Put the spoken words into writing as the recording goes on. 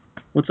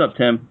What's up,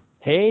 Tim?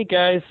 Hey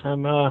guys,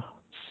 I'm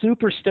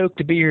super stoked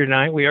to be here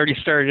tonight. We already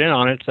started in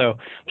on it, so I'm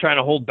trying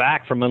to hold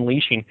back from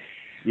unleashing.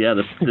 Yeah,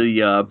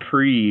 the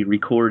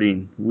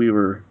pre-recording,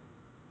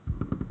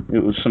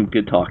 it was some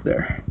good talk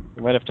there.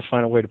 We might have to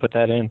find a way to put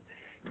that in.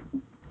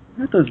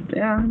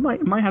 Yeah,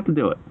 might have to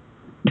do it.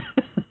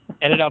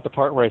 Edit out the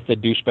part where I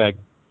said douchebag.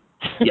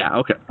 Yeah,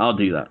 okay, I'll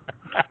do that.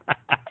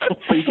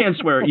 But you can't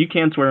swear. You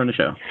can swear on the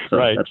show. So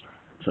right.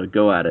 So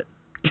go at it.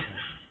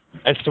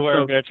 I swear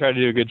I'm going to try to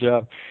do a good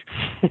job.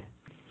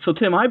 So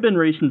Tim, I've been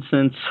racing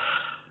since,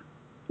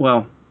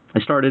 well, I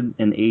started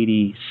in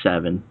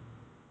 '87,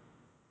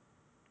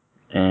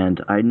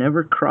 and I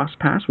never crossed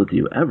paths with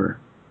you ever.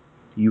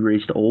 You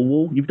raced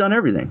oval. You've done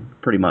everything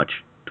pretty much.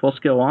 12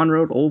 scale on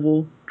road,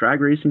 oval, drag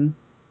racing.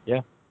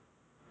 Yeah.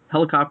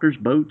 Helicopters,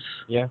 boats.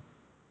 Yeah.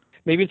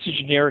 Maybe it's a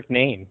generic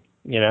name.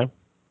 There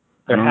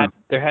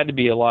had to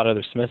be a lot of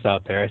other Smiths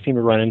out there. I seem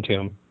to run into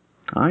them.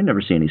 I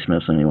never see any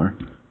Smiths anywhere.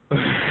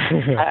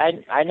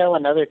 I know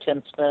another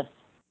Tim Smith.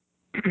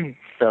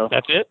 So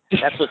that's it.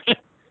 That's what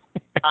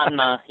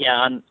on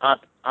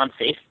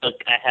Facebook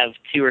I have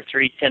 2 or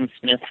 3 Tim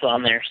Smiths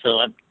on there. So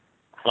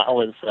I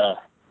was.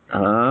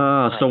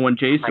 So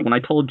when I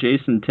told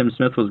Jason Tim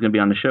Smith was going to be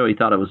on the show, he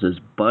thought it was his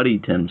buddy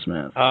Tim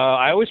Smith.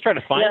 I always try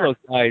to find those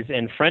guys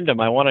and friend them.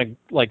 I want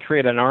to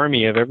create an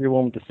army of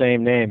everyone with the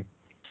same name.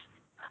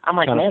 I'm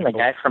like, man, the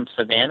guy from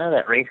Savannah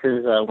that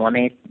races a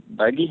 1/8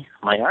 buggy.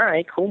 I'm like, all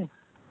right, cool.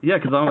 Yeah,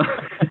 because I'm.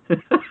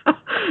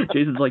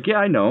 Jason's like, yeah,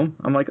 I know him.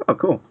 I'm like, oh,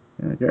 cool.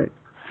 Yeah, great.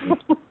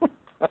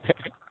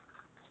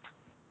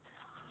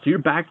 So your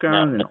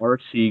background in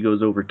RC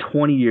goes over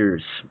 20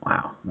 years.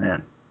 Wow,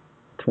 man.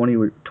 20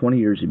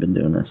 years you've been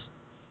doing this.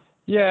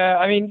 Yeah,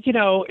 I mean,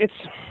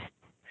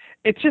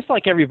 it's just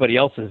like everybody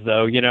else's,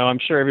 though. I'm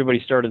sure everybody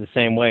started the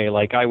same way.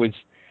 Like I was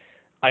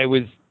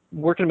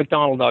working at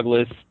McDonnell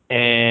Douglas,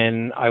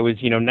 and I was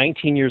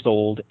 19 years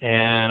old,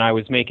 and I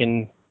was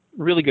making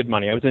really good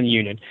money. I was in the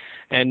union,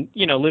 and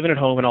living at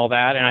home and all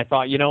that. And I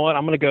thought, you know what,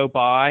 I'm going to go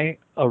buy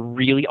a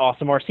really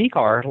awesome RC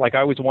car, like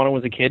I always wanted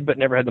as a kid, but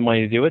never had the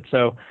money to do it.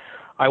 So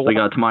you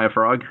got a Tamiya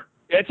Frog?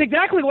 It's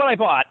exactly what I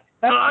bought.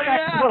 That's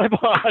exactly what I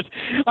bought.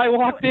 I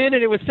walked in,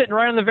 and it was sitting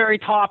right on the very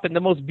top in the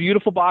most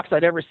beautiful box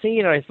I'd ever seen.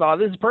 And I thought,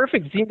 this is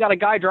perfect. It's even got a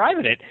guy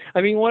driving it.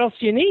 I mean, what else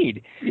do you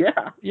need?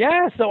 Yeah.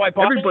 Yeah, so I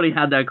bought Everybody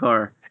had that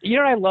car. You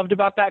know what I loved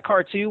about that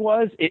car, too,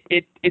 was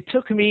it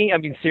took me, I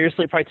mean,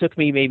 seriously, it probably took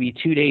me maybe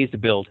 2 days to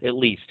build, at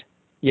least.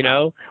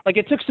 Like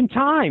it took some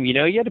time, you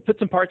had to put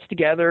some parts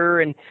together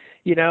and,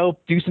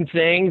 do some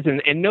things.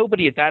 And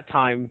nobody at that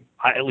time,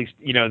 at least,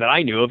 that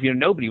I knew of,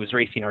 nobody was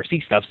racing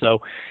RC stuff. So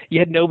you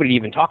had nobody to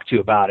even talk to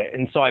about it.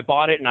 And so I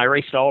bought it and I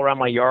raced it all around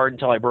my yard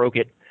until I broke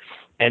it.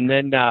 And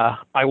then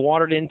I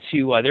wandered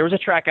into, there was a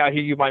track out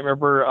here, you might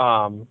remember,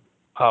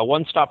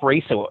 One Stop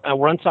Raceway.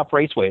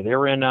 They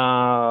were in,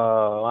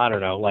 I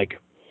don't know, like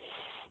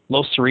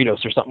Los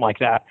Cerritos or something like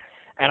that.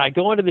 And I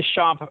go into the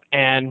shop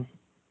and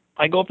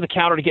I go up to the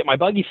counter to get my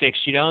buggy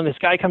fixed, and this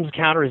guy comes to the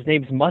counter. His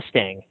name's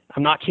Mustang.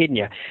 I'm not kidding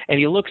you. And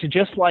he looks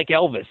just like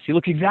Elvis. He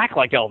looks exactly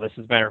like Elvis,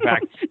 as a matter of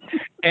fact.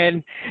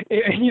 And,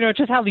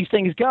 just how these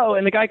things go.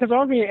 And the guy comes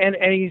on to me and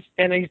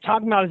he's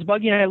talking about his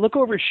buggy. And I look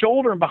over his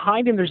shoulder, and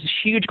behind him, there's this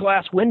huge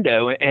glass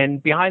window.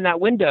 And behind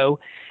that window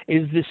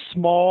is this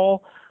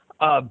small,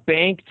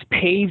 banked,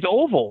 paved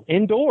oval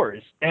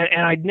indoors.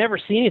 And I'd never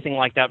seen anything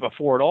like that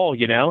before at all,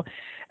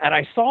 And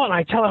I saw it, and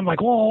I tell him,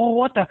 like, whoa,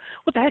 what the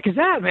heck is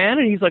that, man?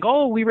 And he's like,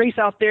 oh, we race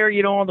out there,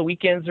 on the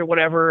weekends or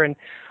whatever, and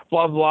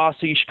blah, blah, blah,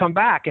 so you should come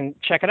back and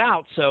check it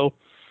out. So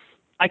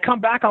I come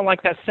back on,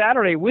 like, that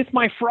Saturday with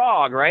my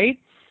Frog, right?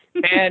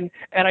 and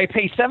I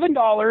pay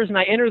 $7, and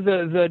I enter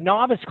the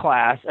novice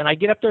class, and I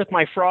get up there with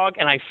my Frog,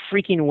 and I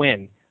freaking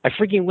win. I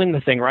freaking win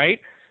the thing,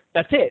 right?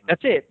 That's it.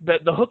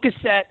 The hook is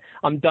set.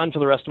 I'm done for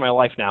the rest of my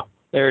life now.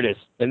 There it is,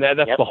 and that's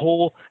the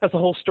whole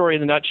story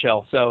in the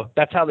nutshell. So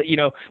that's how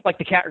like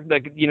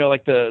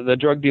the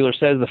drug dealer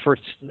says, the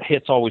first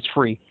hit's always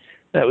free.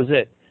 That was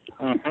it.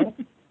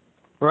 Mm-hmm.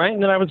 Right,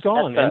 and then I was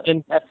gone.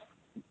 That's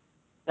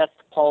the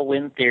Paul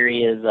Wynn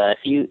theory. Is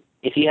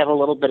if you have a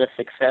little bit of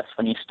success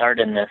when you start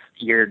in this,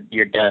 you're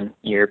done.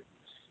 You're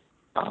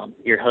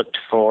hooked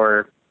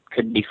for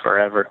could be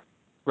forever.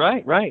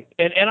 Right.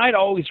 And I'd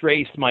always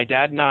raced. My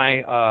dad and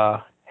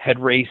I had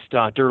raced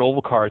dirt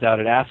oval cars out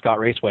at Ascot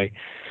Raceway.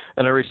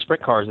 And I raced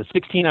sprint cars. At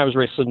 16, I was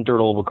racing a dirt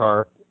oval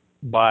car.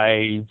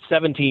 By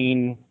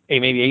 17,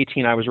 maybe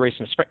 18, I was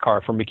racing a sprint car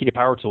from Makita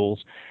Power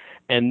Tools.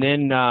 And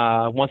then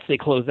once they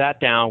closed that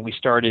down, we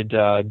started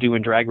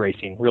doing drag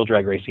racing, real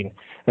drag racing.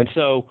 And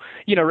so,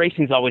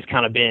 racing's always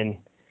kind of been,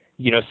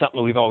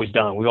 something we've always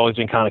done. We've always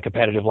been kind of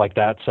competitive like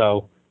that.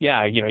 So,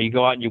 yeah, you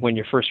go out and you win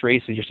your first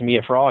race with your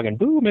Tamiya Frog, and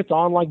boom, it's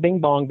on like bing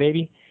bong,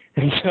 baby.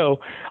 And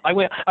so I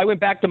went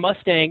back to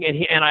Mustang,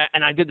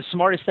 and I did the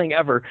smartest thing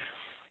ever.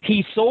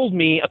 He sold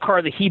me a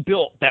car that he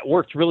built that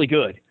worked really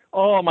good.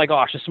 Oh my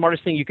gosh, the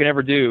smartest thing you can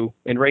ever do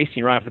in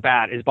racing right off the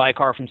bat is buy a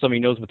car from somebody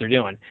who knows what they're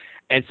doing.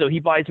 And so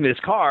he buys me this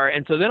car,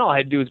 and so then all I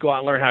had to do is go out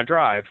and learn how to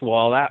drive.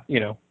 Well, that,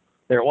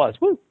 there it was.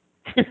 Woo!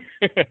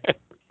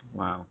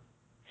 Wow.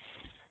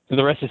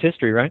 The rest is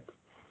history, right?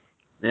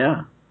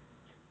 Yeah.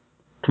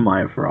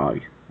 Tamiya Frog.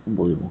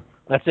 Unbelievable.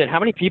 That's it. How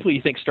many people do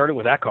you think started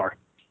with that car?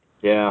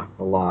 Yeah,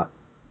 a lot.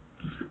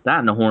 That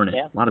and the Hornet.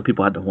 Yeah. A lot of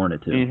people had the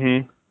Hornet, too.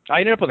 Mm-hmm. I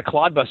ended up with a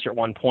Clodbuster at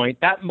one point.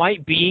 That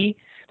might be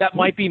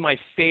my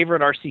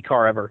favorite RC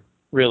car ever.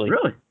 Really.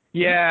 Really?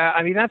 Yeah,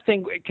 I mean that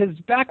thing, because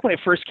back when it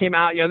first came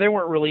out, there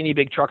weren't really any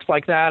big trucks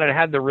like that, and it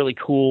had the really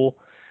cool,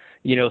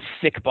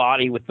 thick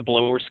body with the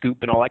blower scoop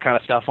and all that kind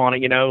of stuff on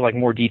it, like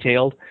more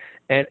detailed,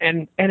 and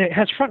it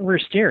has front and rear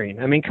steering.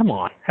 I mean, come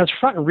on, it has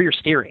front and rear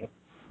steering.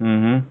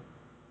 Mm-hmm.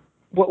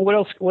 What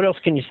else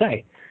can you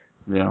say?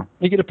 Yeah.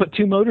 You get to put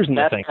two motors in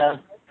that thing.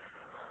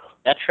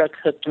 That truck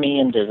hooked me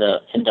into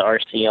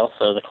RC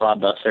also, the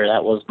Clodbuster.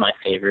 That was my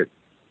favorite.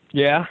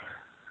 Yeah.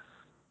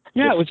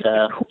 Yeah, it was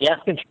cool. Yeah.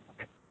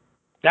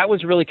 That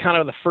was really kind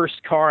of the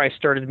first car I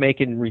started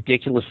making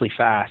ridiculously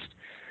fast.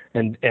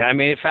 And I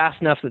made it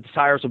fast enough that the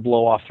tires would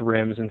blow off the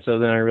rims, and so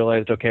then I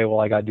realized, okay,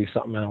 well, I got to do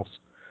something else.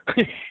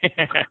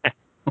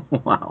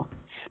 Wow.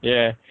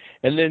 Yeah.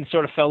 And then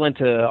sort of fell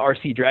into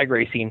RC drag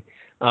racing.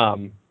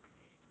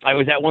 I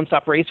was at One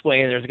Stop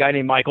Raceway, and there's a guy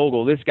named Mike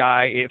Ogle. This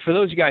guy, for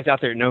those of you guys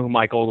out there that know who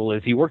Mike Ogle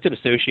is, he worked at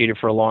Associated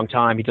for a long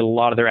time. He did a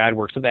lot of their ad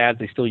work, some of the ads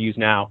they still use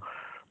now.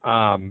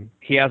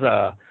 He has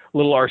a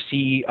little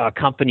RC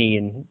company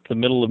in the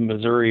middle of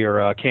Missouri,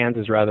 or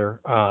Kansas,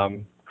 rather,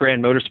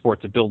 Grand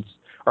Motorsports, that builds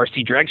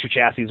RC dragster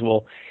chassis.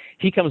 Well,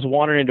 he comes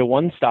wandering into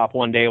One Stop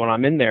one day when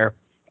I'm in there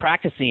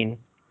practicing,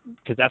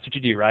 because that's what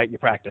you do, right? You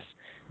practice.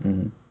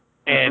 Mm-hmm.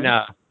 And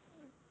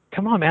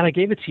come on, man, I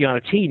gave it to you on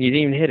a tee and you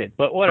didn't even hit it.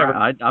 But whatever.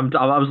 I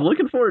was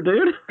looking for it,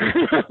 dude.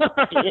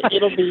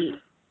 It'll be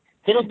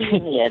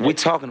in the edit. We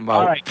talking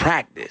about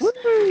practice.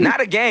 Woo-hoo.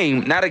 Not a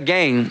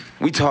game.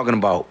 We talking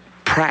about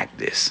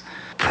practice.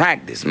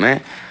 Practice,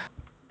 man.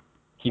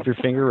 Keep your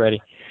finger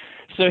ready.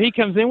 So he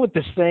comes in with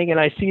this thing, and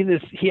I see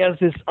this. He has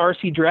this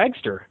RC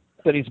dragster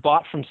that he's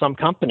bought from some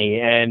company,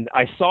 and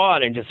I saw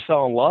it and just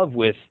fell in love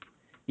with,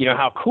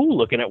 how cool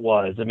looking it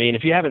was. I mean,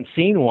 if you haven't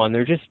seen one,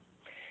 they're just,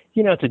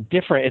 it's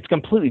a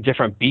completely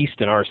different beast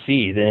in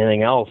RC than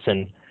anything else,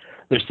 and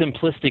they're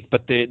simplistic,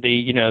 but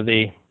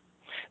they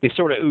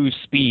sort of ooze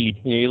speed.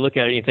 You look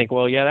at it and you think,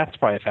 well, yeah, that's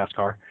probably a fast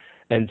car.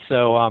 And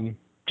so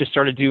just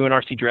started doing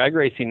RC drag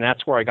racing.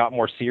 That's where I got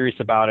more serious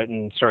about it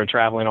and started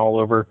traveling all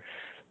over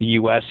the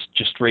U.S.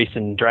 just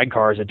racing drag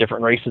cars at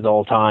different races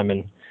all the time.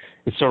 And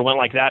it sort of went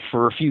like that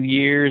for a few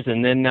years.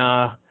 And then,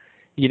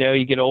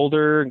 you get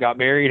older, got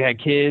married, had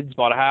kids,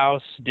 bought a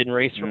house, didn't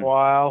race for a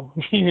while.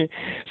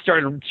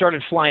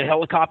 started flying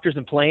helicopters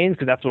and planes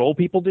because that's what old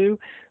people do.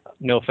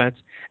 No offense.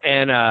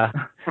 And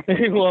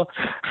well,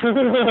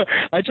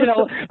 I did.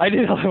 Well,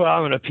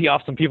 I'm going to pee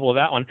off some people with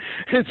that one.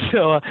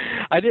 So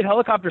I did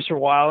helicopters for a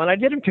while, and I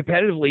did them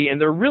competitively,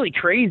 and they're really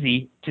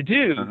crazy to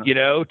do.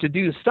 To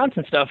do stunts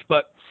and stuff.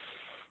 But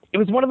it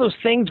was one of those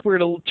things where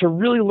to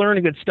really learn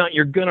a good stunt,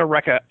 you're gonna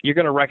wreck a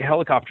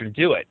helicopter to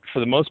do it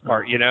for the most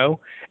part,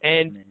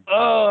 And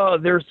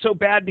they're so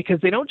bad because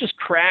they don't just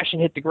crash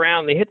and hit the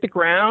ground. They hit the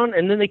ground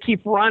and then they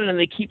keep running and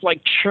they keep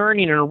like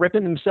churning and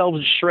ripping themselves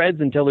to shreds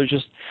until there's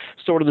just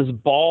sort of this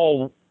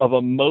ball of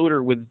a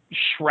motor with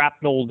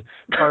shrapnelled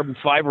carbon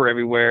fiber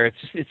everywhere.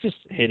 It's just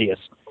hideous.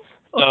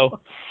 So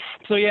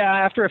yeah,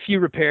 after a few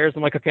repairs,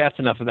 I'm like, okay, that's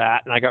enough of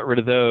that, and I got rid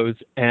of those.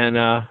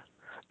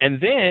 And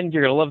then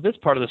you're going to love this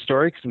part of the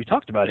story because we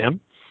talked about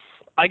him.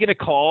 I get a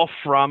call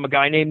from a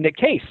guy named Nick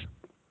Case.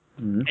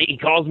 Mm-hmm. He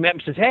calls me up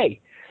and says, hey,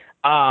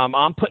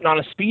 I'm putting on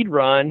a speed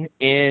run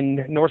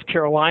in North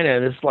Carolina.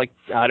 This is like,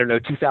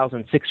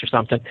 2006 or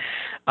something.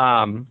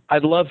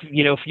 I'd love, for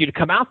you to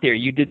come out there.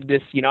 You did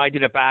this,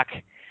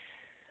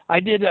 I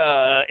did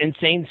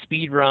Insane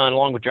Speed Run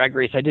along with Drag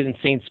Race. I did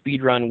Insane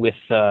Speed Run with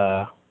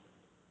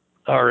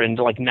in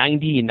like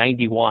 90 and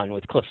 91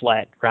 with Cliff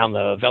Lett around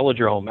the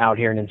Velodrome out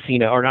here in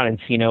Encino, or not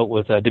Encino, it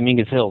was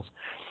Dominguez Hills.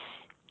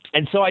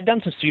 And so I'd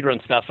done some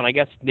speedrun stuff, and I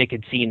guess Nick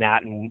had seen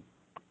that and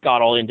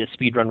got all into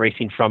speedrun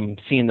racing from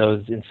seeing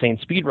those insane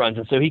speedruns.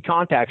 And so he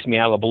contacts me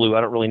out of the blue.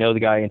 I don't really know the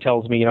guy, and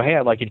tells me, hey,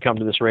 I'd like you to come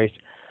to this race.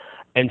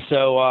 And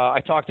so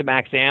I talked to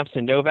Max Amps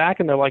and Novak,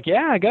 and they're like,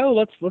 yeah, go,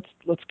 let's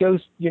go,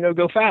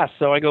 go fast.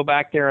 So I go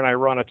back there and I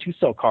run a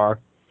 2-cell car.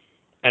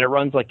 And it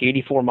runs like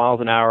 84 miles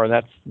an hour.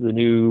 That's the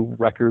new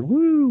record,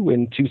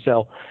 in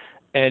 2-cell.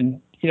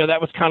 And, that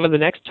was kind of the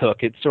next hook.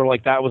 It's sort of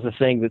like that was the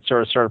thing that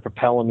sort of started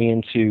propelling me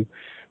into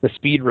the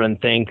speed run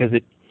thing, because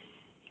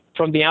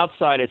from the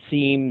outside, it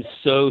seems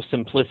so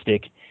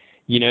simplistic.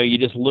 You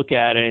just look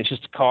at it and it's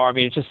just a car. I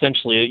mean, it's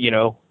essentially,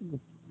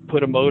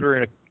 put a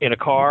motor in a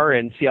car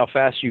and see how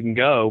fast you can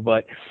go.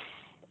 But,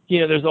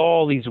 there's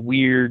all these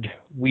weird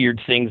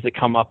things that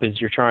come up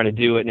as you're trying to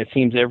do it. And it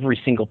seems every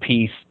single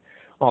piece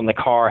on the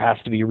car has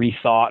to be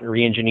rethought and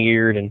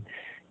re-engineered, and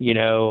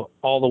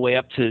all the way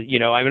up to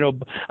I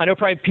know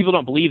probably people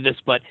don't believe this,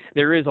 but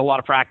there is a lot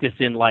of practice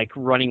in like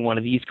running one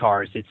of these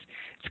cars. It's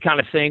the kind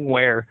of thing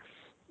where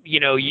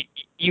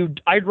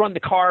I'd run the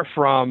car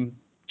from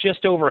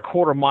just over a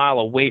quarter mile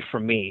away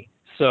from me,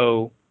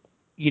 so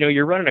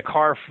you're running a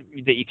car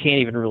that you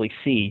can't even really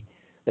see,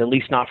 at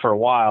least not for a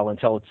while,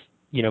 until it's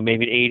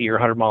maybe at 80 or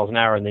 100 miles an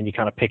hour, and then you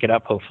kind of pick it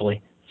up,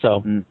 hopefully.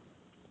 So,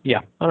 yeah,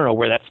 I don't know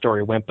where that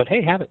story went, but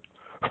hey, have it.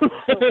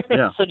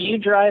 Yeah. So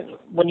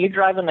when you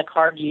drive in the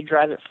car, do you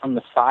drive it from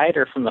the side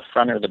or from the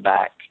front or the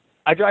back?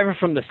 I drive it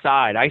from the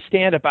side. I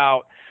stand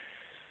about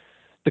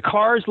the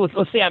cars.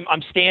 Let's say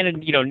I'm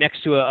standing,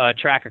 next to a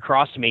track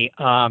across me,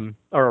 or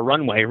a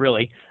runway,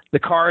 really. The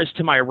car is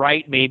to my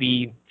right,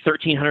 maybe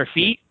 1,300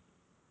 feet.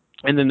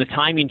 And then the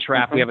timing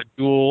trap, we have a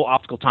dual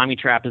optical timing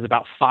trap, is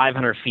about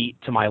 500 feet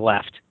to my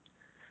left.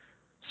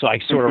 So I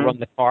sort of run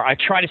the car. I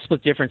try to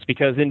split difference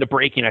because into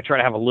braking, I try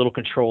to have a little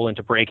control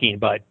into braking,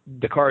 but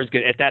the car is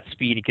good. At that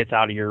speed, it gets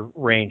out of your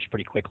range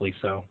pretty quickly.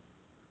 So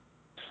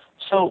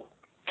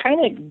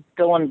kind of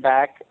going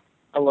back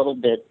a little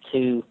bit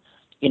to,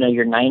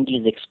 your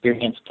 90s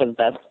experience, because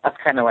that's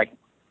kind of like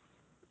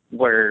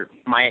where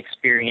my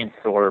experience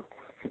or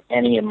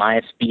any of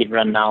my speed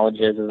run knowledge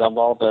is of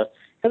all the,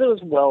 because it was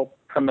well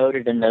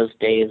promoted in those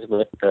days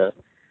with the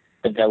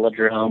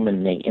velodrome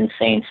and the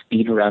insane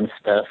speed run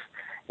stuff,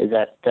 is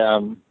that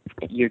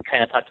you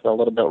kind of talked about a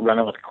little bit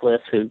running with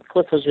Cliff, who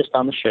Cliff was just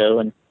on the show,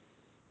 and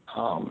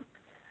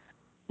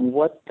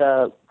what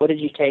did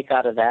you take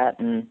out of that?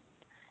 And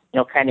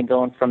kind of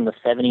going from the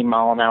 70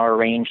 mile an hour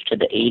range to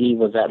the 80,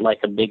 was that like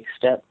a big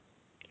step?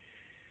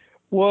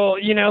 Well,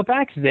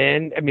 back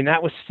then,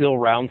 that was still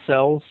round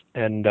cells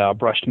and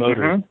brushed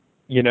motors,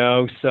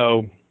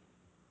 so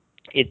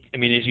as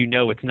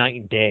it's night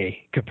and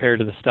day compared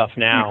to the stuff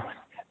now.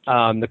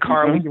 The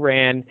car we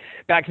ran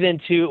back then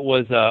too, it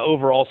was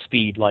overall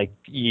speed. Like,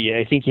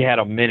 I think you had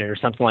a minute or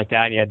something like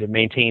that, and you had to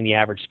maintain the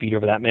average speed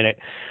over that minute.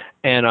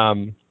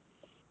 And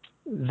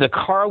the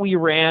car we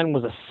ran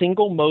was a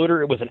single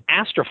motor. It was an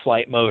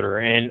Astroflight motor,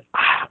 and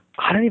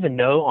I don't even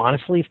know,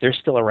 honestly, if they're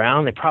still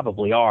around. They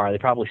probably are. They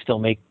probably still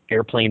make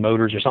airplane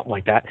motors or something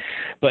like that.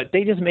 But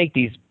they just make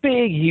these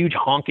big, huge,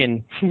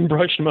 honking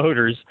brushed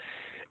motors.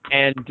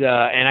 And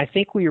I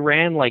think we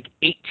ran like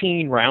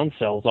 18 round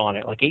cells on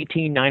it, like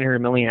 18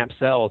 900 milliamp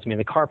cells.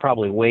 The car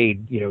probably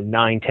weighed,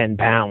 9-10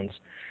 pounds.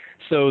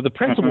 So the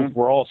principles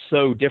were all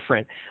so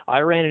different. I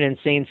ran an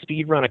insane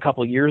speed run a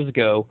couple of years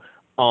ago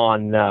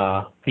on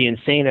the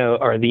Insano,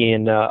 or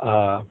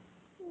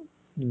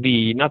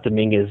not the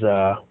Mingus,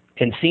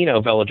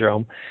 Encino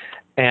velodrome.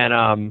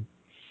 And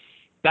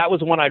that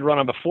was one I'd run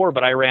on before,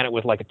 but I ran it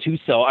with like a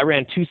 2-cell. I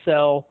ran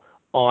 2-cell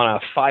on a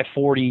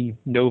 540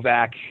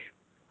 Novak.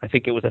 I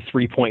think it was a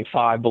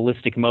 3.5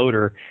 ballistic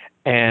motor,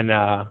 and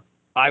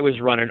I was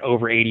running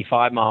over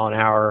 85 mile an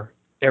hour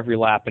every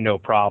lap and no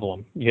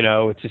problem.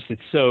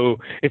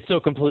 It's so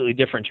completely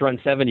different. To run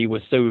 70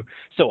 was so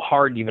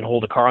hard to even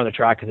hold a car on the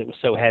track because it was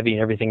so heavy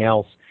and everything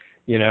else.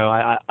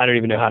 I don't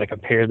even know how to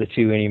compare the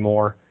two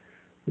anymore.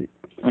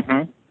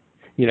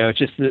 It's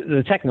just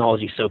the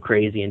technology is so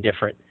crazy and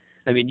different.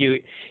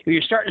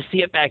 You're starting to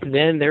see it back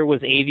then. There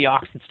was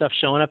Aviox and stuff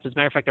showing up. As a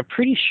matter of fact, I'm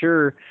pretty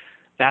sure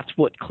that's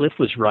what Cliff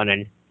was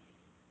running,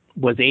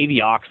 was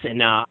Aviox.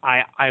 And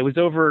I was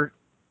over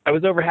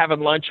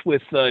having lunch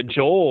with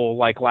Joel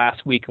like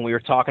last week, and we were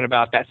talking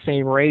about that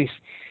same race.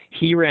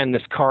 He ran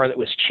this car that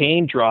was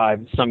chain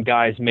drive. Some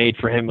guys made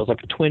for him. It was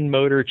like a twin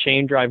motor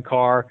chain drive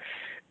car,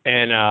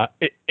 and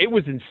it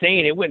was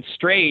insane. It went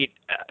straight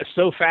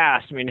so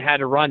fast. It had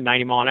to run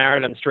 90 mile an hour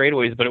down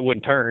straightaways, but it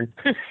wouldn't turn.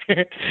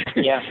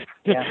 Yeah.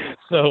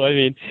 So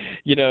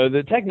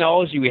the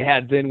technology we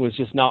had then was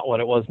just not what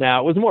it was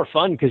now. It was more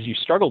fun because you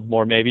struggled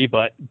more, maybe,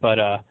 but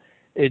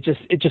it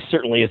just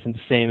certainly isn't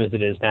the same as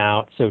it is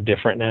now. It's so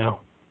different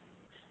now.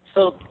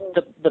 So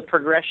the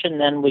progression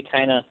then we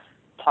kind of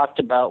talked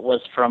about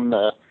was from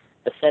the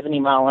 70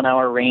 mile an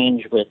hour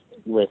range with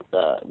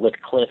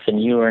Cliff,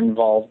 and you were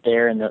involved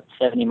there in the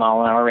 70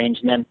 mile an hour range,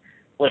 and then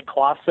with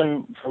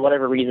Clausen, for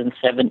whatever reason,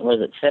 was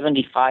it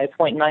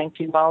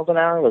 75.92 miles an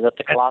hour? Was that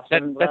the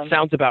Clausen? That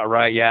sounds about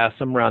right. Yeah,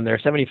 somewhere around there,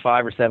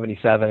 75 or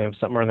 77,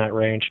 somewhere in that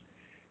range.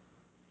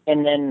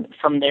 And then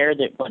from there,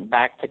 that went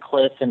back to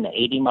Cliff in the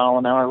 80 mile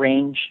an hour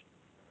range.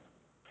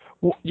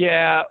 Well,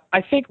 yeah,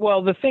 I think.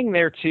 Well, the thing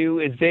there too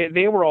is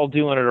they were all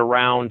doing it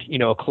around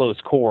a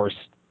closed course.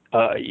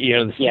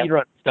 The speed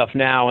run stuff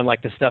now, and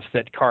like the stuff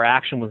that Car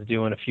Action was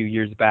doing a few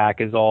years back,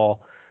 is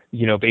all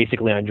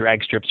basically on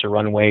drag strips or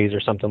runways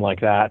or something like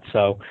that.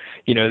 So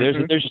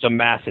there's just a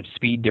massive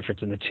speed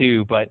difference in the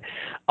two. But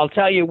I'll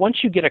tell you,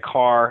 once you get a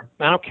car,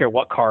 I don't care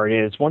what car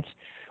it is, once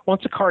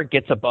a car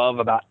gets above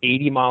about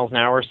 80 miles an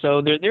hour or so,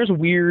 there's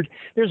weird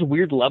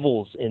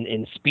levels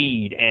in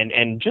speed,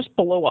 and just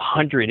below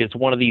 100 is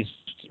one of these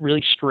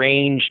really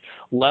strange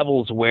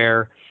levels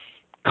where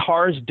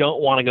cars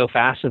don't want to go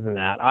faster than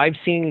that. I've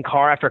seen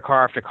car after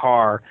car after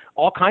car,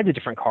 all kinds of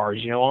different cars,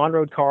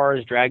 on-road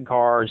cars, drag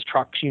cars,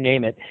 trucks, you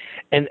name it,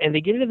 and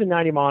they get into the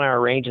 90 mile an hour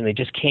range and they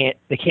can't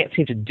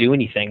seem to do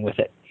anything with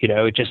it.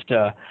 It just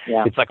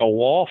it's like a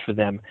wall for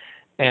them.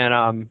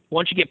 And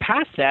once you get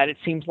past that, it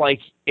seems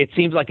like it's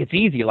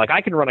easy. Like I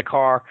can run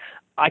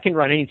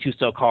any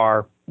 2-cell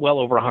car well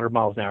over 100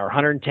 miles an hour,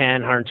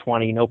 110,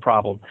 120, no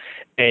problem.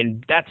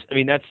 And that's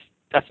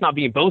not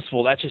being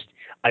boastful. That's just,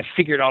 I've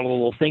figured out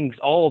all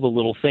the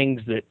little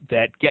things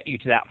that get you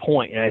to that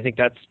point. And I think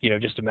that's,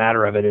 just a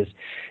matter of it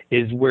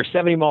is where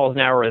 70 miles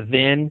an hour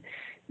then,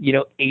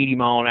 80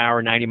 mile an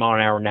hour, 90 mile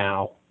an hour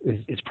now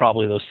is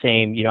probably those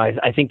same,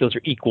 I think those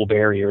are equal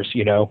barriers,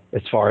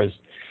 as far as,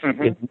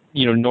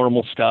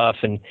 normal stuff.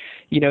 And,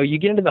 you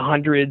get into the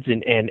hundreds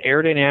and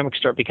aerodynamics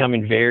start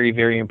becoming very,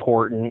 very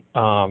important.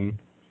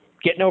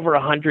 Getting over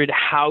 100,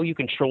 how you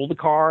control the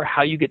car,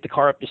 how you get the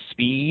car up to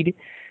speed,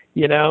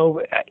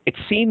 it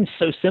seems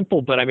so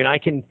simple, but I mean,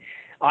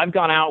 I've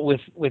gone out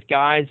with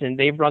guys and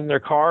they've run their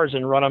cars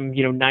and run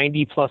them,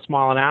 90 plus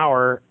mile an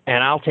hour,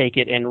 and I'll take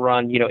it and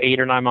run, 8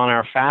 or 9 mile an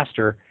hour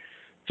faster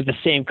for the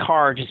same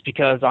car just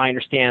because I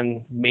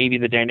understand maybe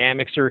the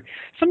dynamics, or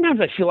sometimes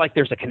I feel like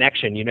there's a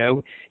connection,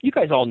 you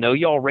guys all know,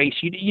 you all race,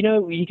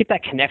 you get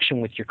that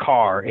connection with your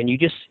car and you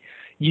just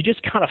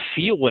kind of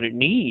feel what it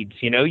needs,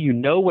 you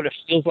know what it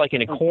feels like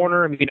in a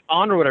corner. I mean,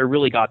 on road, I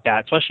really got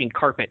that, especially in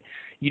carpet.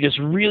 You just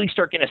really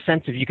start getting a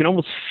sense of, you can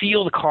almost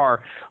feel the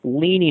car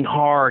leaning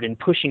hard and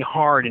pushing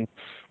hard. And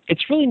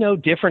it's really no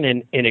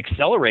different in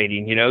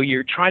accelerating.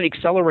 You're trying to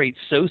accelerate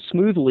so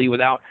smoothly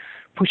without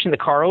pushing the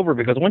car over,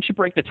 because once you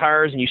break the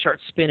tires and you start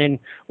spinning,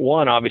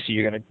 obviously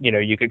you're going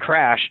to, you could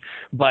crash,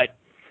 but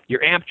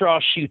your amp draw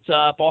shoots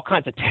up, all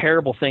kinds of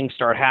terrible things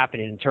start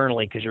happening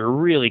internally because you're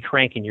really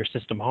cranking your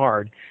system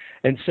hard.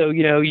 And so,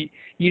 you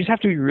just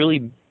have to be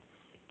really,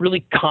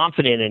 really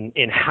confident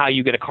in how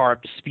you get a car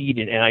up to speed.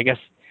 And I guess,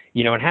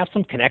 and have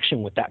some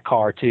connection with that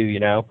car too,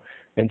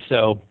 And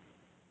so,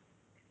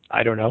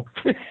 I don't know.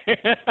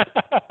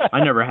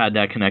 I never had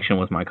that connection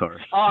with my car.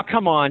 Oh,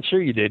 come on.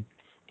 Sure you did.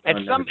 At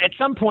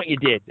some point you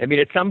did. I mean,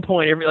 at some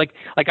point,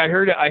 I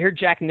heard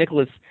Jack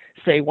Nicklaus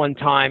say one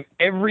time,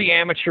 every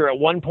amateur at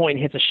one point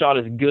hits a shot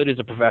as good as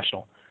a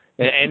professional.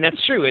 And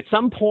that's true. At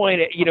some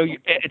point,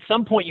 at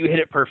some point you hit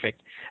it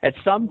perfect. At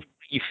some point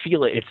you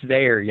feel it. It's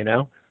there,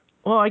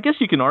 Well, I guess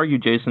you can argue,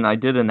 Jason, I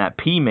did in that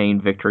P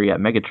main victory at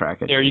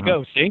Megatrack. There you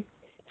go. See,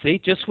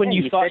 just when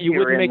you thought you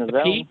wouldn't make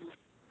the P,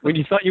 when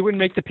you thought you wouldn't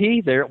make the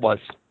P, there it was.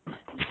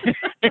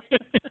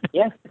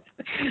 Yeah.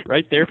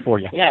 Right there for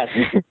you. Yeah.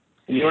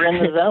 You were in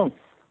the zone.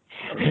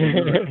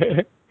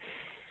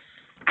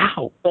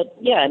 Ow. But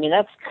yeah, I mean,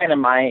 that's kind of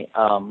my,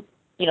 I'm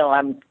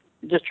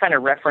just trying to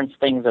reference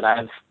things that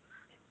I've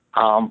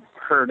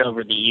heard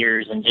over the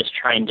years and just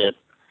trying to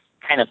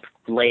kind of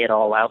lay it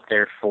all out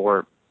there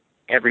for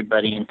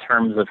everybody in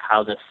terms of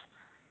how this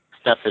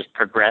stuff has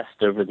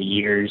progressed over the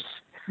years.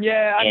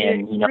 Yeah, I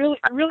and mean, really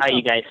how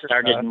you guys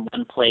started in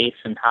one place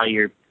and how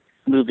you're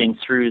moving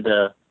through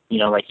the,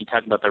 like you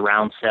talked about the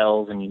round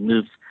cells and you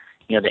moved,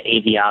 the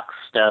Aviox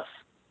stuff,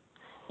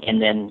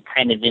 and then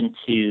kind of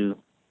into,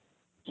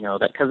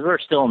 that, because we're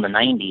still in the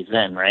 90s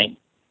then, right?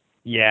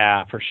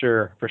 Yeah, for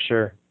sure.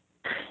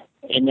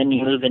 And then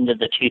you move into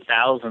the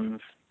 2000s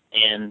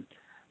and,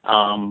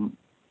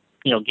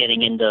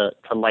 getting into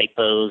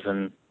lipos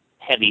and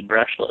heavy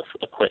brushless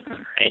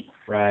equipment, right?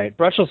 Right.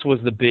 Brushless was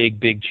the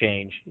big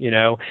change,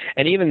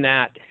 and even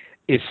that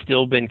has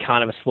still been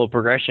kind of a slow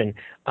progression.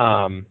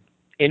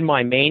 In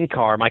my main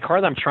car, my car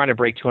that I'm trying to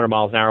break 200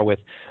 miles an hour with,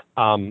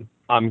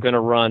 I'm going to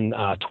run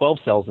 12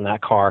 cells in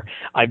that car.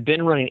 I've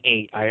been running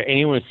 8.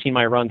 Anyone who's seen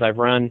my runs, I've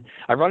run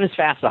as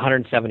fast as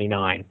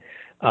 179.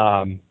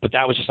 But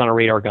that was just on a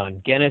radar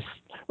gun. Guinness.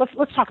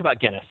 Let's talk about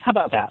Guinness. How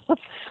about that?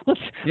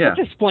 Let's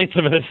explain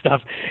some of this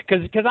stuff,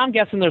 because I'm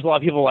guessing there's a lot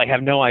of people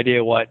have no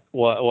idea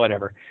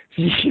whatever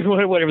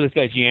this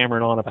guy's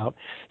yammering on about.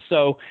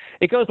 So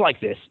it goes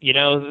like this.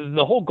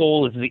 The whole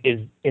goal is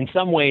in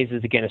some ways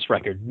is a Guinness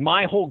record.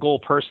 My whole goal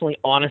personally,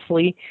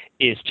 honestly,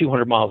 is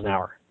 200 miles an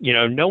hour.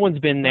 No one's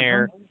been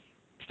there.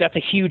 That's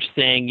a huge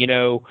thing.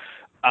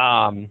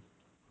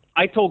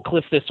 I told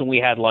Cliff this when we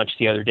had lunch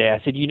the other day.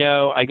 I said,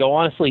 I go,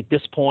 honestly, at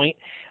this point,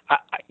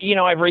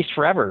 I've raced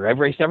forever. I've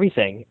raced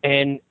everything.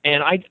 And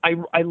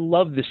I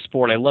love this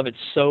sport. I love it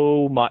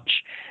so much.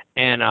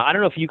 And I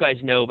don't know if you guys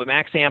know, but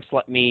Max Amps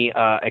let me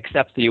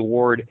accept the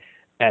award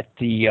at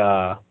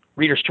the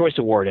Reader's Choice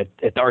Award at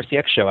the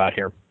RCX show out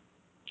here.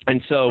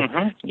 And so,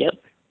 Yep.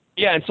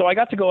 Yeah, and so I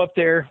got to go up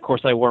there. Of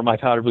course, I wore my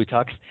powder blue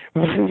tux.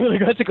 I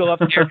got to go up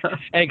there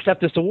and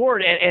accept this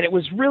award, and it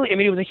was really,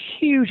 it was a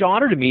huge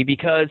honor to me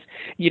because,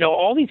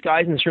 all these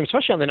guys in this room,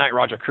 especially on the night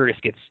Roger Curtis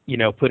gets,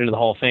 put into the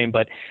Hall of Fame,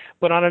 but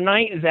on a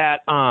night that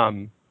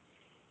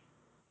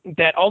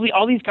that all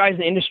these guys in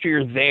the industry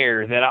are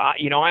there, that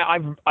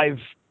I've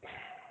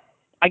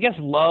I guess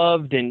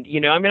loved, and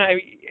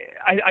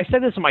I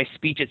said this in my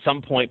speech at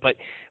some point, but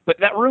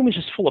that room is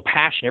just full of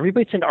passion.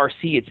 Everybody that's into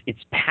RC, it's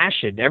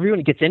passion. Everyone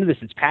who gets into this,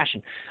 it's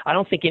passion. I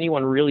don't think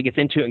anyone really gets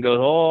into it and goes,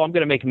 "Oh, I'm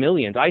going to make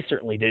millions." I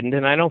certainly didn't,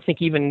 and I don't think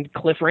even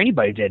Cliff or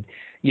anybody did.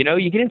 You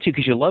get into it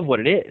because you love what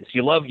it is.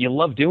 You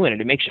love doing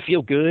it. It makes you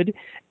feel good,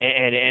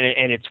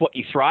 and it's what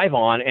you thrive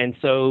on, and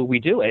so we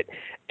do it.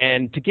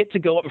 And to get to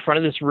go up in front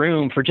of this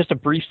room for just a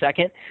brief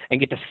second and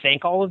get to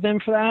thank all of them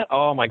for that,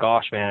 oh my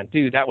gosh, man,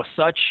 dude, that was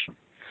such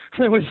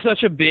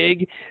a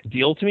big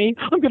deal to me.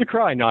 I'm gonna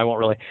cry. No, I won't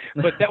really.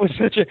 But that was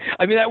such a.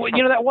 that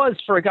was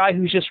for a guy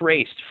who's just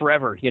raced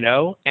forever.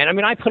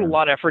 And I put a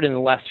lot of effort in the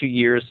last few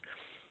years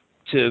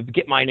to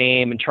get my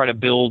name and try to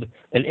build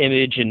an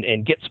image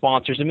and get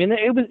sponsors. I mean,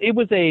 it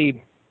was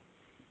a,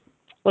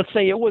 let's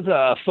say it was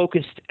a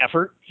focused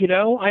effort. You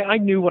know, I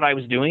knew what I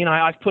was doing, and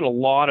I've put a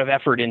lot of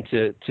effort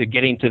into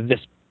getting to this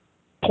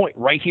point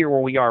right here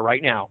where we are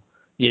right now.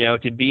 You know,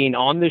 to being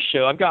on this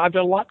show, I've done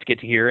a lot to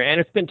get to here,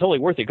 and it's been totally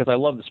worth it because I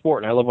love the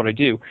sport and I love what I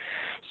do.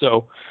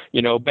 So,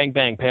 you know, bang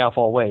bang, pay off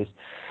all ways.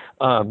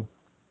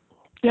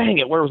 Dang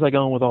it, where was I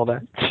going with all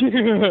that?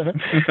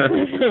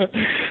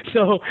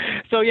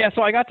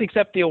 So I got to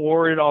accept the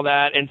award and all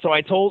that, and so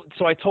I told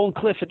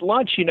Cliff at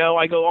lunch, you know,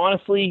 I go,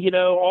 honestly, you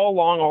know, all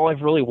along, all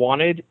I've really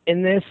wanted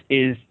in this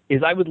is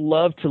I would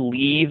love to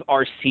leave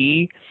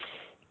RC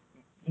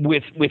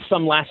with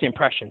some last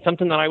impression,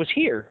 something that I was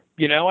here.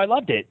 You know, I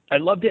loved it.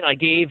 I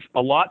gave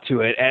a lot to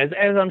it, as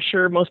I'm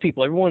sure most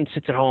people. Everyone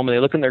sits at home and they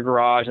look in their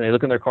garage and they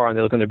look in their car and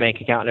they look in their bank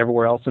account and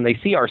everywhere else and they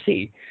see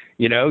RC.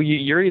 You know,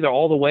 you're either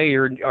all the way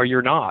or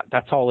you're not.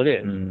 That's all it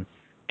is.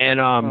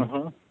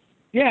 And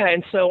yeah,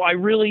 and so I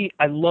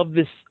love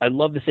this. I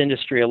love this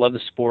industry. I love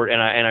the sport,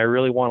 and I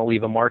really want to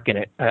leave a mark in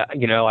it.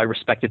 You know, I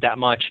respect it that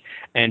much,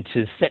 and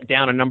to set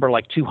down a number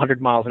like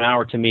 200 miles an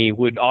hour to me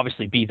would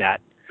obviously be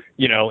that.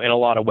 You know, in a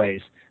lot of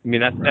ways. I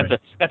mean,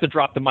 that's a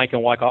drop the mic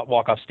and walk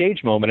off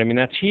stage moment. I mean,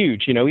 that's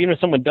huge. You know, even if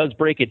someone does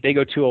break it, they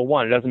go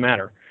 201. It doesn't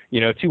matter.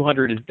 You know,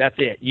 200 that's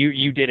it.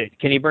 You did it.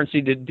 Kenny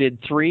Bernstein did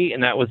 3,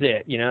 and that was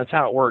it. You know, that's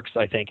how it works,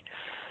 I think.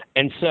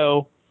 And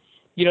so,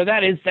 you know,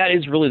 that is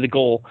really the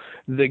goal.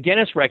 The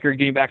Guinness record,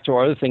 getting back to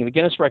our other thing, the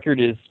Guinness record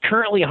is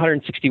currently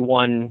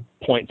 161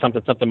 point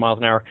something miles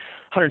an hour,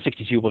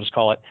 162, we'll just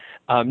call it.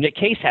 Nick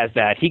Case has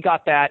that. He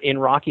got that in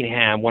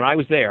Rockingham when I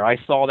was there. I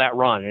saw that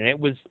run, and it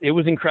was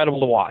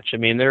incredible to watch. I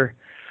mean, they're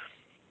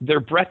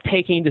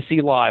breathtaking to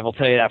see live. I'll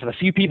tell you that. For the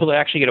few people that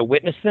actually get to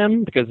witness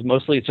them, because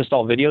mostly it's just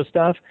all video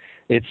stuff,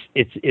 it's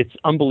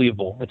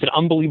unbelievable. It's an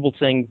unbelievable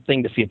thing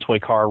to see a toy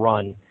car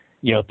run,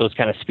 you know, at those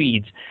kind of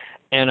speeds.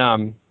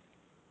 And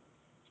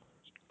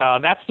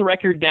that's the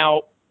record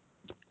now.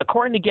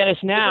 According to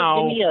Guinness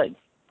now,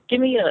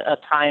 give me a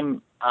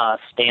time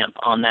stamp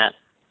on that.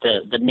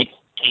 The Nick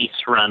Case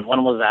run.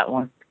 When was that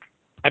one?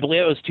 I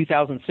believe it was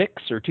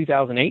 2006 or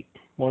 2008.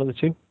 One of the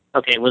two.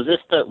 Okay, was this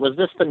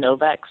the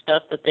Novak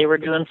stuff that they were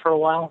doing for a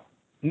while?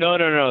 No.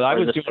 I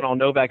was doing all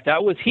Novak.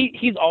 That was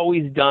he's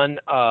always done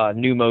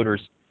new motors.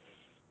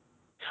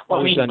 Well,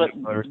 I mean, but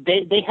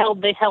they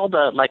held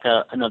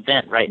an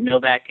event, right?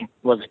 Novak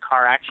was a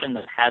Car Action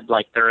that had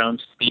like their own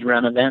speed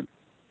run event.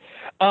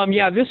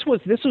 Yeah, this was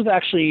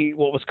actually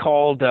what was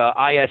called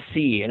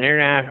ISC, an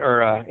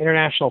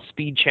International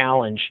Speed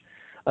Challenge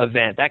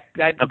event. That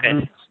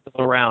okay.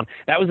 Around.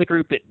 That was the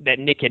group that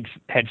Nick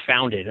had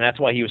founded, and that's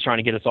why he was trying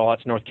to get us all out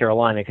to North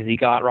Carolina, because he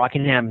got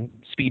Rockingham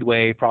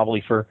Speedway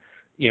probably for,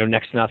 you know,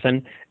 next to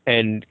nothing.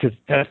 And because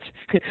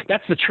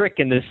that's the trick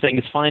in this thing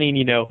is find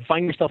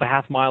yourself a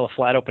half mile of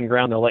flat open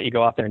ground they'll let you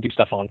go out there and do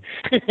stuff on.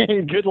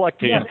 Good luck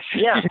to you.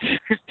 Yeah.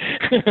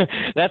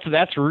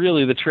 That's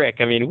really the trick.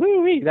 I mean,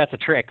 woo-wee, that's a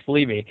trick.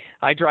 Believe me.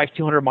 I drive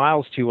 200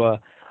 miles to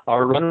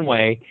our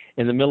runway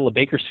in the middle of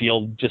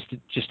Bakersfield just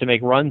to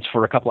make runs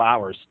for a couple of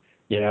hours.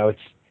 You know, it's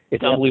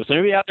unbelievable. So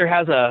anybody out there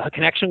has a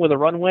connection with a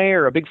runway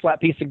or a big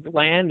flat piece of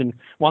land and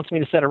wants me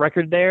to set a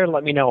record there,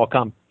 let me know. I'll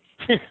come.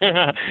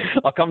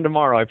 I'll come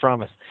tomorrow. I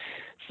promise.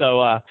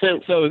 So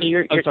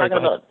you're talking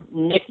about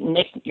Nick.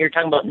 You're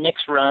talking about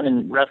Nick's run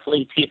in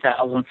roughly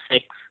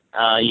 2006.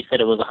 You said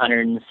it was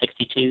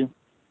 162.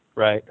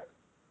 Right.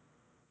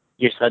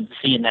 You said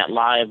seeing that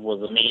live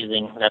was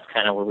amazing. That's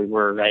kind of where we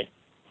were, right?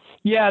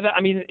 Yeah. I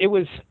mean, it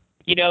was.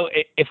 You know,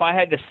 if I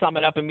had to sum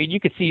it up, I mean, you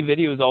could see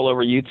videos all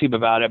over YouTube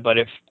about it, but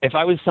if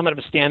I was to sum it up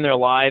to stand there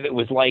live, it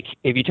was like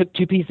if you took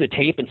two pieces of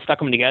tape and stuck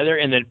them together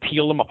and then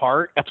peeled them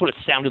apart, that's what it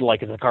sounded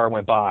like as the car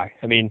went by.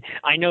 I mean,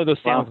 I know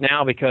those sounds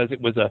now because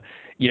it was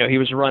he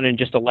was running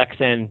just a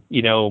Lexan,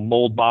 you know,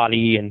 mold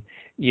body, and,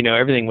 you know,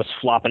 everything was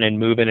flopping and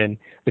moving, and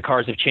the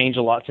cars have changed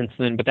a lot since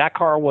then. But that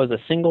car was a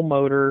single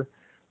motor,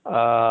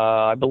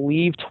 I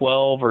believe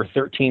 12 or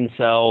 13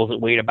 cells. It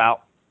weighed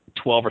about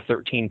 12 or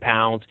 13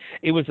 pounds.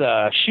 It was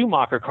a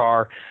Schumacher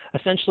car.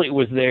 Essentially, it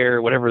was their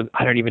whatever,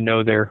 I don't even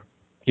know their,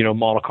 you know,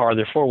 model car,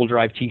 their 4-wheel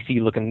drive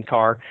TC looking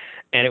car,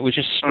 and it was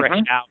just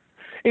stretched out.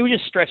 It was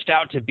just stretched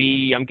out to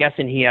be. I'm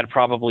guessing he had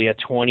probably a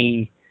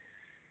 23-inch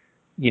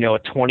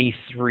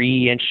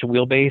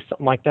wheelbase,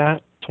 something like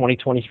that,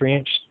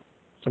 23-inch,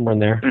 somewhere in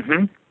there.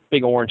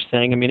 Big orange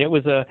thing. I mean, it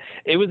was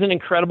an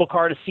incredible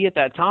car to see at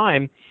that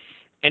time,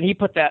 and he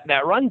put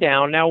that run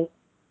down. Now,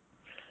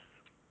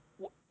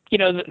 you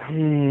know,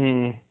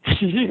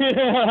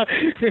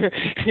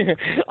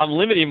 I'm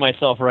limiting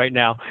myself right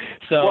now.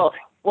 So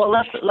well,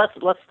 let's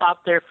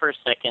stop there for a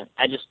second.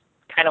 I just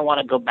kind of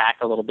want to go back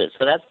a little bit.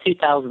 So that's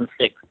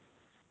 2006.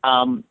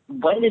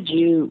 When did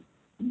you,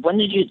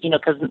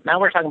 because now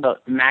we're talking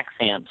about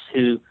Maxamps,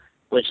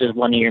 which is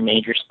one of your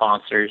major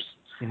sponsors.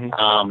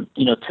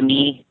 You know, to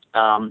me,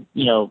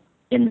 you know,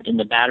 in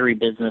the battery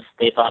business,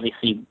 they've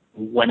obviously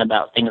went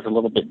about things a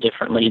little bit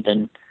differently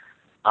than,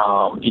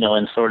 you know,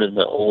 in sort of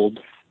the old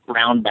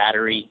round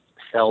battery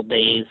cell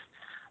days.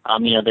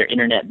 You know, they're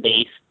internet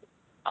based.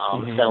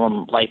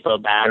 selling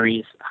LiPo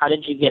batteries. How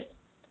did you get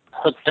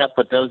hooked up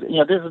with those?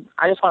 You know,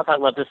 I just want to talk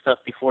about this stuff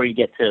before you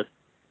get to,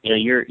 you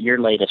know, your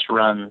latest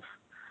runs.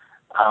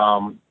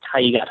 How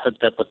you got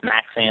hooked up with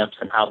Max Amps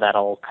and how that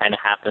all kind of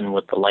happened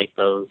with the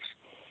LiPos.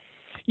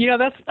 You know,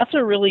 that's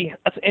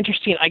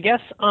interesting. I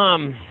guess,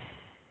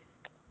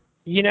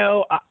 you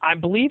know, I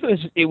believe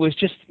it was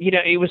just, you know,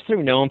 it was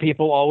through knowing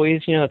people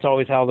always. You know, that's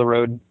always how the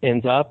road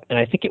ends up. And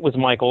I think it was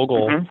Mike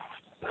Ogle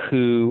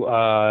who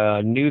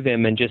knew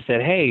them and just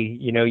said, hey,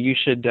 you know, you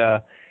should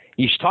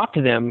talk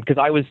to them, because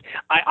I was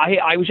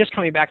just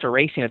coming back to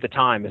racing at the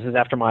time. This is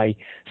after my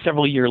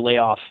several-year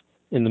layoff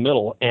in the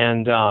middle,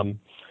 and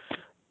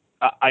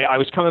I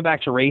was coming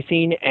back to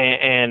racing,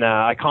 and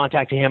I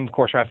contacted him, of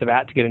course, right off the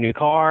bat to get a new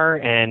car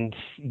and,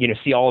 you know,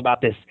 see all about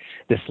this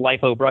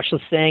LiPo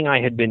brushless thing I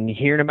had been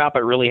hearing about,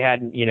 but really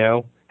hadn't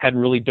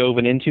really dove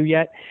into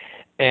yet.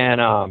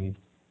 And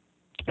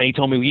he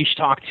told me we should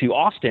talk to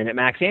Austin at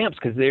Max Amps,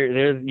 because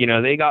they're you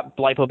know, they got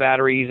LiPo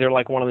batteries. They're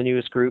like one of the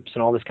newest groups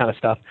and all this kind of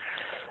stuff.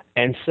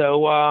 And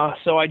so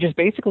I just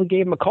basically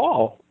gave him a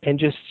call, and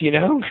just, you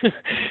know,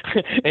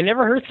 it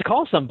never hurts to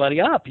call somebody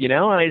up, you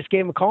know, and I just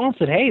gave him a call and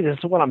said, hey, this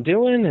is what I'm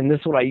doing, and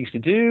this is what I used to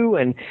do,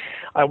 and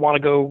I want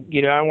to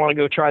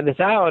go try this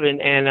out.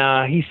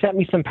 And he sent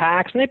me some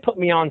packs, and they put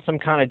me on some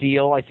kind of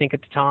deal, I think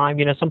at the time,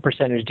 you know, some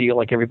percentage deal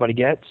like everybody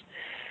gets.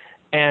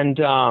 And,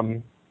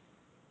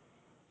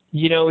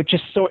 you know, it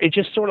just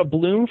sort of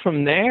bloomed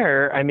from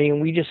there. I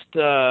mean,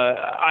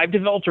 I've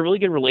developed a really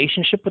good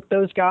relationship with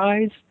those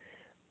guys.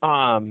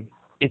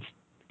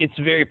 It's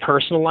very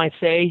personal, I'd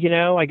say, you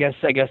know. I guess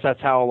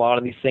that's how a lot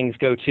of these things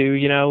go too,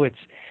 you know.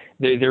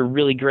 They're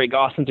really great.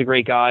 Austin's a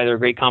great guy. They're a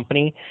great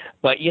company.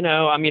 But, you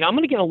know, I mean, I'm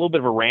going to get a little bit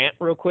of a rant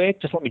real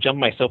quick. Just let me jump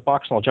my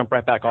soapbox and I'll jump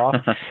right back off.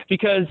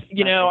 Because,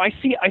 you know, I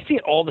see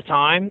it all the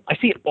time. I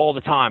see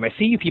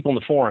you people in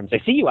the forums. I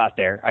see you out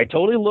there. I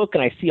totally look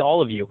and I see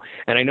all of you.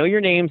 And I know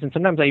your names, and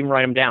sometimes I even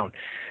write them down.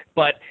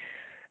 But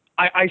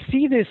I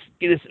see this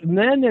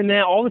then and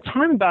then all the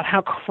time about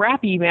how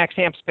crappy Max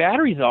Amps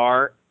batteries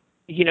are,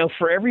 you know,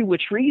 for every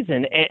which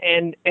reason.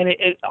 And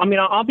I mean,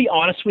 I'll be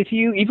honest with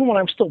you, even when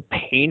I'm still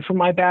paying for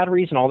my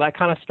batteries and all that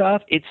kind of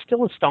stuff, it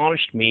still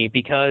astonished me,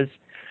 because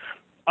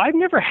I've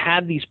never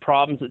had these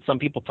problems that some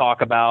people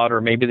talk about,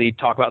 or maybe they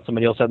talk about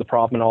somebody else had the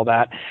problem and all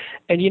that.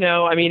 And, you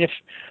know, I mean,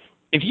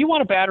 if you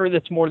want a battery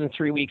that's more than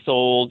 3 weeks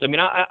old, I mean,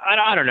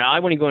 I don't know. I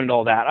wouldn't go into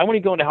all that. I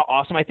wouldn't go into how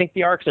awesome I think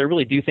they are, because I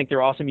really do think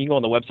they're awesome. You can go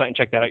on the website and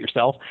check that out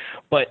yourself.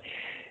 But,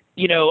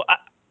 you know,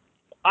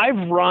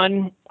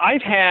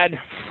 I've had,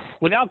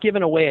 without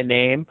giving away a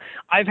name,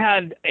 I've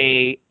had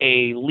a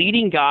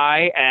leading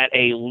guy at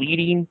a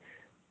leading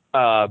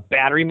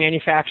battery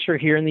manufacturer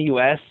here in the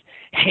U.S.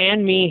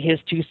 hand me his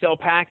 2-cell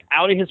pack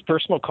out of his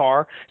personal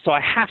car, so I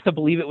have to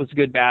believe it was a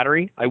good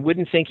battery. I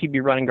wouldn't think he'd be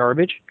running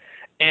garbage.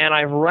 And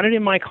I've run it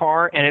in my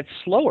car, and it's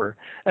slower.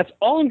 That's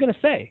all I'm going to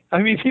say. I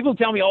mean, people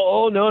tell me,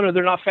 oh, no,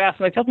 they're not fast.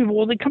 And I tell people,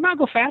 well, then come out and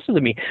go faster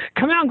than me.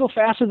 Come out and go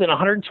faster than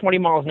 120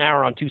 miles an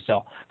hour on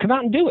 2-cell. Come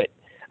out and do it.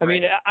 I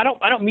mean, I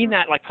don't mean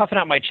that like puffing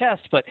out my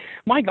chest, but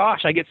my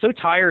gosh, I get so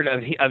tired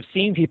of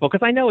seeing people,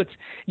 because I know it's,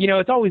 you know,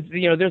 it's always,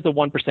 you know, there's the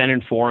 1%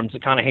 in forums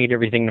that kind of hate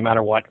everything no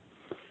matter what,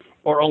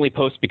 or only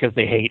post because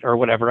they hate or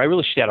whatever. I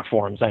really shit out of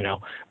forums, I know,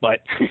 but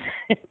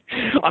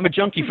I'm a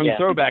junkie from the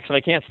throwback, so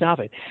I can't stop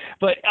it.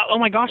 But oh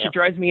my gosh, it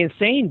drives me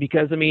insane,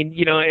 because I mean,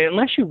 you know,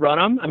 unless you run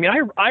them, I mean,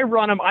 I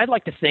run them. I'd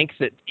like to think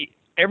that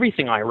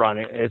everything I run,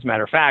 as a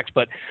matter of fact,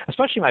 but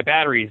especially my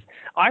batteries,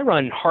 I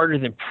run harder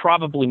than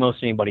probably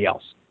most anybody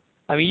else.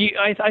 I mean,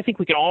 I think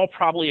we can all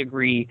probably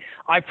agree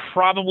I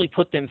probably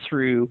put them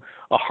through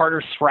a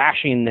harder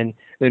thrashing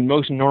than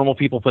most normal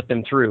people put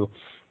them through.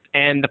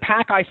 And the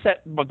pack I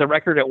set the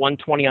record at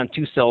 120 on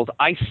 2-cells,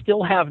 I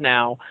still have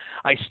now.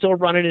 I still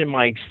run it in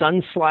my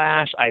Sun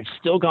Slash. I've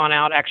still gone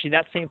out. Actually,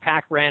 that same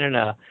pack ran in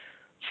a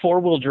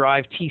 4-wheel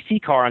drive TC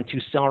car on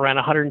 2-cell, around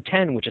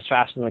 110, which is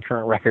faster than the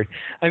current record.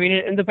 I mean,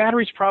 and the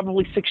battery's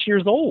probably 6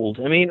 years old.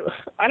 I mean,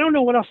 I don't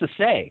know what else to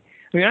say.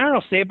 I mean, I don't know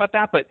what to say about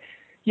that, but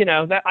you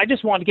know, that I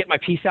just wanted to get my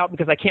piece out,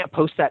 because I can't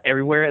post that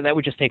everywhere, and that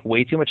would just take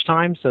way too much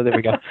time. So there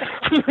we go.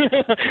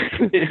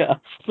 Yeah.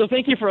 So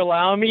thank you for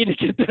allowing me to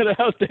get that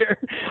out there.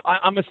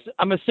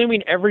 I'm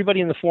assuming everybody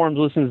in the forums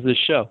listens to this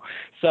show.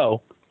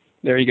 So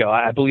there you go.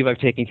 I believe I've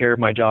taken care of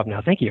my job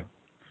now. Thank you.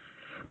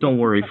 Don't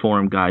worry,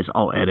 forum guys.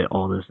 I'll edit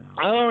all this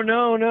out. Oh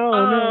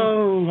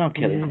no! I'm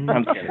kidding.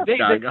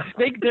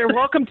 They're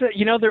welcome to.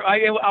 You know,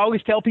 I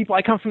always tell people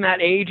I come from that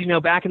age. You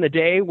know, back in the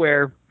day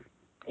where,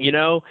 you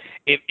know,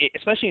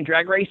 especially in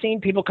drag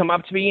racing, people come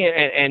up to me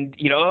and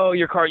you know, oh,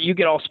 your car, you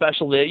get all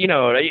special. You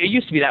know, it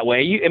used to be that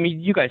way. I mean,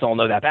 you guys all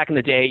know that. Back in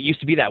the day, it used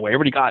to be that way.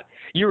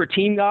 You were a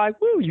team guy.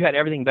 Woo, you had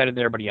everything better than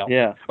everybody else.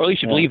 Yeah. Or at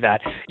least you believe that.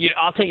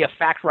 I'll tell you a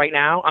fact right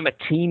now. I'm a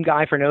team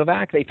guy for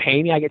Novak. They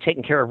pay me. I get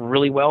taken care of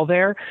really well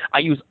there. I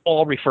use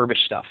all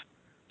refurbished stuff.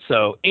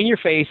 So in your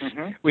face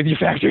with your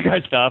factory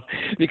guide stuff,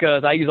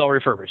 because I use all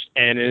refurbished,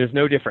 and it is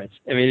no difference.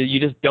 I mean, you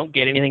just don't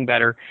get anything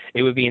better.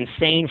 It would be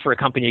insane for a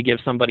company to give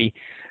somebody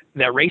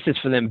that races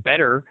for them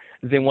better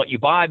than what you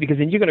buy, because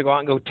then you're going to go out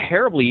and go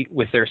terribly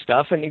with their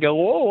stuff, and you go,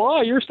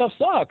 whoa, your stuff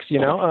sucks, you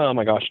know? Oh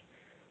my gosh.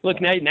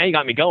 Look, now you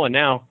got me going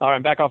now. All right,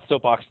 I'm back off the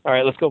soapbox. All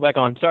right, let's go back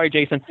on. Sorry,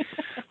 Jason.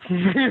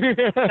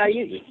 No,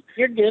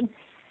 you're good.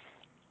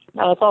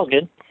 No, it's all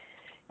good.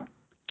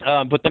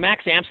 But the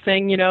Max Amps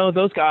thing, you know,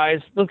 those guys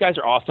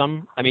are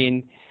awesome. I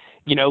mean,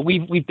 you know,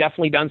 we've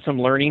definitely done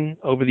some learning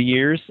over the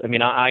years. I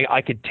mean,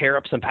 I could tear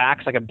up some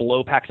packs. I could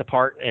blow packs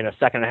apart in a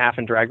second and a half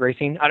in drag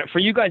racing. For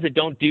you guys that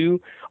don't do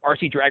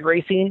RC drag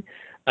racing,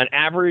 an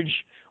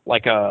average,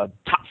 like a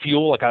Top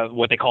Fuel,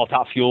 what they call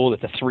Top Fuel,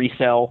 that's a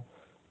 3-cell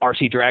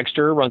RC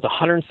dragster, runs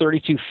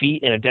 132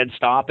 feet in a dead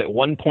stop at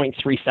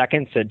 1.3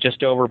 seconds at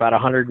just over about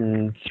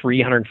 103,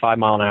 105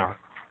 mile an hour.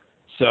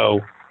 So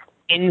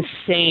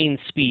insane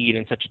speed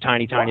in such a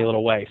tiny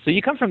little way. So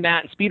you come from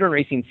that, and speedrun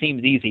racing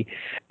seems easy.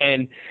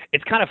 And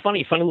it's kind of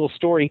funny little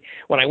story.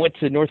 When I went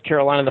to North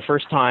Carolina the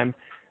first time,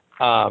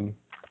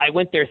 I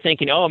went there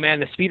thinking, oh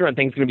man, the speedrun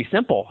thing's going to be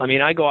simple. I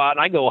mean, I go out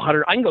and I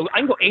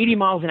can go 80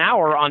 miles an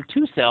hour on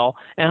 2-cell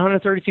and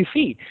 132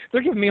 feet.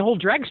 They're giving me a whole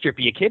drag strip.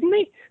 Are you kidding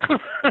me? I'm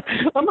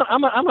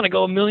going to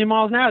go 1,000,000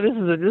 miles an hour. This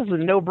is a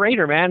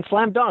no-brainer, man.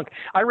 Slam dunk.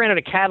 I ran in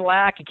a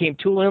Cadillac. It came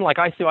tooling like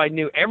I thought I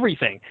knew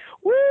everything.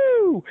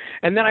 Woo!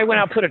 And then I went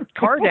out and put a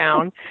car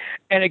down,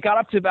 and it got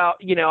up to about,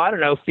 you know, I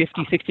don't know,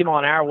 50, 60 mile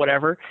an hour,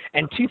 whatever.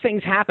 And two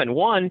things happened.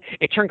 One,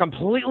 it turned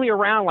completely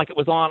around like it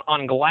was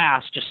on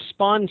glass, just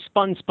spun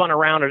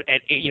around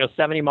at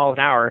 70 miles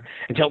an hour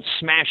until it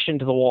smashed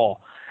into the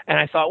wall. And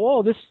I thought,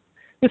 whoa,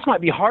 this might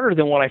be harder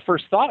than what I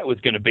first thought it was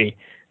going to be.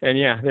 And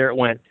yeah, there it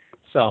went.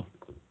 So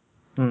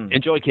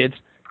enjoy, kids.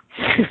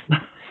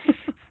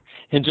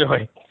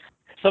 Enjoy.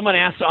 Someone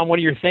asked on one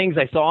of your things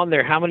I saw on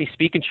there, how many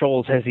speed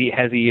controls has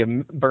he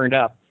burned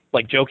up?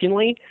 Like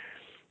jokingly,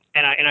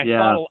 and I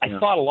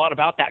thought a lot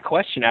about that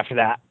question after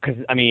that,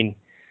 because I mean,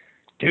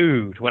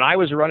 dude, when I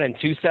was running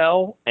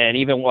 2-cell, and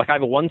even like I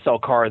have a 1-cell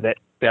car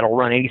that'll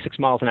run 86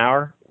 miles an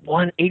hour,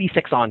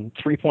 186 on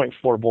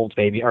 3.4 volts,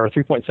 baby, or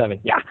 3.7,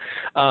 yeah.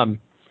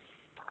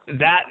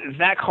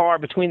 That car,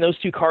 between those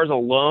two cars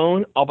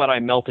alone, I'll bet I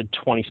melted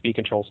 20 speed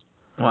controls.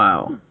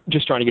 Wow.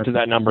 Just trying to get to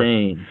that number.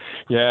 Insane.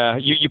 Yeah,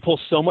 you pull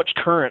so much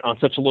current on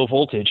such a low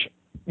voltage,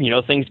 you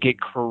know, things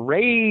get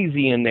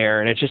crazy in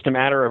there, and it's just a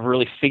matter of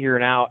really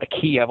figuring out a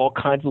key. I have all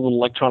kinds of little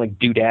electronic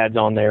doodads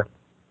on there.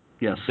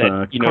 Yes,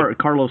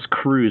 Carlos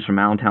Cruz from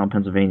Allentown,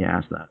 Pennsylvania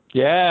asked that.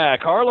 Yeah,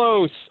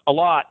 Carlos, a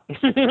lot.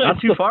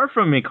 Not too far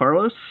from me,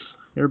 Carlos.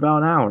 You're about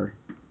an hour.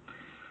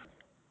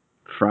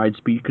 Fried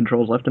speed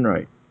controls left and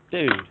right.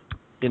 Dude,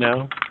 you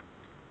know,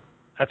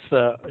 that's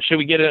should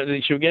we get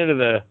into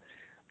the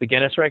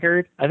Guinness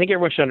record? I think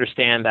everyone should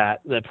understand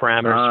that, the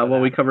parameters. Well,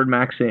 we covered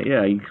Max.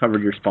 Yeah, you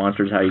covered your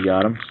sponsors, how you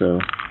got them. So.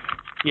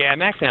 Yeah,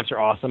 Max Amps are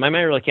awesome. I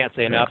really can't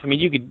say enough. I mean,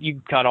 you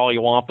could cut all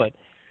you want, but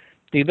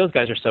dude, those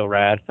guys are so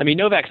rad. I mean,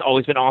 Novak's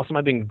always been awesome.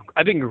 I've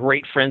been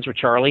great friends with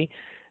Charlie,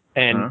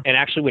 and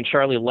actually when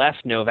Charlie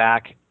left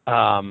Novak,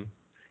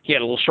 he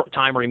had a little short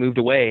time where he moved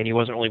away and he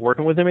wasn't really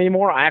working with him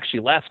anymore. I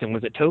actually left and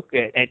was at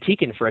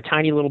Tekin for a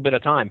tiny little bit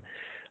of time,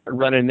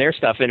 running their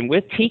stuff. And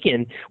with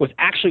Tekin was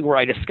actually where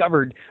I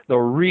discovered the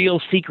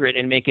real secret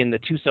in making the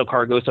 2-cell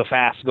car go so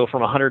fast, go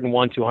from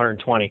 101 to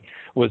 120,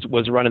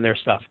 was running their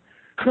stuff.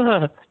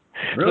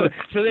 Really?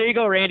 So there you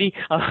go, Randy.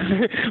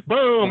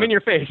 Boom, in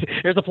your face.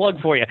 There's a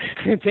plug for you.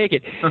 Take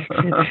it.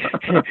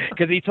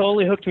 Because he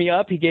totally hooked me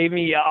up. He gave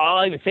me,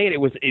 I'll even say it, it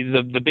was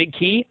the big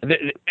key.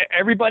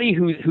 Everybody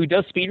who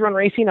does speedrun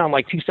racing on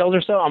like 2-cells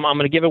or so, I'm going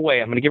to give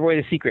away. I'm going to give away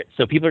the secret.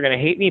 So people are going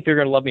to hate me, people are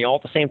going to love me all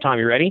at the same time.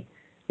 You ready?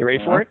 You ready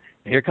for it?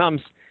 Here it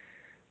comes.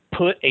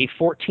 Put a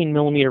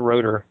 14-millimeter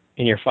rotor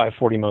in your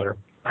 540 motor.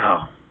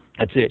 Oh.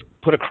 That's it.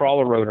 Put a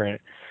crawler rotor in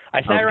it.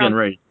 I sat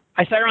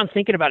around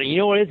thinking about it. You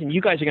know what it is? And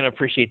you guys are going to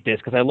appreciate this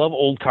because I love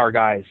old car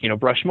guys, you know,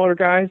 brush motor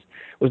guys.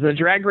 It was in the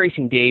drag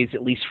racing days,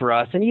 at least for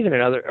us, and even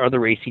in other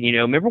racing, you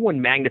know, remember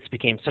when magnets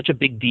became such a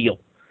big deal?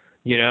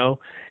 You know,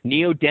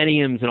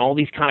 neodymiums and all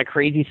these kind of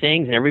crazy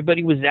things, and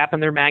everybody was zapping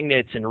their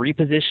magnets and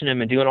repositioning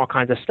them and doing all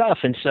kinds of stuff.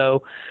 And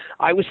so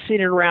I was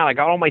sitting around. I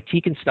got all my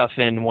Tekin stuff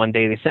in one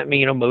day. They sent me,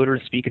 you know, motor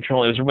and speed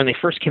control. It was when they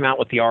first came out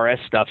with the RS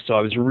stuff, so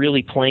I was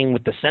really playing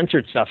with the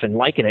censored stuff and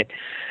liking it.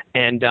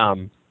 And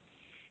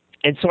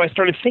so I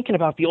started thinking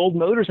about the old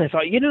motors, and I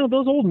thought, you know,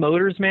 those old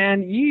motors,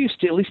 man, you used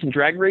to, at least in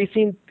drag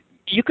racing,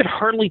 you could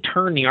hardly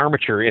turn the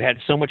armature. It had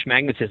so much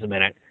magnetism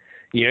in it.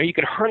 You know, you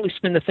could hardly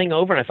spin the thing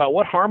over, and I thought,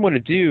 what harm would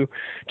it do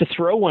to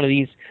throw one of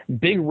these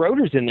big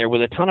rotors in there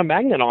with a ton of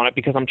magnet on it,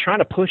 because I'm trying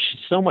to push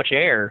so much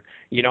air.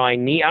 You know, I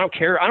don't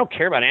care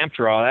about amp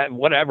draw,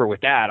 whatever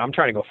with that. I'm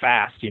trying to go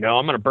fast, you know.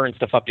 I'm going to burn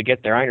stuff up to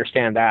get there. I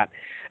understand that.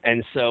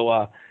 And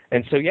so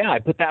yeah, I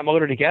put that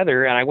motor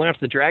together, and I went up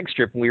to the drag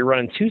strip, and we were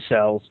running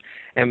 2-cells,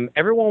 and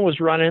everyone was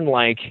running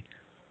like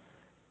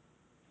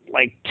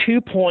like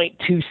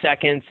 2.2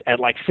 seconds at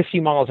like 50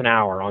 miles an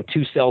hour on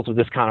 2 cells with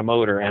this kind of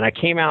motor. And I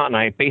came out and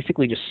I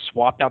basically just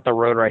swapped out the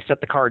rotor. I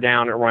set the car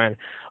down. It ran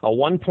a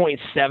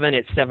 1.7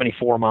 at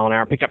 74 mile an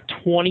hour, picked up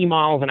 20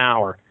 miles an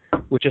hour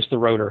with just the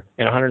rotor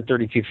at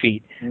 132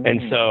 feet. Mm-hmm.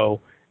 And so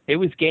it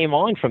was game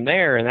on from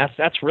there. And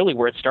that's really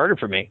where it started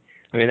for me.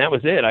 I mean, that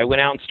was it. I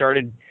went out and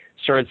started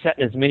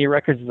setting as many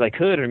records as I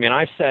could. I mean,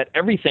 I've set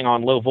everything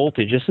on low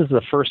voltage. This is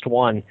the first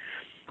one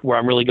where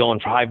I'm really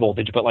going for high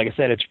voltage. But like I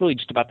said, it's really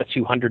just about the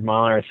 200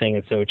 mile an hour thing.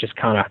 And so it just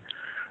kind of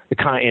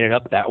ended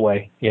up that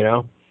way, you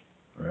know?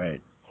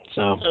 Right.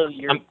 So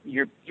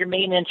your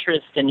main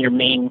interest and your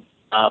main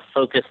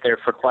focus there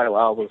for quite a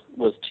while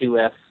was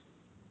 2S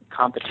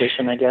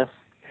competition, I guess?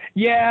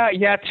 Yeah.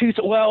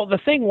 Well, the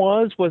thing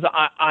was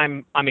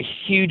I'm a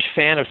huge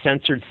fan of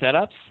censored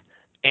setups,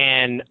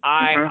 and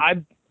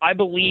I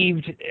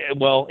believed,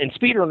 well, in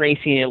speedrun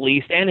racing at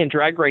least, and in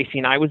drag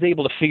racing, I was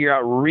able to figure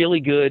out really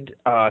good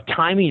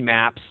timing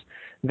maps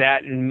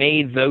that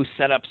made those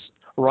setups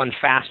run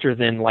faster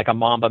than like a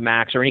Mamba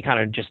Max or any kind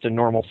of just a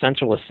normal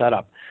sensorless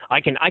setup.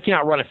 I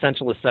cannot run a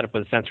sensorless setup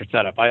with a censored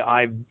setup.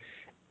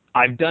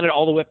 I've done it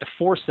all the way up to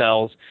 4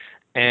 cells,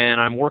 and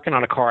I'm working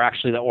on a car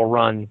actually that will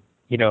run,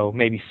 you know,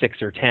 maybe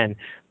 6 or 10.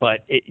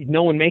 But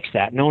no one makes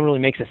that. No one really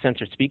makes a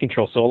censored speed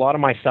control. So a lot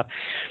of my stuff.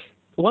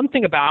 One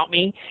thing about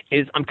me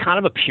is I'm kind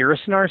of a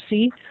purist in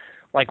RC.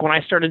 Like when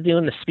I started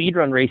doing the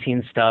speedrun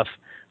racing stuff,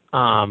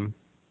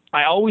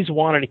 I always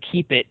wanted to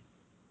keep it,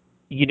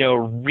 you know,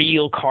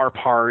 real car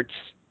parts,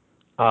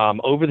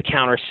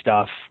 over-the-counter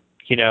stuff.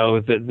 You know,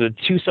 the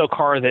Tuso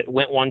car that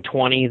went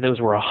 120, those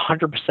were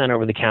 100%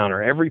 over the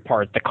counter. Every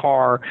part, the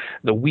car,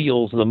 the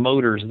wheels, the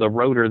motors, the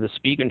rotor, the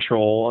speed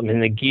control, I mean,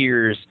 the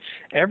gears,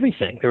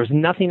 everything. There was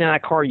nothing in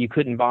that car you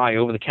couldn't buy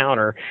over the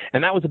counter.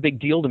 And that was a big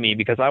deal to me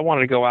because I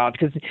wanted to go out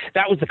because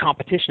that was the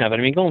competition of it.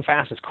 I mean, going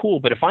fast is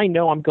cool, but if I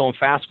know I'm going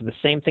fast with the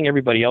same thing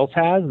everybody else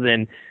has,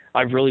 then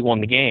I've really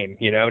won the game.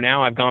 You know,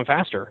 now I've gone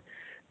faster.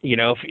 You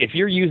know, if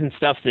you're using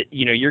stuff that,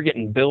 you know, you're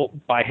getting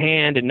built by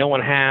hand and no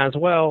one has,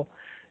 well,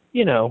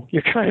 you know,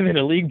 you're kind of in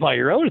a league by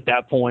your own at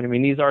that point. I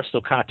mean, these are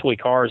still kind of toy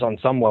cars on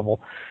some level.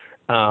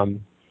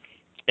 And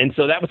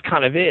so that was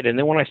kind of it. And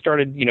then when I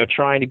started, you know,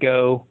 trying to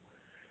go,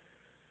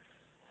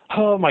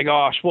 oh my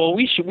gosh, well,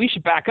 we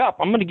should back up.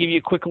 I'm going to give you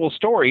a quick little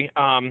story.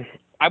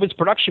 I was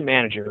production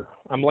manager.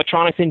 I'm an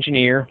electronics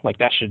engineer. Like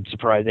that should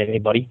surprise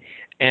anybody.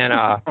 And,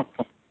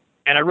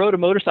 and I rode a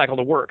motorcycle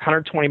to work,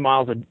 120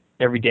 miles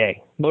every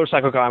day.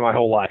 Motorcycle guy my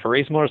whole life. I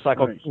raced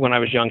motorcycle when I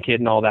was a young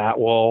kid and all that.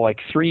 Well, like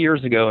 3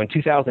 years ago in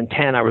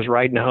 2010, I was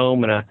riding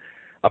home and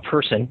a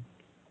person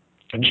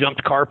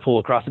jumped carpool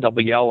across the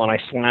double yellow and I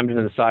slammed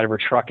into the side of her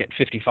truck at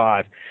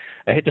 55.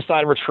 I hit the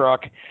side of her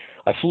truck.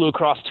 I flew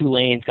across 2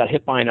 lanes, got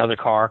hit by another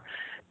car,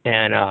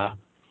 and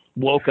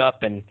woke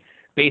up and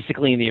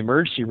basically in the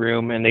emergency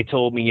room, and they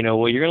told me, you know,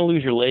 well, you're going to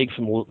lose your leg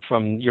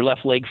from your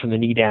left leg from the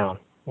knee down.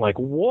 I'm like,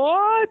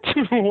 what?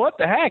 What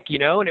the heck, you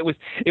know? And it was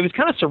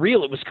kind of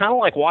surreal. It was kind of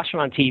like watching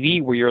on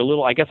TV where you're a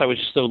little, I guess I was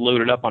just so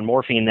loaded up on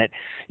morphine that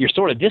you're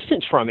sort of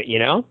distanced from it, you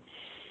know?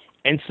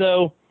 And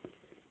so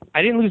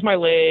I didn't lose my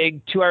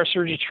leg. 2-hour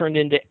surgery turned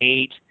into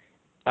 8.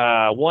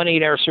 1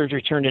 8-hour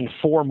surgery turned into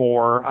 4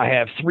 more. I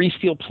have 3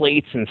 steel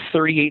plates and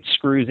 38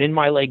 screws in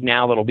my leg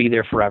now that'll be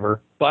there forever.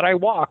 But I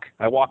walk.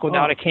 I walk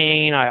without a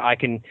cane. I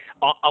can.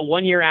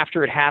 1 year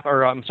after it happened,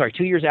 or I'm sorry,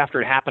 2 years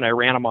after it happened, I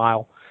ran a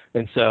mile,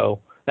 and so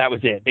that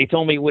was it. They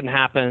told me it wouldn't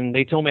happen.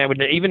 They told me I would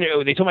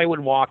they told me I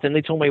wouldn't walk. Then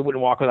they told me I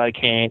wouldn't walk without a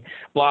cane.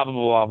 Blah blah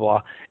blah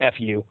blah. F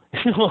you.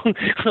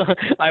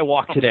 I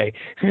walk today,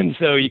 and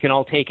so you can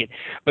all take it.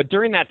 But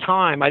during that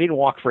time, I didn't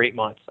walk for 8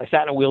 months. I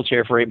sat in a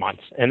wheelchair for 8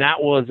 months, and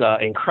that was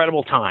an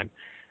incredible time.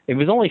 It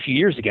was only a few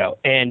years ago,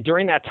 and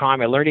during that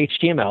time, I learned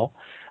HTML.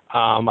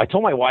 I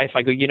told my wife,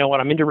 I go, you know what,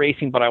 I'm into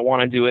racing, but I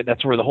want to do it.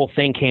 That's where the whole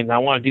thing came. I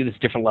want to do this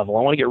different level.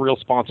 I want to get real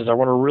sponsors. I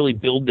want to really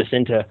build this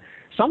into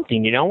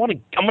something, you know. I'm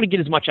going to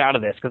get as much out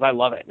of this because I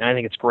love it and I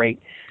think it's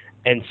great.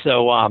 And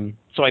so,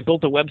 so I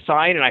built a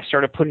website and I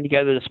started putting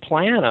together this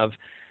plan of,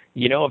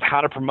 you know, of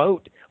how to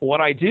promote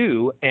what I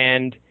do.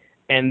 And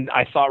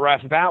I thought right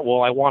off the bat,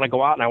 well, I want to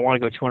go out and I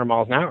want to go 200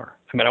 miles an hour.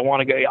 I mean,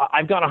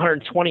 I've got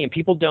 120 and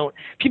people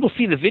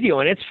see the video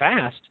and it's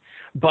fast,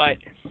 but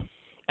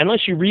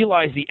unless you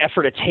realize the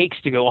effort it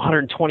takes to go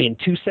 120 in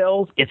 2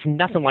 cells, it's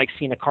nothing like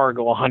seeing a car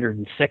go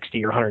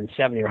 160 or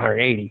 170 or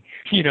 180.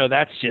 You know,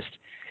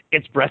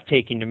 it's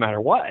breathtaking no matter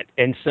what.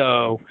 And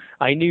so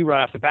I knew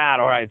right off the bat,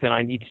 all right, then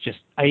I need to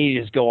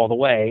just go all the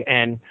way.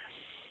 And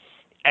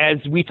as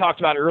we talked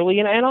about early,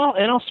 and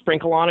I'll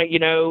sprinkle on it, you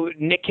know,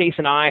 Nick Case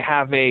and I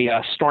have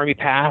a stormy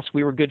past.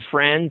 We were good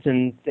friends,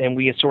 and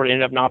we sort of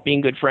ended up not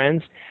being good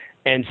friends.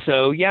 And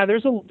so, yeah,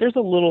 there's a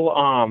little,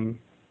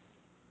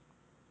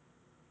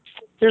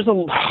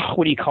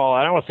 what do you call it?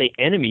 I don't want to say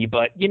enemy,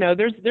 but, you know,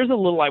 there's a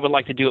little I would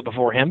like to do it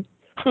before him.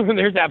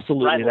 There's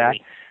absolutely that.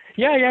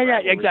 Yeah,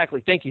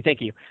 exactly. Thank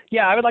you.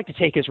 Yeah, I would like to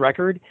take his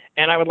record,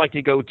 and I would like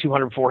to go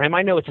 200 for him.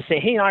 I know it's the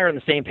same. He and I are on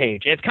the same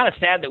page. And it's kind of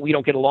sad that we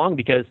don't get along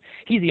because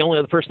he's the only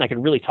other person I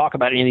can really talk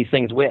about any of these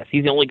things with.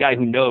 He's the only guy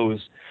who knows,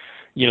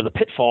 the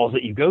pitfalls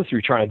that you go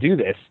through trying to do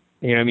this.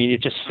 I mean,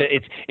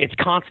 it's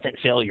constant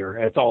failure.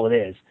 That's all it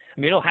is. I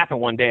mean, it'll happen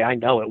one day. I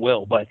know it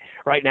will, but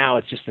right now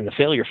it's just in the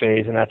failure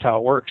phase, and that's how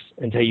it works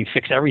until you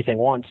fix everything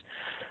once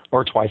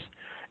or twice.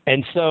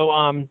 And so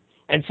I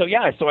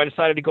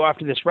decided to go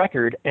after this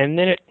record, and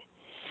then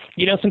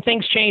some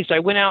things changed. I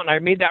went out and I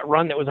made that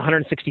run that was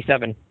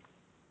 167,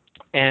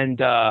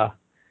 and I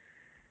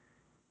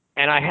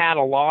had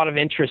a lot of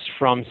interest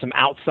from some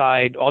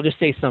outside, I'll just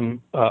say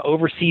some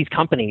overseas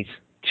companies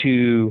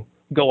to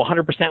go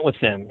 100% with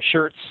them.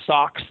 Shirts,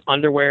 socks,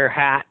 underwear,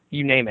 hat,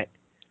 you name it,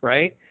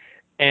 right?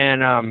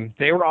 And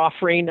they were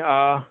offering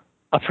a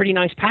pretty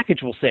nice package,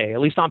 we'll say, at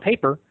least on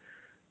paper,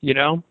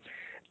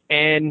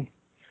 And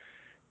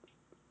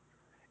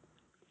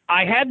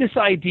I had this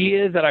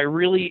idea that I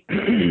really,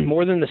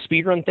 more than the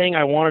speedrun thing,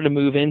 I wanted to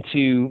move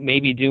into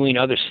maybe doing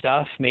other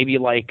stuff, maybe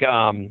like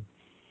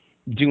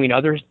doing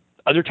other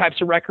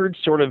types of records,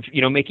 sort of,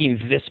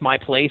 making this my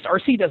place.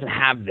 RC doesn't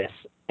have this.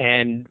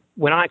 And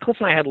when Cliff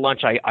and I had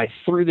lunch, I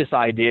threw this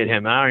idea at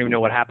him. I don't even know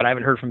what happened. I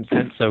haven't heard from him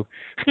since, so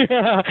he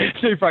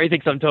probably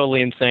thinks I'm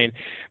totally insane.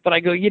 But I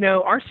go,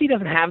 RC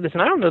doesn't have this,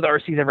 and I don't know that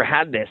RC's ever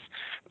had this.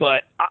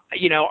 But,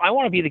 I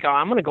want to be the guy.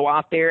 I'm going to go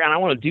out there, and I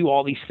want to do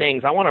all these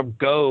things. I want to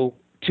go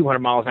 200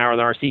 miles an hour with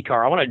an RC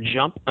car. I want to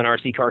jump an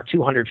RC car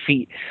 200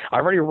 feet.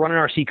 I've already run an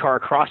RC car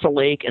across a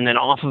lake and then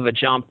off of a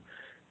jump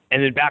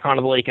and then back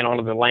onto the lake and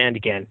onto the land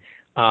again.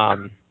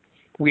 I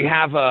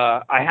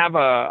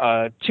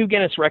have 2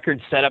 Guinness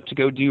records set up to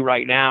go do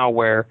right now,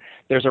 where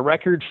there's a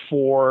record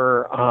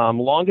for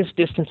longest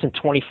distance in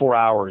 24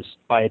 hours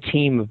by a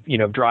team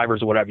of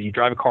drivers or whatever. You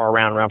drive a car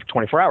around for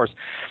 24 hours.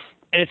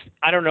 And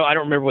I don't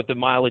remember what the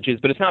mileage is,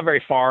 but it's not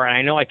very far. And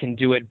I know I can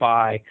do it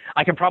I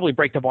can probably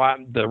break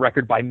the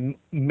record by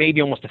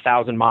maybe almost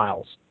 1,000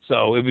 miles.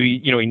 So it would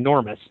be,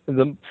 enormous.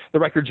 The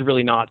record's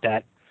really not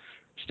that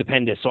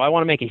stupendous. So I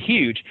want to make it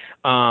huge.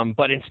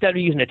 But instead of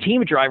using a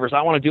team of drivers,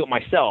 I want to do it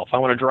myself. I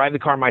want to drive the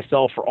car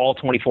myself for all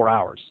 24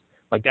 hours.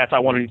 Like I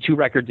want to do 2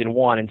 records in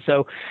one. And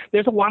so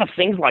there's a lot of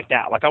things like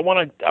that. Like I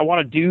want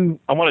to do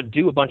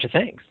a bunch of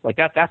things like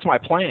that. That's my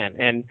plan.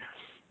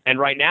 And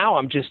right now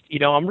I'm just,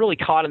 I'm really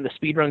caught in the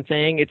speedrun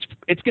thing.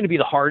 It's going to be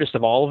the hardest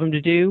of all of them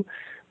to do,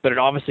 but it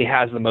obviously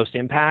has the most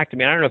impact. I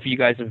mean, I don't know if you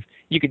guys have,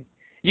 you can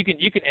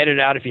edit it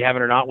out if you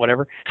haven't or not,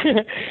 whatever.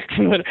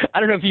 But I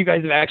don't know if you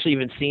guys have actually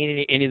even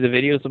seen any of the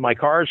videos of my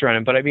cars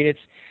running, but I mean, it's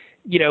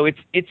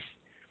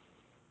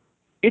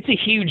a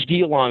huge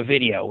deal on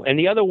video. And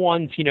the other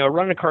ones,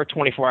 running a car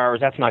 24 hours,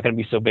 that's not going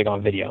to be so big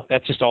on video.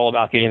 That's just all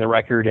about getting the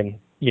record and,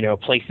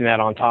 placing that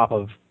on top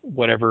of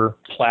whatever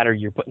platter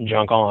you're putting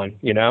junk on,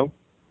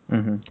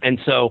 Mm-hmm. And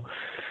so,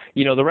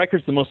 the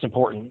record's the most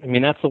important. I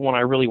mean, that's the one I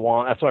really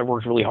want. That's what I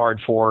worked really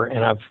hard for.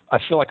 And I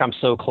feel like I'm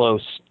so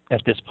close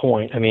at this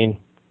point. I mean,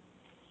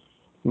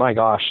 my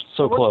gosh,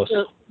 so close.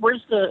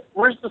 Where's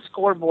the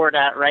scoreboard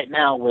at right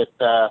now with,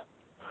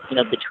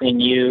 between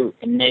you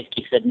and Nick?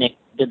 You said Nick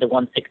did the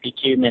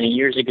 162 many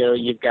years ago.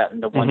 You've gotten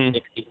the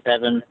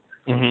 167.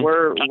 Mm-hmm.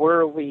 Where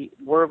are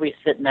we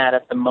sitting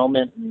at the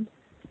moment? And,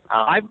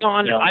 I've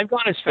gone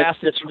as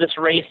fast as this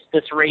race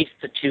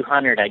to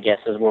 200, I guess,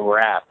 is where we're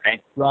at,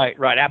 right?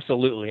 Right,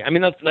 absolutely. I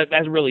mean,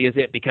 that really is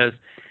it, because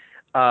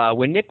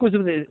when Nick was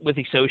with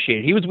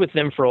Associated, he was with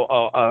them for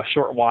a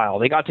short while.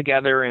 They got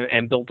together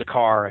and built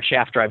a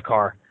shaft drive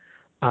car.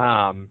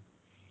 Now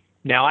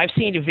I've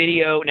seen a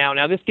video.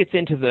 Now this gets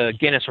into the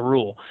Guinness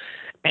rule,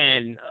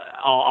 and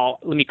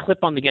let me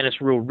clip on the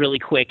Guinness rule really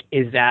quick.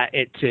 Is that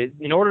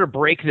in order to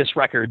break this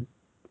record,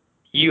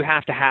 you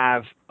have to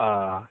have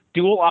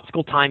dual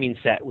optical timing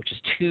set, which is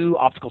 2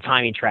 optical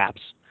timing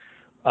traps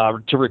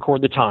to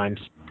record the times.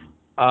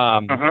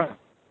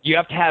 You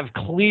have to have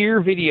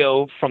clear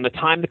video from the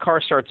time the car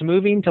starts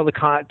moving till the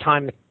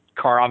time the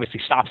car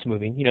obviously stops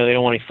moving. They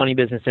don't want any funny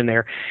business in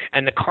there.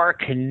 And the car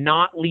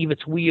cannot leave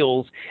its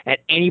wheels at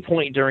any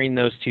point during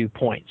those 2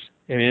 points.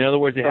 I mean, in other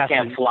words, it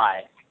can't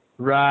fly.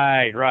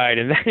 Right.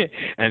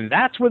 And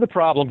that's where the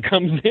problem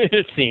comes in,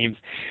 it seems.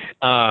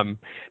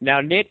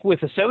 Now, Nick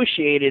with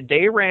Associated,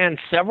 they ran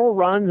several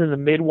runs in the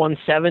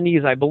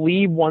mid-170s. I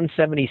believe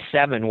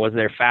 177 was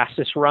their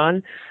fastest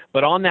run.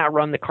 But on that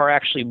run, the car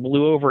actually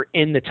blew over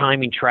in the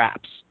timing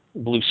traps,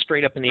 blew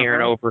straight up in the air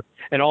and over.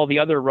 And all the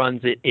other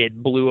runs,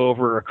 it blew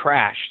over or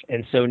crashed.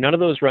 And so none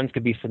of those runs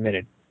could be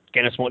submitted.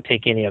 Guinness won't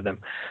take any of them.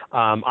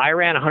 I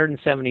ran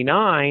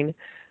 179.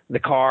 The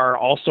car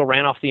also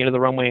ran off the end of the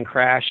runway and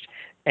crashed.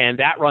 And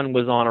that run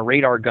was on a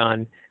radar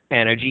gun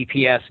and a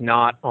GPS,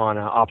 not on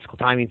an optical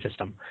timing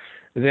system.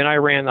 Then I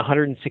ran the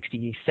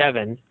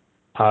 167,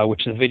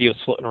 which the video is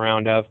floating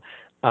around of.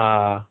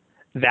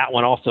 That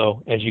one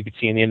also, as you could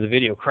see in the end of the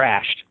video,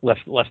 crashed,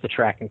 left the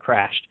track and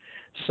crashed.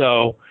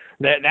 So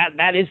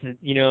that is,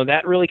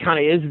 that really kind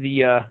of is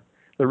the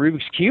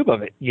Rubik's Cube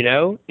of it,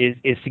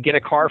 is to get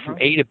a car from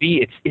A to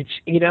B.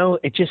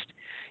 It just,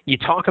 you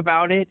talk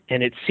about it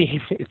and it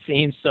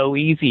seems so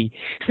easy.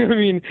 I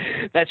mean,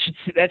 that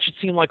should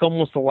seem like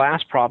almost the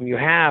last problem you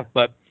have.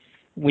 But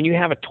when you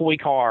have a toy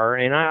car,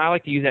 and I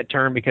like to use that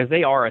term because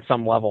they are at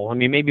some level. I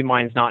mean, maybe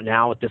mine's not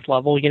now at this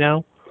level,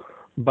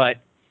 But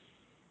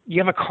you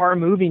have a car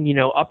moving,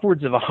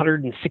 upwards of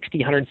 160,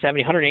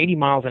 170, 180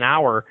 miles an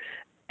hour,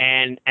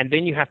 and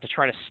then you have to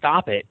try to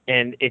stop it.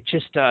 And it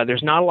just,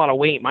 there's not a lot of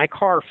weight. My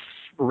car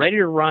ready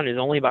to run is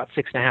only about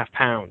 6.5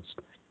 pounds,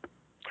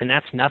 and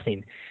that's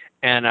nothing.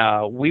 And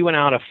we went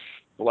out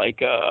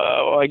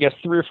I guess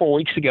 3 or 4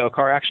 weeks ago,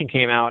 Car Action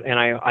came out, and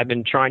I've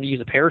been trying to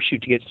use a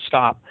parachute to get it to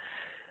stop.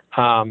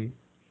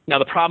 Now,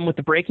 the problem with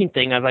the braking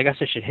thing, I guess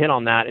I should hit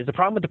on that, is the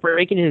problem with the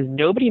braking is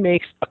nobody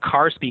makes a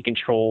car speed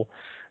control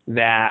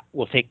that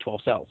will take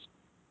 12 cells.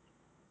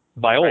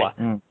 Biola.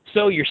 Right.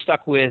 So you're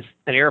stuck with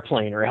an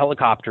airplane or a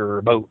helicopter or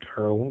a boat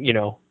or,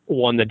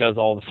 one that does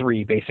all the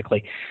three,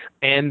 basically.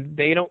 And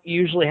they don't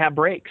usually have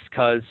brakes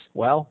because,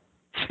 well,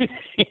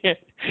 they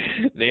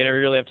never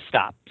really have to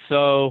stop.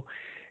 So,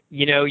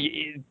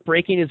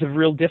 braking is a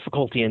real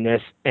difficulty in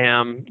this. I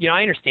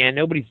understand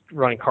nobody's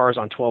running cars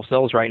on 12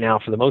 cells right now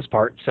for the most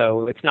part,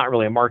 so it's not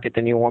really a market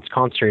that anyone wants to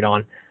concentrate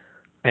on.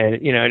 And,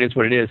 it is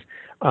what it is.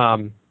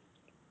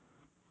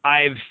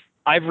 I've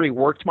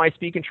reworked my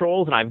speed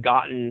controls, and I've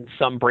gotten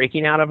some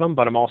braking out of them,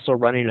 but I'm also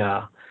running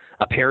a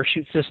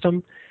parachute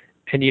system.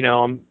 And,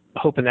 I'm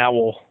hoping that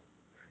will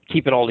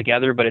keep it all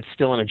together, but it's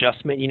still an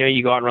adjustment.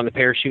 You go out and run the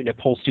parachute, and it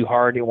pulls too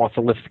hard. It wants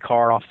to lift the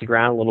car off the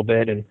ground a little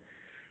bit, and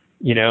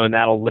and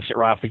that'll lift it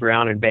right off the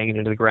ground and bang it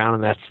into the ground,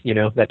 and that's,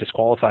 that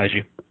disqualifies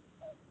you.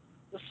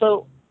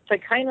 So to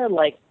kind of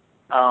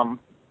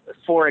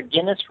for a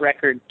Guinness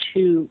record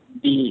to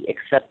be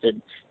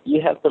accepted,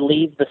 you have to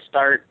leave the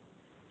start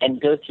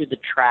and go through the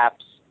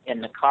traps,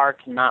 and the car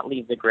cannot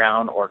leave the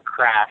ground or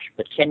crash.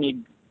 But can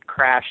you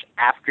crash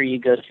after you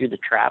go through the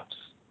traps?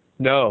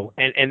 No,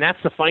 and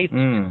that's the funny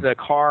thing. The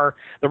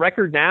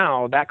record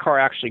now, that car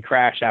actually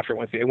crashed after it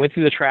went through. It went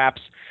through the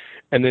traps,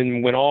 and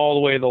then went all the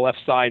way to the left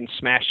side and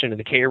smashed into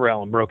the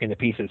K-rail and broke into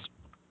pieces.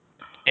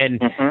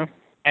 And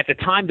at the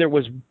time, there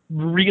was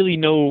really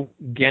no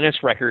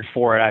Guinness record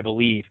for it, I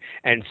believe.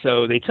 And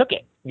so they took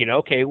it.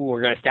 Okay, well,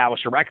 we're going to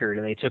establish a record.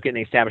 And they took it and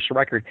they established a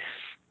record.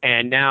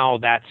 And now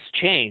that's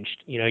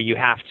changed. You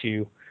have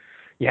to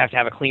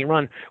have a clean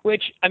run,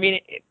 which, I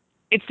mean,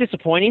 it's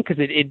disappointing because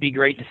it'd be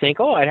great to think,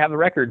 oh, I'd have a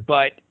record.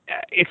 But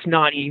it's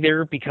not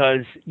either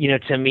because,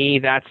 to me,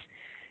 that's,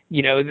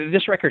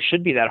 this record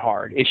should be that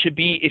hard. It should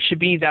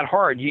be that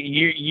hard.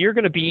 You're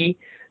going to be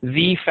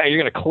you're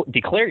going to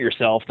declare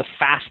yourself the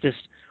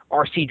fastest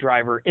RC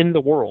driver in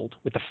the world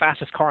with the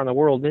fastest car in the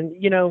world. And,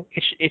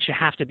 it should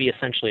have to be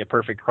essentially a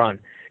perfect run.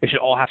 It should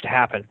all have to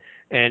happen.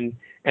 And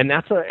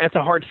that's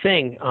a hard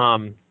thing.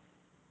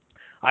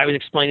 I was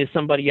explaining to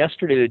somebody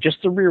yesterday that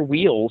just the rear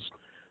wheels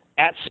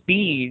at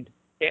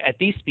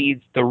these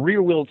speeds, the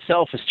rear wheel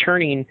itself is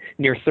turning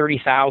near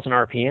 30,000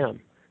 RPM.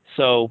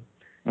 So,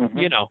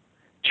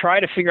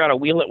 try to figure out a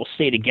wheel that will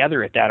stay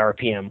together at that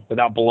RPM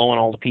without blowing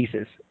all the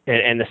pieces.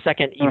 And the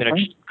second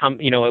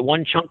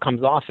one chunk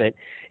comes off it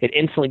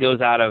instantly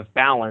goes out of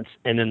balance,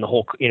 and then the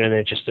whole, then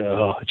it's just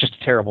a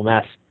terrible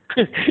mess.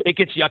 It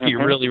gets yucky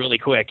really, really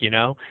quick,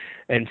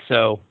 and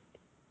so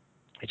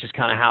it's just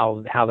kind of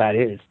how that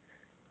is.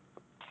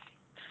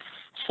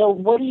 So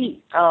what do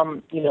you,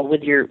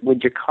 with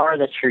your car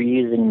that you're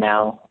using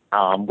now,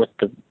 with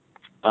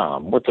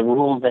the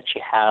rules that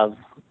you have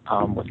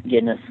with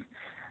Guinness,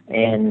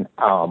 and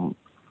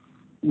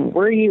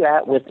where are you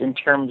at with in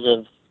terms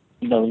of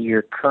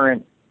your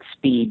current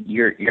speed,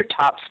 your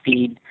top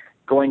speed,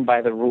 going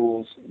by the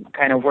rules?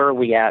 Kind of where are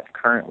we at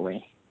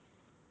currently?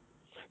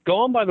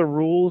 Going by the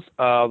rules,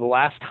 the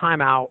last time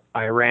out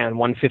I ran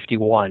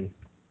 151,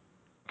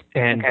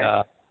 and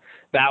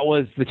that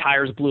was the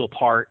tires blew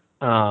apart.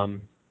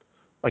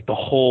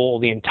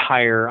 The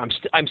entire,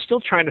 I'm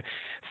still trying to,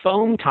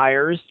 foam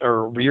tires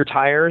or rear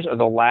tires are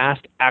the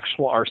last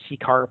actual RC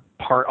car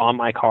part on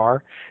my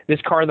car. This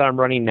car that I'm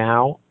running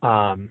now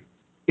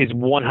is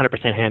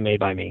 100% handmade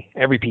by me.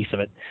 Every piece of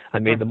it. I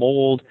made the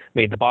mold,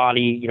 made the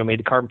body, made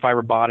the carbon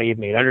fiber body,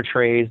 made under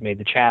trays, made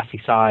the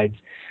chassis sides,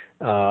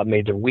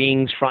 made the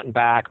wings front and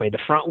back, made the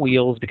front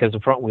wheels because the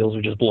front wheels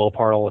would just blow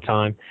apart all the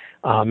time.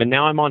 And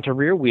now I'm onto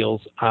rear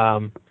wheels.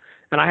 And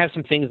I have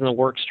some things in the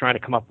works trying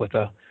to come up with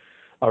a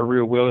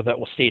rear wheel that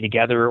will stay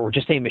together, or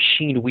just a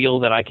machined wheel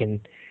that I can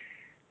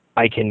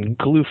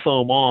glue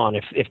foam on.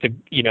 If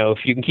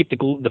you can keep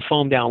the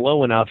foam down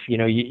low enough,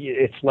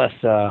 it's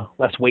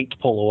less weight to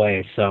pull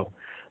away. So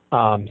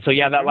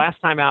that last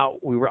time out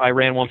I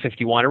ran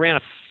 151. I ran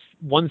a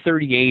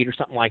 138 or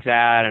something like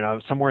that, and I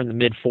was somewhere in the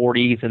mid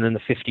 40s, and then the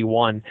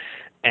 51.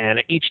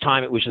 And each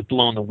time it was just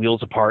blowing the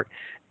wheels apart,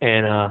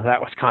 and that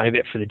was kind of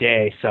it for the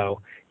day.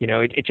 So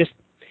it just.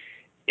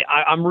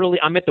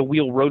 I'm at the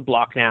wheel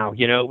roadblock now,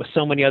 with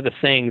so many other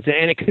things,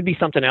 and it could be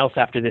something else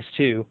after this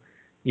too.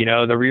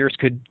 The rears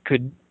could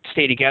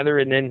stay together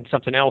and then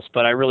something else,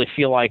 but I really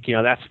feel like,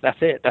 that's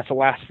it. That's the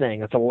last thing.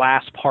 That's the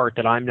last part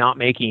that I'm not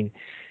making,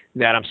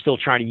 that I'm still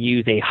trying to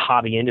use a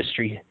hobby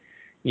industry,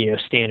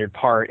 standard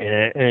part,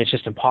 and it's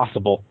just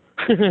impossible.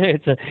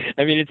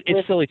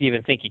 It's silly to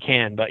even think you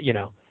can, but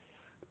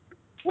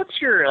what's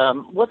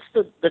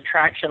the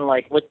traction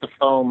like with the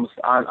foams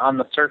on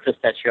the surface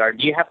that you are?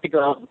 Do you have to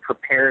go out and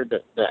prepare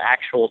the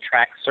actual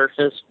track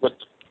surface with,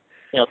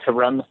 to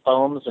run the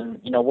foams, and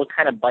what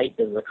kind of bite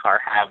does the car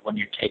have when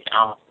you're taking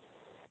off?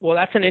 Well,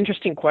 that's an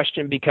interesting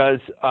question because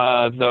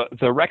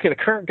the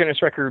current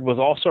Guinness record was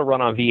also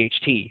run on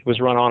VHT. It was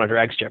run on a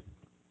drag strip,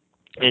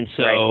 and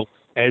so Right.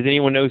 as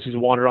anyone knows who's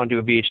wandered onto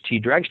a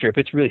VHT drag strip,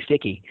 it's really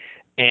sticky.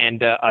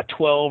 And a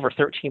 12 or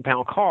 13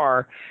 pound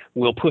car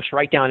will push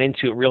right down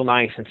into it real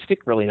nice and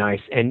stick really nice.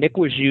 And Nick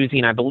was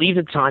using, I believe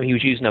at the time, he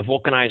was using a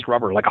vulcanized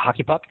rubber, like a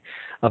hockey puck,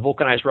 a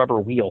vulcanized rubber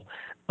wheel.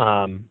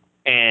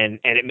 And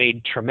it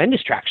made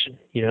tremendous traction.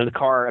 The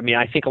car, I mean,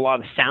 I think a lot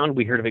of the sound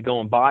we heard of it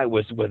going by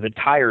was with the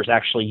tires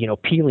actually,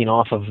 peeling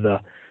off of the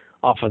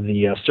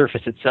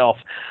surface itself.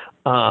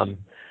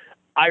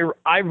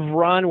 I've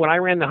run, when I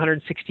ran the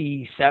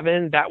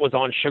 167, that was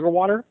on sugar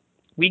water.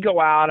 We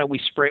go out and we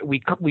spray,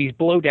 we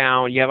blow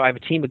down. I have a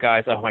team of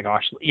guys. Oh my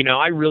gosh,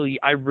 I really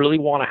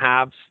want to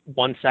have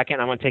 1 second.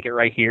 I'm going to take it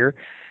right here.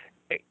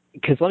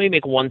 Because let me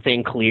make one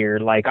thing clear.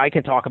 Like, I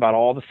can talk about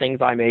all the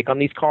things I make on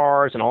these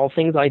cars and all the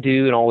things I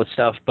do and all this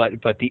stuff, but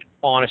the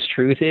honest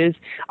truth is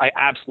I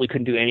absolutely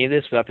couldn't do any of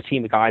this without the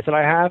team of guys that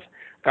I have.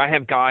 I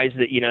have guys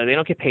that, they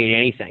don't get paid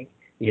anything.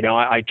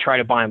 I try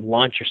to buy them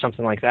lunch or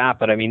something like that.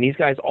 But I mean, these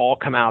guys all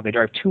come out. They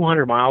drive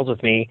 200 miles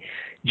with me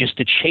just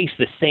to chase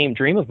the same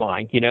dream of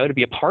mine, to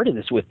be a part of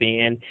this with me.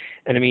 And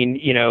I mean,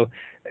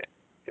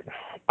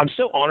 I'm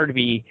so honored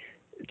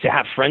to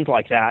have friends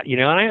like that,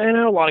 and I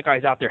know a lot of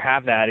guys out there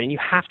have that, and you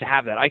have to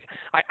have that. I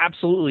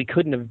absolutely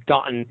couldn't have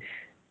gotten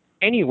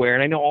anywhere,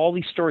 and I know all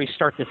these stories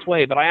start this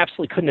way, but I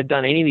absolutely couldn't have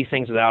done any of these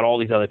things without all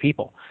these other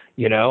people.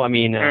 I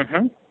mean,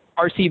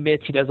 RC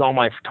Bits, he does all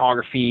my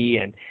photography,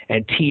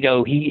 and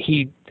Tito,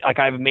 he like,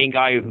 I have a main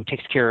guy who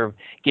takes care of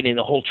getting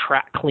the whole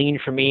track clean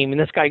for me. I mean,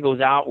 this guy goes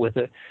out with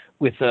a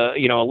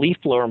leaf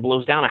blower and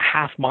blows down a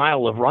half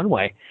mile of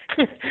runway.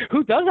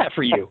 Who does that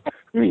for you?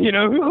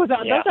 Who goes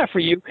out and does that for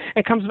you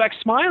and comes back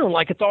smiling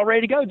like it's all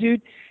ready to go,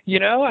 dude?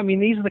 I mean,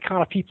 these are the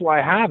kind of people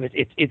I have.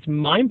 It's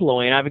mind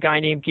blowing. I have a guy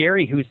named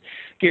Gary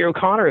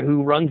O'Connor,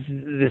 who runs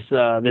this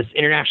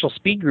international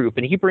speed group,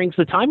 and he brings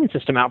the timing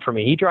system out for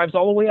me. He drives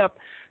all the way up,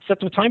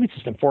 sets up a timing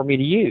system for me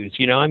to use.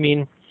 I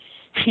mean,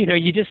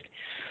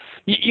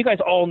 you guys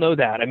all know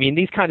that. I mean,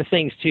 these kind of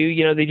things too,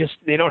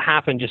 they don't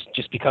happen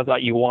just because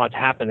you want it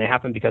to happen. They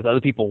happen because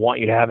other people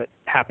want you to have it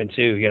happen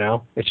too.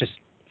 It's just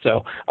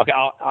so. Okay,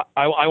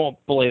 I won't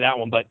belay that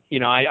one, but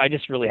I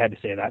just really had to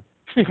say that.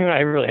 I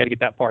really had to get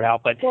that part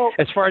out. But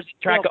as far as the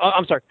track,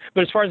 I'm sorry,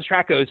 but as far as the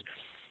track goes,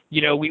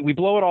 we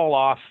blow it all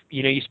off.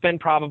 You spend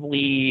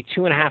probably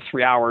 2.5,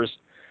 3 hours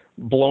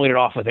blowing it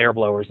off with air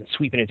blowers and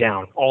sweeping it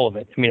down, all of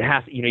it. I mean, it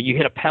has. You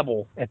hit a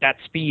pebble at that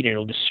speed and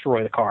it'll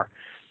destroy the car.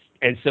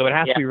 And so it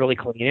has to be really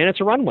clean. And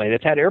it's a runway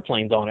that's had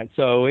airplanes on it.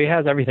 So it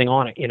has everything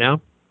on it, And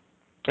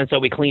so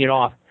we clean it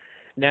off.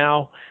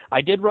 Now,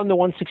 I did run the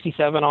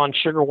 167 on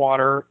sugar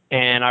water,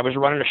 and I was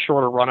running a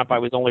shorter run-up. I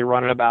was only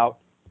running about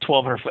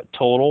 1,200 foot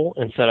total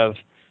instead of,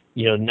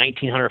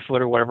 1,900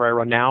 foot or whatever I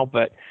run now.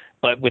 But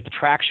with the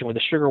traction, with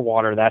the sugar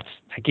water, that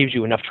gives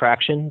you enough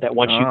traction that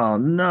once you... Oh,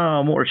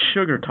 no, more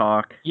sugar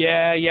talk.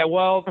 Yeah.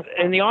 Well,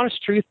 and the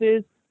honest truth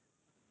is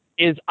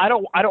I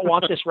don't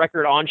want this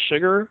record on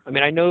sugar. I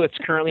mean, I know it's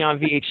currently on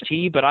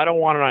VHT, but I don't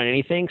want it on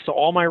anything. So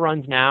all my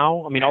runs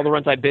now, I mean, all the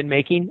runs I've been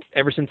making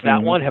ever since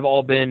that one have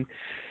all been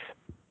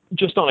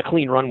just on a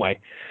clean runway.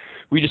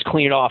 We just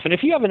clean it off. And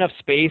if you have enough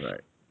space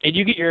and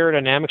you get your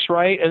aerodynamics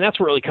right, and that's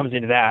what really comes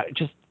into that,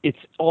 it's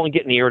all in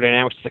getting the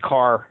aerodynamics of the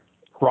car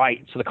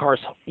right. So the car's,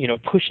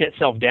 pushing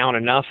itself down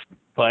enough,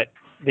 but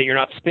that you're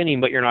not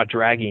spinning, but you're not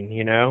dragging,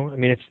 I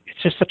mean,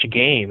 it's just such a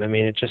game. I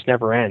mean, it just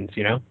never ends,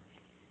 You know.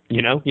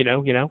 That's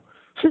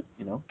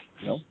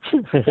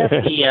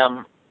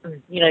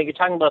you're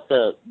talking about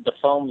the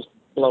foams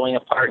blowing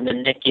apart, and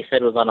then Nick, you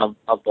said was on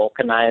a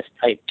vulcanized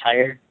type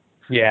tire.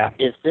 Yeah.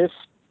 Is this,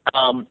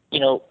 are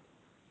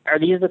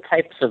these the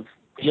types of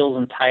wheels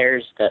and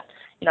tires that,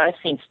 I've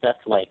seen stuff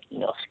like,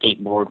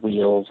 skateboard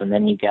wheels, and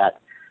then you got,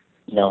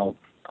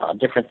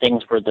 different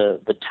things where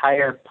the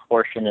tire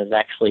portion is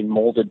actually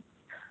molded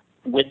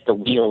with the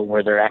wheel,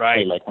 where they're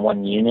actually like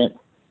one unit.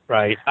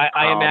 Right.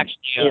 I'm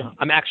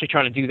actually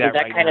trying to do that. Is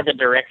that right kind now. of the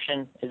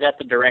direction? Is that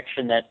the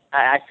direction that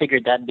I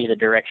figured that'd be the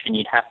direction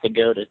you'd have to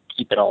go to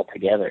keep it all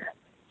together?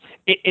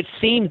 It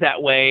seems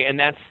that way, and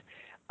that's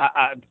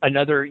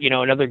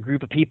another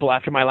group of people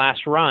after my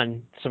last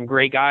run. Some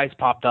great guys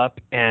popped up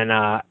and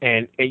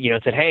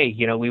said, hey,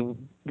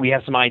 we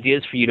have some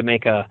ideas for you to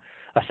make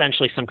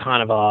essentially some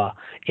kind of a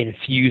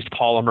infused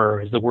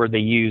polymer is the word they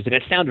used. And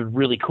it sounded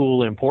really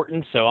cool and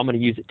important, so I'm going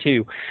to use it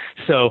too.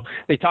 So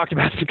they talked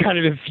about some kind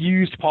of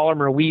infused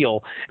polymer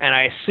wheel, and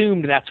I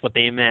assumed that's what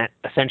they meant,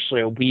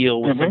 essentially a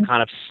wheel with some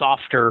kind of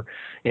softer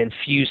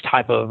infused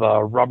type of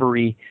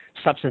rubbery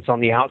substance on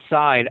the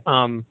outside.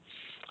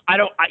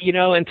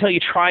 Until you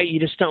try it, you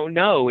just don't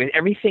know.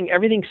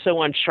 Everything's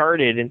so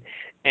uncharted.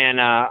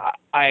 And I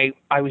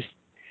was,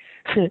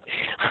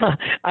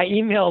 I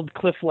emailed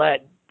Cliff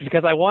Lett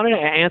because I wanted an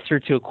answer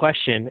to a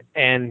question,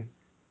 and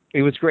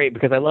It was great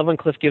because I love when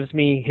Cliff gives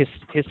me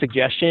his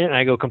suggestion and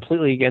I go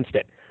completely against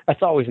it.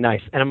 That's always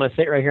nice. And I'm going to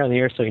say it right here on the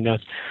air so he knows.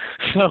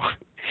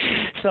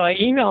 So I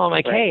email him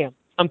like, hey,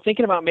 I'm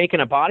thinking about making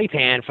a body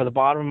pan for the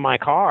bottom of my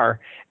car.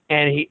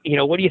 And he,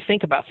 what do you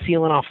think about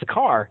sealing off the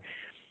car?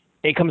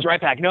 And he comes right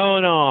back, no,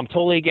 I'm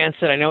totally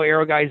against it. I know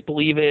aero guys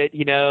believe it,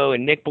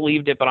 and Nick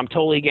believed it, but I'm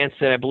totally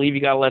against it. I believe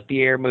you got to let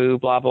the air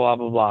move, blah, blah,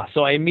 blah, blah.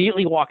 So I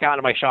immediately walk out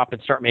of my shop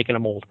and start making a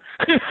mold.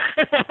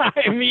 I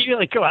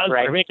immediately go out and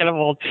start making a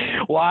mold.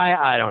 Why?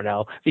 I don't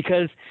know.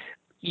 Because,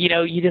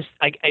 you just,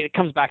 it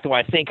comes back to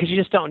what I think, because you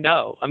just don't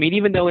know. I mean,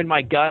 even though in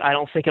my gut, I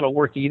don't think it'll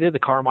work either. The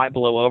car might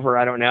blow over.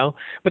 I don't know.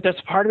 But there's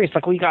part of me, it's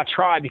like, well, you got to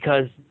try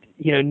because,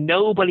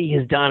 nobody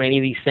has done any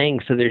of these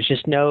things. So there's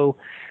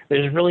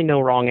really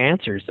no wrong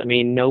answers. I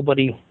mean,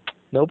 nobody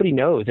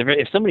knows.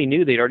 If somebody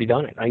knew, they'd already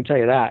done it. I can tell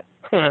you that.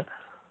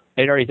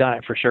 They'd already done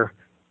it for sure.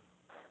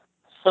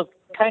 So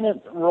kind of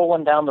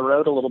rolling down the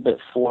road a little bit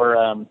for,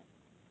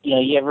 do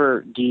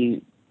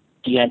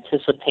you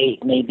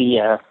anticipate maybe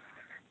a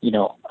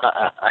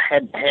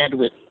head-to-head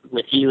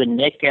with you and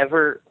Nick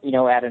ever,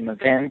 at an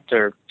event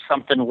or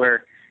something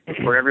where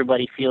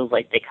everybody feels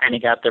like they kind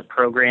of got their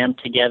program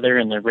together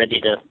and they're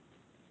ready to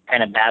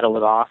kind of battle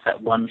it off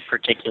at one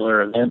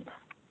particular event?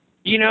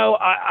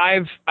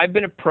 I've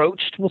been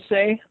approached, we'll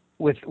say,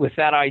 with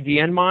that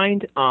idea in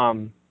mind,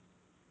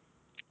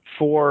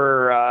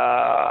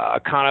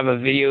 for kind of a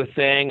video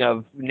thing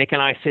of Nick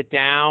and I sit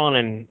down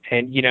and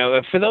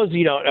for those of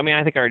you don't, I mean,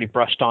 I think I already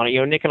brushed on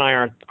it. Nick and I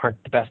aren't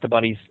the best of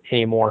buddies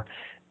anymore,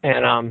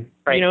 and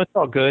it's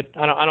all good.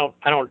 I mean,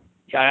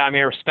 I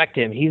respect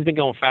him. He's been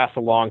going fast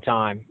a long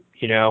time.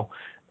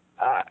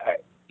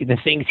 The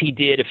things he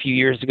did a few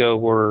years ago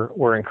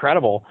were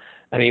incredible.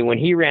 I mean, when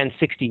he ran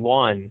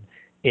 61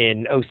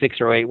 in 06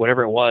 or 08,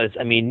 whatever it was,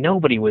 I mean,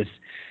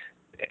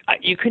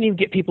 you couldn't even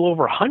get people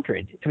over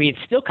 100. I mean,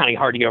 it's still kind of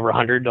hard to get over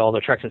 100,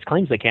 although Trexas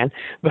claims they can.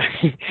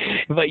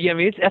 But yeah, I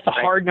mean, that's a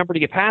hard number to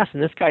get past,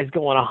 and this guy's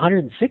going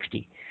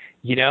 160,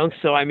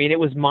 So, I mean, it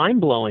was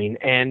mind-blowing.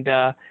 And,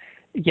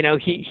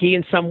 he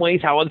in some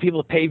ways, how other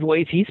people have paved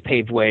ways, he's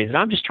paved ways. And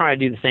I'm just trying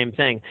to do the same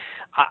thing.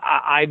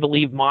 I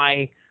believe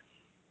my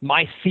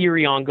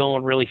theory on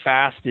going really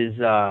fast is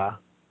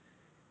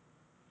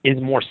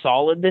more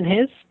solid than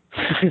his.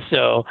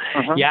 So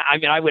yeah, I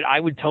mean, I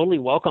would totally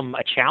welcome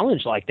a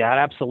challenge like that,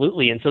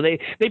 absolutely. And so they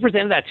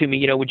presented that to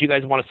me. Would you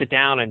guys want to sit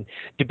down and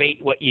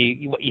debate what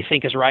you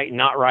think is right and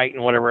not right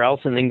and whatever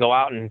else, and then go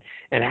out and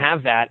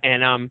have that.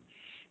 And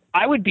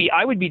I would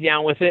be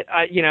down with it.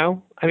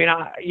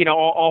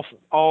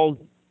 All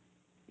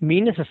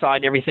meanness aside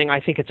and everything, I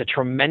think it's a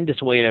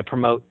tremendous way to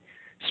promote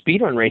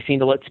speedrun racing,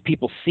 to let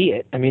people see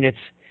it. I mean,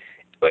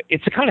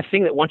 it's the kind of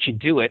thing that once you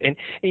do it, and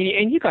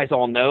you guys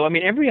all know, I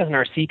mean, everybody has an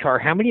RC car.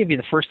 How many of you,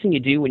 the first thing you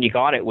do when you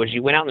got it was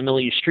you went out in the middle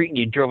of your street and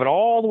you drove it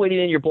all the way to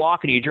the end of your block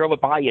and you drove it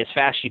by you as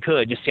fast as you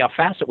could, just see how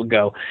fast it would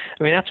go.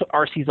 I mean, that's what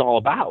RC is all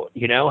about.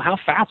 How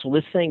fast will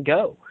this thing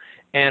go?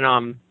 And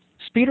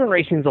speedrun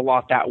racing is a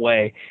lot that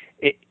way.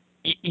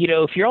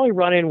 If you're only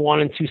running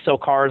 1 and 2 cell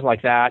cars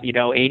like that, 80,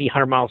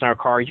 100 miles an hour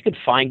car, you could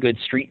find good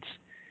streets,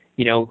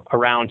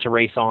 around to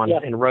race on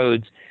and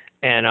roads.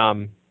 And,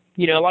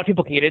 a lot of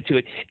people can get into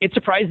it. It's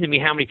surprising to me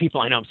how many people,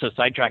 I know I'm so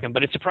sidetracking,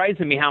 but it's surprising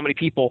to me how many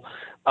people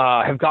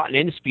have gotten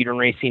into speedrun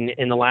racing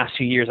in the last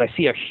few years. I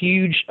see a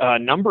huge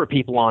number of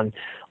people on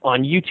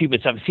YouTube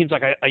and stuff. It seems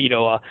like,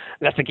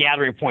 that's a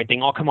gathering point. They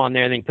can all come on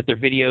there and they can put their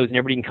videos and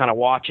everybody can kind of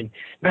watch. And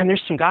man,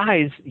 there's some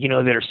guys,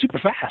 that are super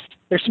fast.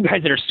 There's some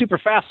guys that are super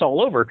fast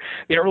all over.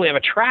 They don't really have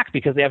a track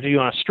because they have to do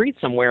it on a street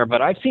somewhere,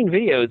 but I've seen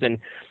videos and,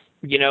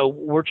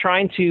 we're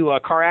trying to,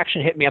 Car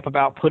Action hit me up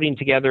about putting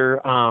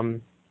together,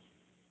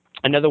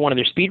 another one of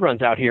their speed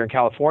runs out here in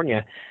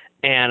California.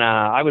 And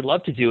I would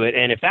love to do it.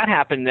 And if that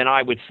happened, then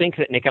I would think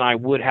that Nick and I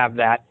would have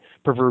that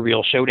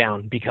proverbial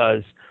showdown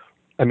because,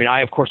 I mean,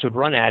 I, of course, would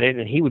run at it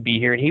and he would be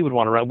here and he would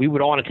want to run. We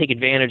would all want to take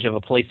advantage of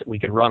a place that we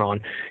could run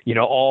on.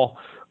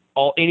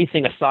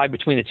 Anything aside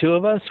between the two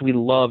of us, we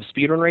love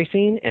speedrun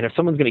racing. And if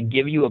someone's going to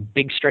give you a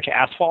big stretch of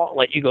asphalt,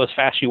 let you go as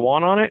fast as you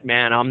want on it,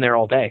 man, I'm there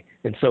all day.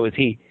 And so is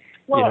he,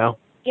 Well,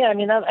 yeah, I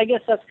mean, I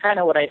guess that's kind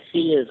of what I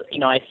see is,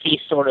 I see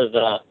sort of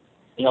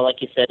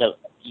like you said,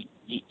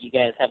 you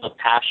guys have a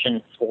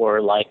passion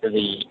for like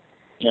the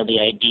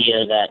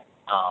idea that,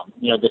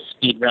 the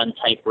speed run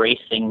type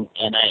racing.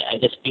 And I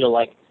just feel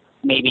like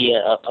maybe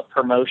a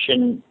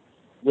promotion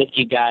with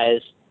you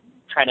guys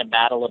trying to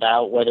battle it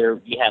out,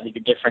 whether you have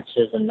your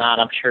differences and not.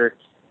 I'm sure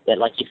that,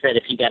 like you said,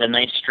 if you got a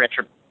nice stretch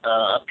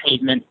of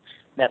pavement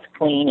that's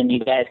clean and you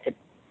guys could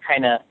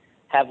kind of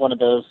have one of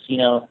those,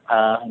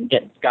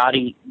 get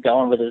Gotti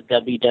going with his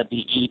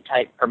WWE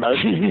type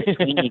promotion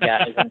between you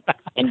guys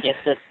and get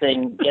this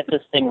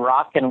thing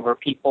rocking where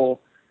people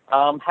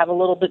have a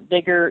little bit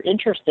bigger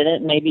interest in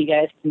it. Maybe you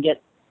guys can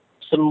get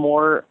some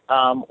more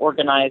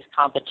organized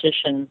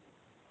competition,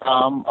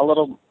 a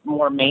little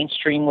more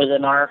mainstream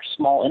within our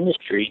small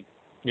industry.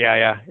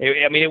 Yeah.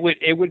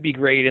 It would be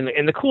great.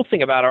 And the cool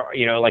thing about our,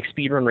 like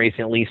speedrun racing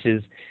at least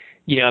is,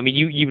 I mean,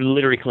 you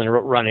literally can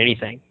run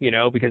anything,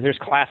 because there's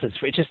classes.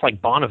 It's just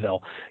like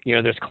Bonneville,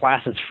 there's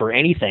classes for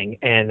anything.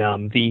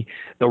 And the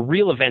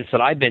real events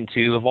that I've been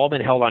to have all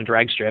been held on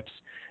drag strips.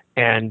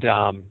 And,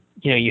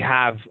 you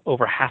have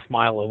over half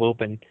mile of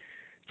open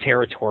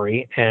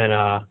territory. And,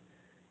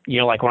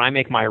 like when I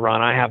make my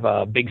run, I have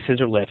a big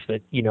scissor lift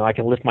that, I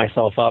can lift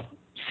myself up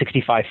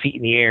 65 feet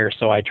in the air.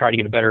 So I try to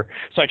get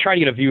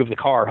a view of the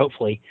car,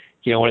 hopefully,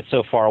 when it's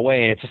so far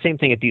away. And it's the same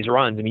thing at these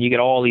runs. I mean, you get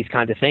all these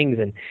kinds of things,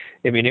 and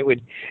I mean,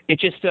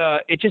 it's just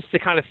the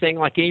kind of thing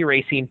like any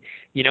racing,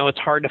 it's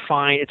hard to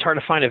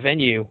find a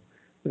venue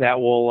that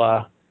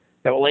will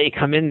let you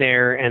come in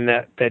there and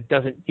that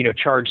doesn't,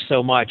 charge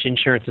so much.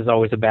 Insurance is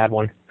always a bad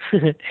one.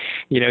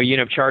 You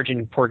end up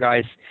charging poor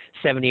guys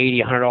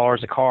 $70, $80,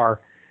 $100 a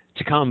car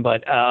to come.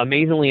 But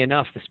amazingly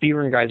enough, the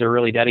speedrun guys are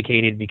really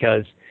dedicated,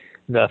 because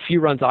the few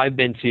runs I've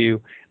been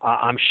to,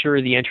 I'm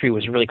sure the entry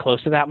was really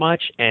close to that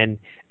much. And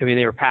I mean,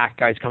 they were packed,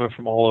 guys coming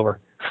from all over.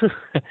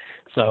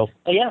 So,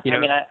 well, yeah, I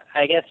mean,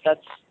 I guess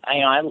that's,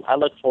 I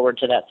look forward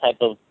to that type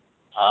of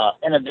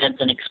an event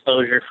and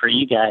exposure for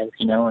you guys,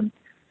 and,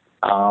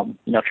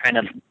 trying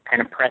to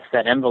kind of press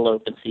that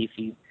envelope and see if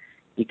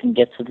you can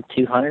get to the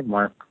 200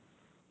 mark.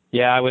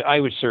 Yeah, I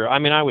would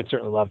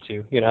certainly love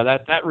to,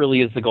 that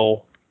really is the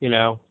goal,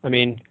 I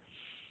mean,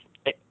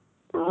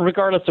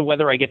 regardless of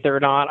whether I get there or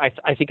not,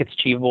 I think it's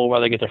achievable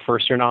whether I get there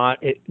first or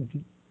not.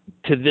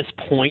 To this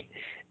point,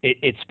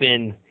 it's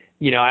been,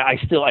 I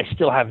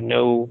still have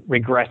no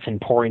regrets in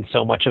pouring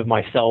so much of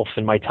myself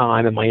and my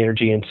time and my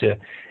energy into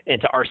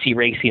RC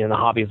racing and the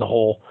hobby as a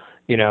whole.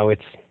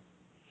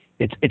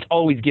 It's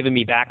always given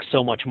me back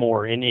so much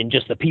more, and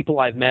just the people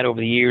I've met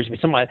over the years. I mean,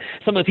 some of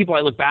the people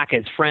I look back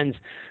as friends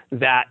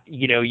that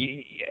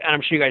and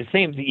I'm sure you guys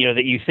think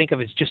that you think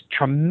of as just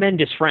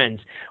tremendous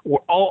friends,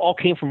 all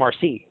came from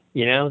RC.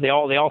 They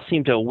all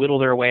seem to whittle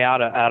their way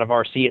out of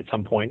RC at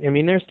some point. I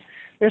mean, there's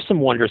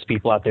some wondrous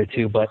people out there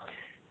too, but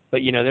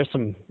there's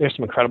some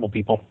incredible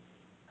people.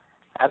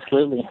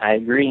 Absolutely, I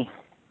agree.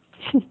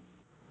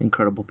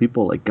 Incredible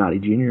people like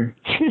Gotti Jr.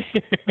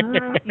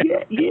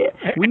 Yeah.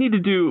 We need to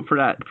do for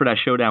that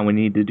showdown. We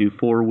need to do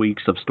 4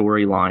 weeks of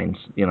storylines,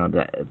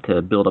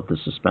 to build up the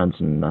suspense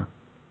and stuff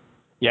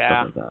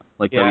like that,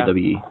 like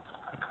WWE.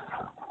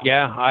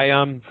 Yeah,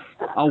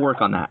 I'll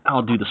work on that.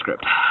 I'll do the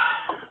script.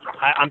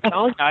 I'm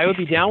telling you, I would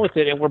be down with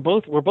it, and we're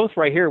both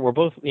right here. We're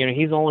both,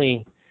 he's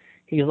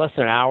less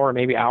than an hour,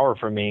 maybe hour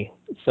from me.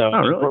 So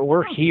really?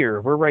 we're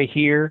here. We're right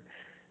here,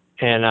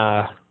 and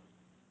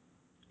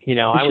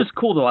it's just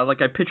cool though.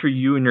 I picture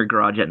you in your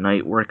garage at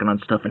night working on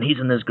stuff, and he's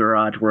in his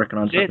garage working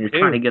on stuff, and you're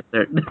trying to get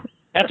there.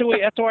 That's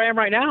where I am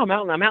right now. I'm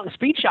out in the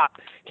speed shop.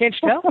 Can't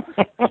you tell?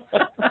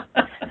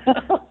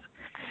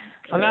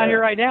 I'm out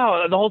here right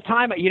now the whole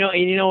time.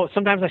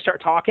 Sometimes I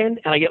start talking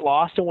and I get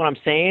lost in what I'm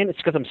saying. It's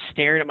because I'm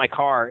staring at my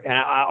car, and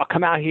I'll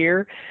come out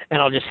here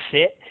and I'll just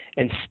sit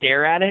and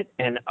stare at it.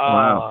 And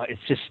wow. It's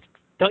just,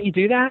 don't you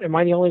do that? Am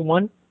I the only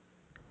one?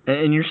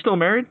 And you're still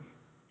married?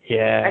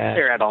 Yeah. I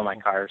stare at all my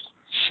cars.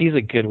 She's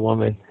a good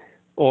woman.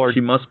 Or she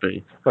must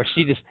be. Or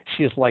she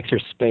just likes her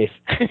space.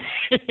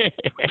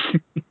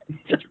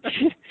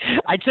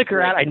 I took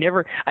her out. I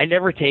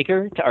never take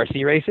her to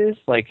RC races.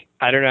 Like,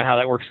 I don't know how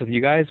that works with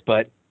you guys,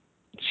 but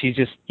she's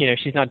just,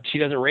 she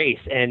doesn't race.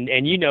 And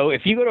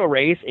if you go to a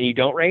race and you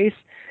don't race,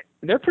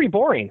 they're pretty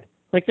boring.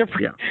 Like they're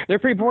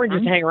pretty boring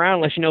just to hang around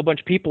unless you know a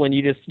bunch of people and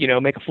you just,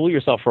 make a fool of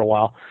yourself for a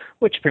while,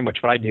 which is pretty much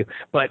what I do.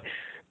 But,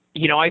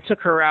 I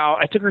took her out.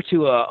 I took her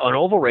to an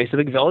oval race, a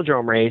big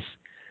velodrome race.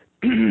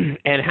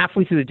 And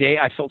halfway through the day,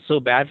 I felt so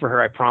bad for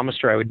her. I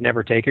promised her I would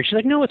never take her. She's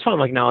like, "No, it's fine." I'm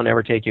like, "No, I'll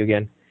never take you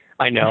again."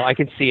 I know. I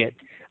can see it.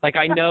 Like,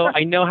 I know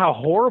how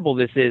horrible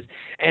this is.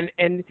 And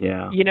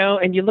yeah.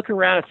 And you look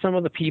around at some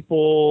of the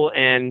people,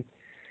 and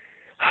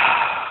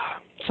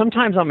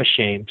sometimes I'm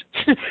ashamed.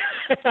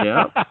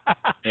 Yeah.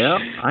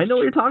 I know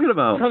what you're talking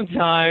about.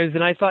 Sometimes,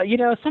 and I thought,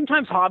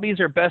 sometimes hobbies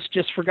are best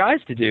just for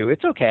guys to do.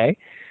 It's okay.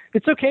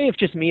 It's okay if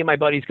just me and my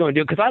buddies go and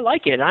do it, because I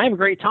like it and I have a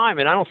great time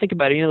and I don't think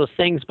about any of those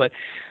things. But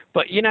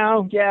I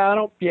don't.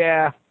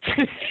 Yeah.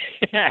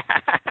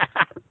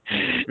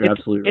 You're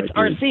absolutely right. It's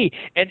RC,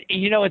 and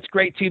it's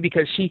great too,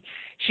 because she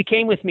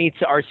came with me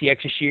to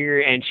RCX this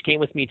year, and she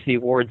came with me to the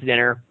awards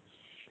dinner,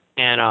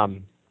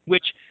 and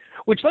which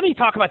let me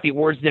talk about the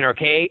awards dinner,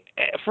 okay?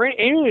 For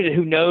anyone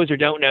who knows or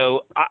don't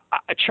know,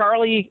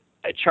 Charlie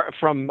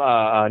from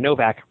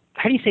Novak.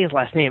 How do you say his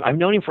last name? I've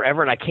known him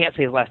forever, and I can't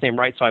say his last name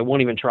right, so I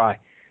won't even try.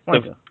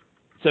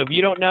 So if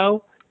you don't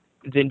know,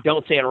 then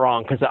don't say it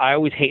wrong, because I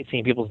always hate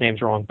saying people's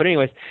names wrong. But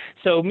anyways,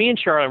 so me and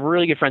Charlie, I'm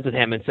really good friends with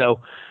him, and so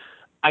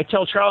I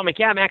tell Charlie, I'm like,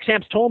 yeah, Max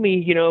Amps told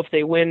me, if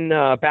they win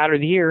Batter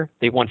of the Year,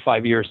 they've won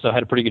 5 years, so I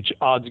had a pretty good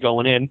odds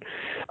going in,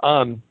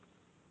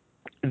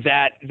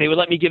 that they would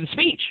let me give the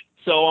speech.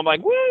 So I'm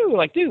like, woo,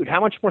 like, dude,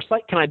 how much more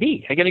psyched can I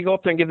be? I got to go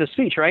up there and give the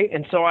speech, right?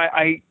 And so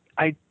I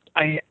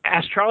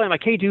asked Charlie, I'm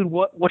like, hey, dude,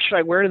 what should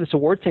I wear to this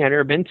award thing? I've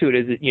never been to it.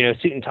 Is it,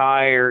 suit and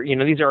tie, or,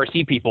 these are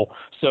RC people,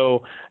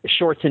 so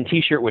shorts and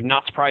T-shirt would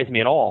not surprise me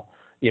at all,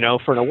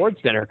 for an awards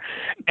dinner.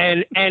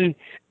 And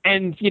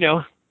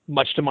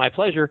much to my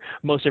pleasure,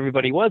 most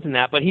everybody was in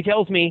that. But he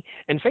tells me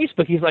in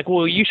Facebook, he's like,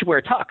 well, you should wear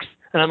a tux.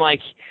 And I'm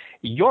like,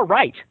 you're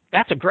right.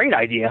 That's a great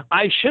idea.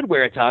 I should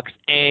wear a tux,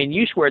 and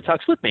you should wear a tux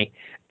with me.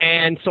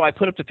 And so I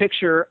put up the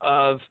picture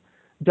of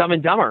Dumb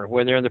and Dumber,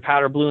 where they're in the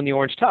powder blue and the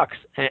orange tux.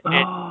 And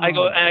I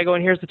go,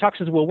 and here's the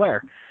tuxes we'll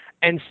wear.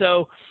 And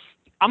so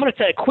I'm going to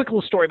tell you a quick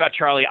little story about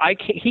Charlie.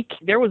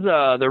 There was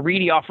the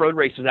Reedy off-road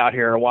races out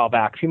here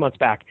a few months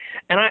back,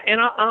 and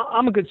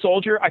I'm a good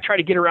soldier. I try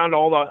to get around to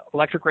all the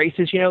electric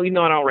races, even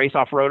though I don't race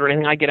off-road or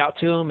anything. I get out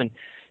to them and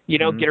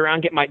get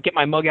around, get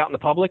my mug out in the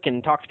public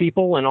and talk to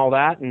people and all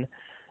that. And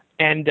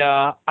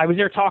I was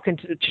there talking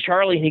to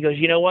Charlie, and he goes,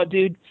 you know what,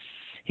 dude?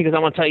 He goes, I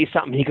want to tell you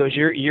something. He goes,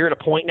 you're at a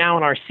point now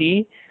in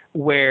RC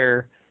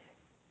where.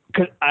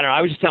 Cause I don't know.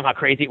 I was just telling how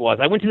crazy it was.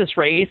 I went to this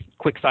race.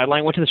 Quick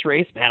sideline. Went to this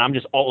race. Man, I'm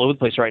just all over the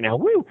place right now.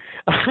 Woo!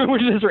 I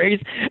went to this race,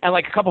 and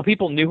like a couple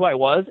people knew who I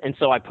was, and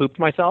so I pooped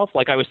myself.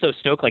 Like I was so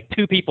stoked. Like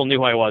 2 people knew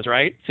who I was.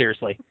 Right?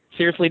 Seriously,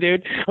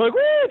 dude. I'm like,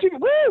 woo,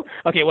 woo.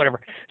 Okay,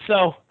 whatever.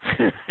 So,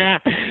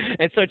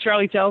 and so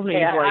Charlie tells me,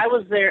 yeah, he's like,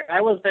 I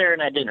was there,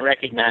 and I didn't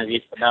recognize you.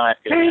 So now I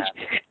feel bad.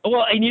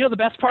 Well, and the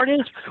best part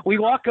is, we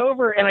walk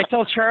over, and I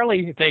tell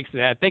Charlie, thanks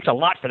a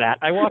lot for that.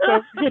 I walk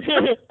over.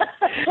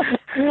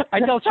 I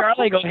tell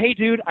Charlie, I go, hey,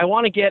 dude, I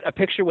want to get a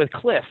picture with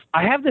Cliff.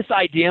 I have this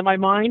idea in my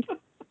mind.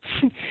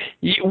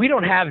 We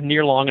don't have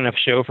near long enough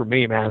show for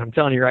me, man. I'm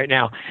telling you right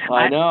now.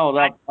 I know.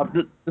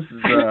 This is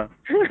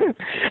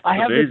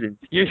amazing.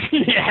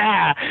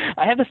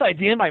 I have this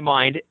idea in my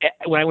mind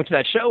when I went to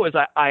that show is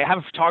I have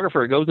a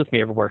photographer who goes with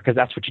me everywhere because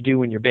that's what you do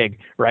when you're big,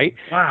 right?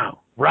 Wow.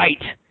 Right.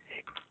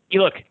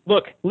 Look,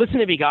 listen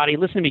to me,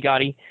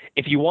 Gotti.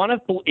 If you want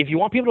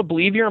people to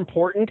believe you're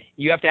important,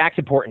 you have to act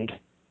important.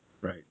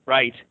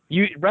 Right.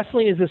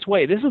 Wrestling is this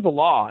way. This is the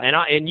law, and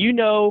I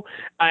know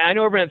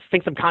everyone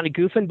thinks I'm kind of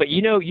goofing, but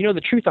you know the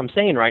truth I'm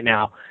saying right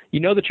now. You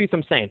know the truth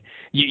I'm saying.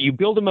 You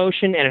build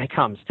emotion and it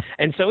comes.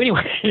 And so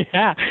anyway,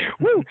 yeah,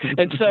 woo.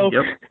 And so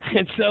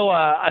Yep.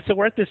 so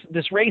we're at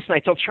this race, and I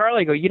tell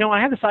Charlie, I go, I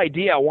have this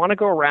idea. I want to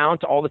go around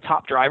to all the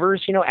top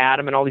drivers,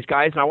 Adam and all these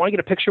guys, and I want to get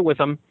a picture with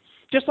them.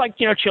 Just like,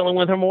 chilling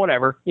with them or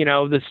whatever,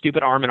 the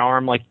stupid arm in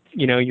arm, like,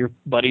 your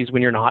buddies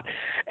when you're not.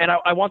 And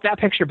I want that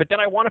picture, but then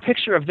I want a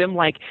picture of them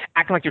like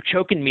acting like they're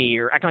choking me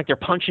or acting like they're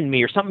punching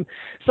me or some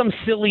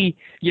silly,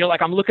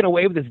 like I'm looking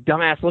away with this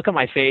dumbass look on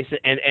my face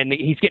and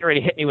he's getting ready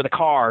to hit me with a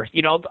car.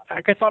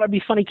 Like I thought it'd be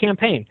a funny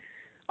campaign.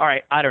 All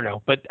right, I don't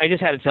know, but I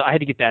just had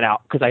to get that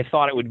out because I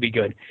thought it would be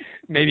good.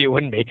 Maybe it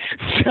wouldn't be.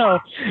 So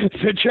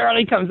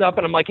Charlie comes up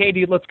and I'm like, hey,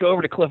 dude, let's go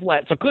over to Cliff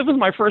Lett. So Cliff was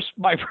my first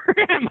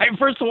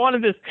one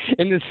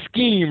in this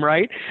scheme,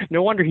 right?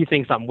 No wonder he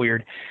thinks I'm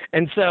weird.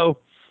 And so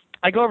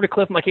I go over to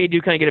Cliff. I'm like, hey,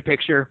 dude, can I get a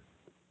picture?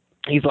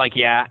 He's like,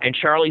 yeah. And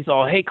Charlie's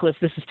all, hey, Cliff,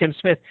 this is Tim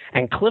Smith.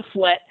 And Cliff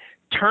Lett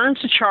turns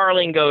to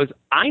Charlie and goes,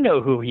 I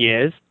know who he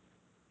is.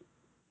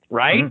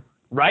 Right?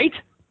 Mm-hmm. Right?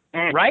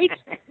 Right?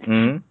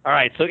 Mm-hmm. All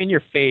right, so in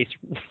your face.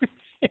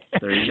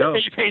 There you go.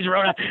 In your face,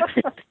 Rona.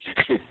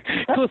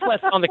 Cliff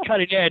Lett's on the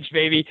cutting edge,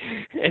 baby.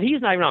 And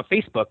he's not even on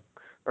Facebook.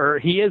 Or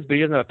he is, but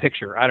he doesn't have a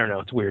picture. I don't know.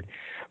 It's weird.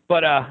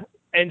 But,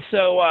 and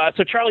so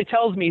Charlie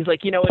tells me, he's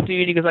like, you know what,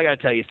 dude? He goes, I got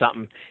to tell you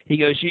something. He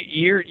goes,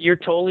 you're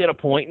totally at a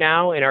point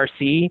now in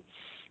RC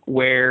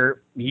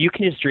where you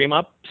can just dream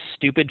up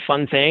stupid,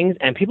 fun things,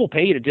 and people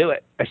pay you to do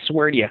it. I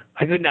swear to you.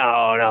 I go,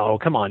 no,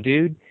 come on,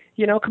 dude.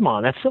 Come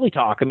on, that's silly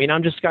talk. I mean,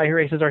 I'm just a guy who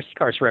races RC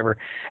cars forever.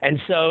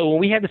 And so when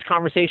we had this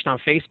conversation on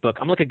Facebook,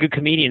 I'm like a good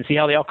comedian. See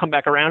how they all come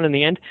back around in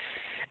the end?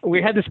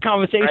 We had this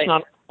conversation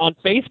on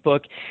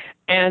Facebook,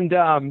 and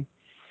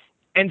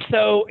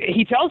so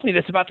he tells me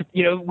this about,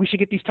 we should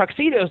get these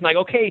tuxedos. And I go,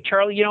 okay,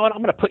 Charlie, you know what?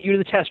 I'm going to put you to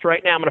the test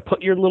right now. I'm going to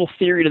put your little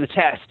theory to the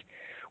test.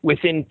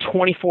 Within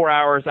 24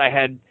 hours, I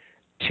had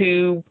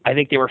 2, I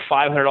think they were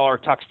 $500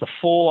 tux, the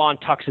full-on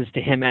tuxes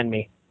to him and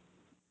me.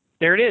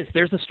 There it is.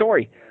 There's the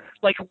story.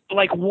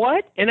 Like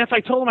what? And if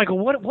I told them, I go,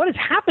 what is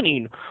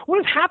happening?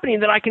 What is happening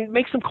that I can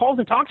make some calls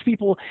and talk to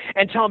people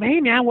and tell them, hey,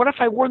 man, what if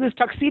I wore this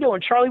tuxedo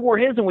and Charlie wore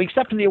his and we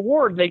accepted the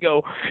award? They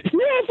go,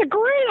 man, that's a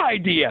great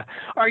idea.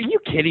 Are you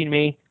kidding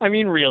me? I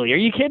mean, really, are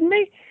you kidding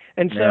me?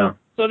 And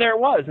so there it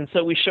was. And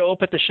so we show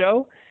up at the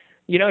show,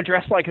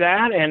 dressed like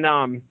that. And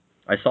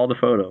I saw the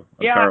photo of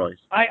Charlie's.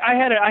 I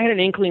had an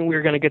inkling we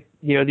were going to get,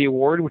 the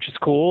award, which is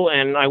cool.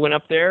 And I went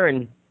up there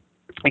and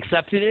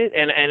accepted it.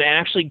 And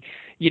actually,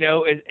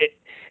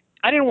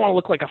 I didn't want to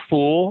look like a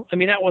fool. I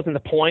mean, that wasn't the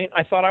point.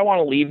 I thought I want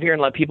to leave here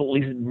and let people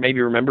at least maybe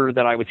remember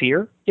that I was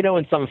here,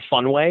 in some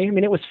fun way. I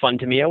mean, it was fun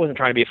to me. I wasn't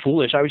trying to be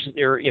foolish. I was just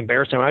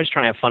embarrassing. I was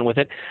trying to have fun with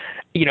it,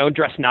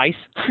 dress nice.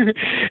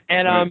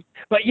 And,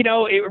 but,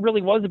 it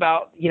really was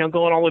about,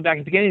 going all the way back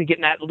to the beginning and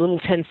getting that little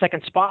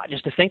 10-second spot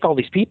just to thank all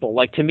these people.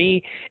 Like, to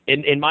me,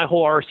 in my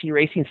whole RC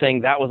racing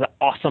thing, that was an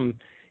awesome,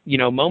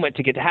 moment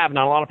to get to have.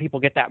 Not a lot of people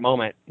get that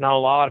moment. Not a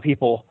lot of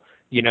people.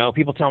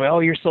 People tell me, oh,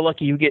 you're so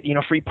lucky you get,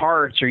 free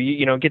parts or,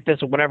 you get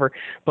this or whatever.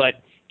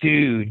 But,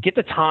 dude, get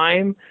the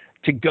time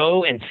to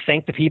go and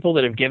thank the people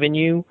that have given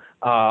you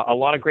a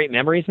lot of great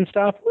memories and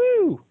stuff.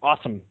 Woo!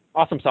 Awesome.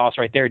 Awesome sauce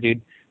right there,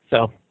 dude.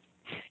 So,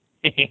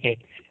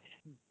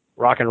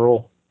 rock and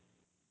roll.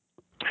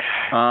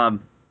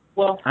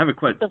 Well, I have a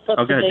question. keep us up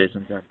Oh, go to ahead, date.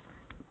 Jason. Go ahead.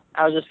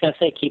 I was just going to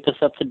say, keep us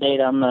up to date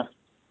on the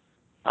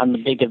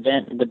big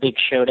event, the big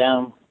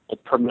showdown, the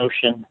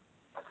promotion.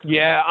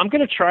 Yeah, I'm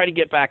going to try to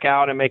get back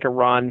out and make a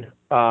run.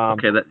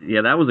 Okay,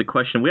 that was a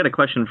question. We had a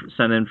question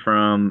sent in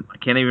from, I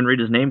can't even read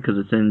his name because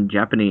it's in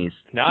Japanese.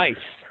 Nice.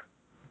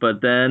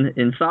 But then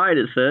inside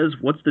it says,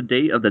 what's the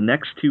date of the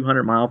next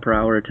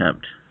 200-mile-per-hour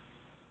attempt?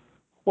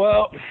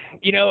 Well,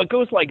 it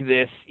goes like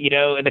this.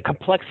 The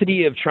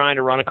complexity of trying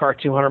to run a car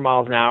 200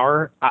 miles an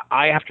hour,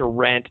 I have to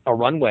rent a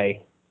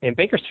runway in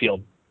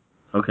Bakersfield.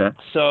 Okay.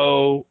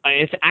 So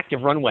it's an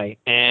active runway,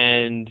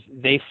 and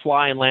they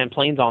fly and land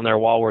planes on there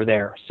while we're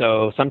there.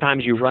 So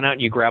sometimes you run out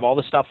and you grab all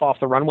the stuff off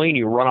the runway and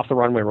you run off the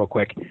runway real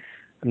quick.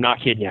 I'm not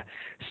kidding you.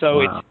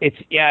 So wow. it's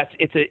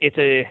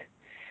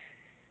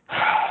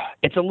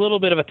a little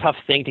bit of a tough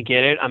thing to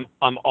get it.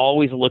 I'm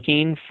always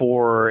looking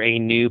for a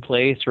new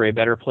place or a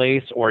better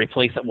place or a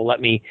place that will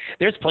let me.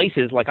 There's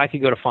places like I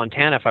could go to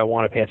Fontana if I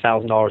want to pay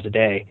 $1,000 a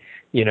day.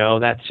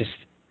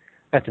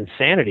 That's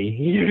insanity.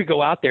 You need to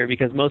go out there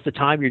because most of the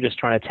time you're just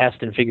trying to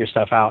test and figure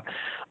stuff out.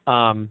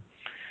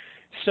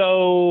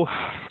 So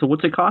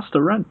what's it cost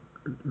to rent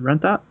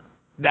that?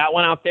 That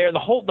one out there, the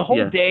whole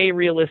day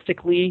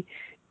realistically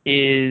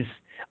is,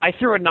 I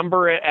threw a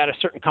number at a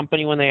certain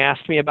company when they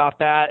asked me about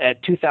that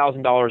at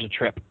 $2,000 a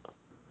trip.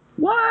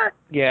 What?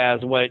 Yeah,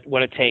 is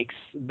what it takes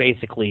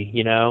basically,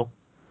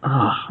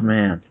 Oh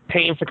man.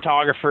 Paying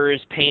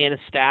photographers, paying a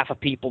staff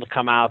of people to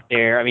come out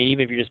there. I mean,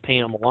 even if you're just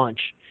paying them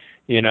lunch,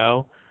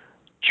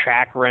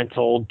 track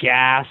rental,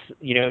 gas,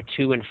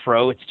 to and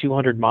fro. It's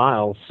 200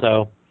 miles,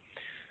 so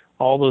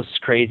all those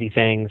crazy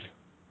things.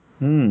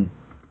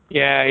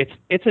 Yeah,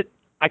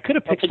 I could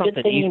have picked something easier. It's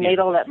a good thing you made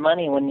all that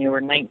money when you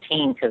were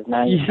 19, because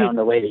now you found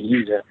a way to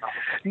use it.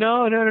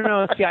 No.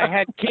 See, I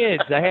had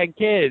kids,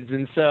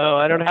 and so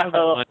I don't have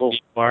that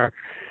money anymore.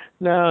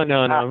 No.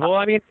 Well,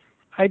 I mean,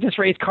 I just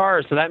race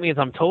cars, so that means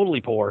I'm totally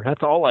poor.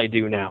 That's all I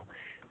do now.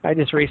 I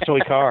just race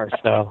toy cars,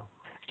 so...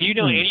 Do you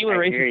know anyone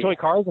racing toy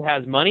cars that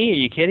has money? Are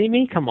you kidding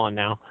me? Come on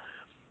now.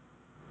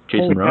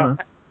 Jason Rona.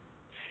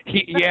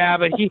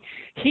 But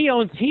he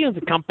owns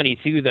a company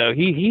too, though.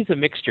 He's a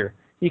mixture.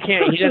 He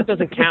just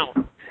doesn't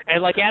count.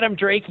 And like Adam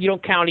Drake, you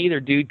don't count either,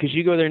 dude, because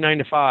you go there 9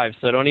 to 5.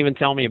 So don't even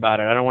tell me about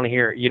it. I don't want to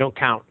hear it. You don't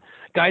count.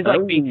 Guys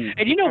like me.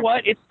 And you know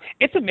what?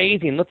 It's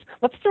amazing.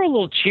 Let's throw a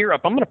little cheer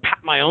up. I'm going to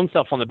pat my own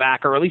self on the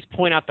back, or at least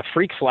point out the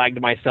freak flag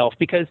to myself,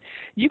 because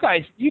you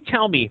guys, you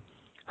tell me,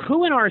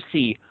 who in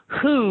RC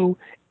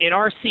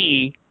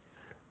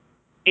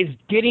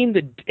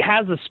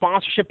has the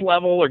sponsorship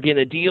level or getting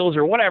the deals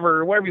or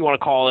whatever you want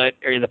to call it,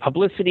 or the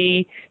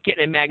publicity,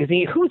 getting a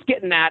magazine? Who's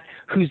getting that?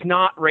 Who's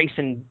not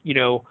racing,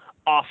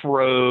 off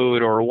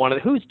road or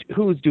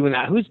who's doing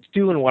that? Who's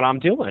doing what I'm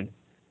doing?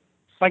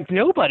 Like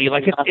nobody.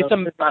 Like it's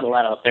not a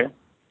lot out there.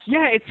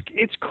 Yeah,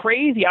 it's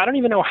crazy. I don't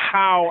even know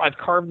how I've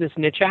carved this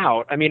niche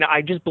out. I mean,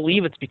 I just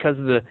believe it's because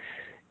of the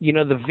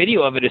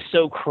video of it is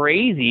so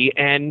crazy,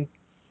 and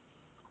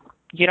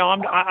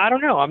I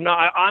don't know.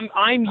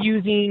 I'm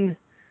using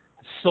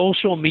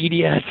social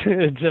media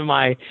to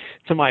my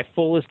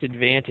fullest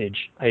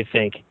advantage, I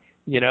think.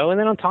 And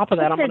then on top of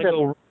that, I'm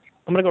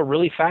gonna go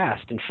really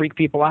fast and freak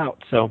people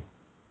out. So,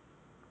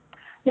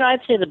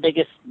 I'd say the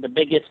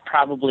biggest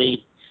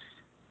probably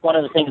one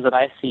of the things that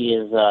I see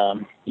is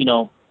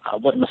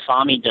what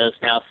Masami does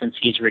now since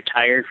he's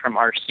retired from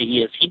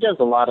RC is he does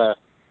a lot of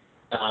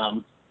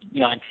I'd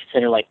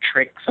consider like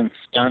tricks and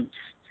stunts.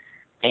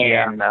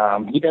 And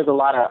he does a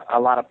lot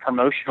of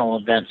promotional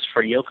events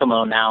for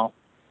Yokomo now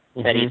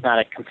that he's not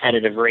a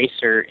competitive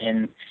racer.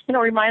 And, it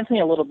reminds me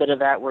a little bit of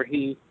that where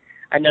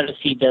I noticed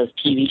he does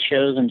TV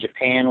shows in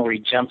Japan where he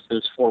jumps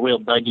his four-wheel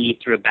buggy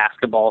through a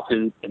basketball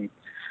hoop. And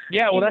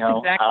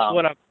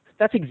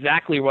that's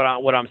exactly what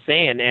I'm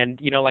saying.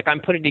 And, like I'm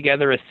putting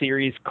together a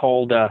series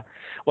called, they're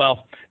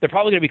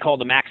probably going to be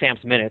called the Max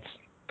Amps Minutes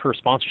per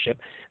sponsorship,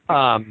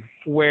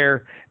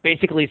 where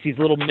basically it's these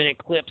little minute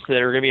clips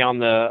that are going to be on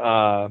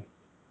the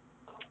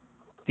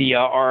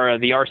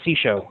RC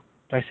show.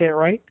 Did I say it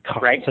right?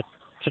 God, right.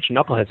 Such a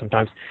knucklehead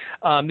sometimes.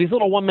 These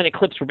little 1-minute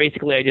clips where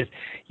basically I just,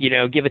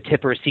 give a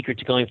tip or a secret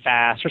to going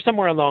fast or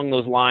somewhere along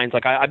those lines.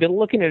 Like I've been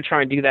looking to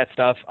try and do that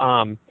stuff.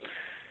 I've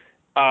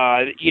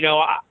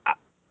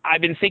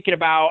been thinking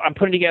about, I'm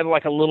putting together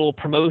like a little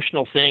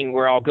promotional thing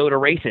where I'll go to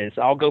races.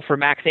 I'll go for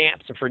Max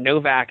Amps and for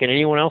Novak and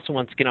anyone else who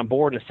wants to get on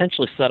board and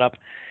essentially set up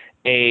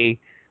a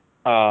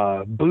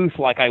booth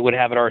like I would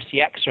have at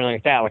RCX or something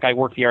like that. Like I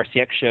work the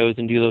RCX shows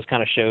and do those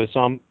kind of shows.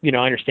 So I'm, I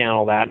understand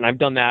all that. And I've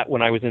done that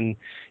when I was in,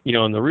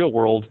 in the real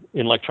world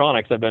in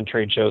electronics. I've done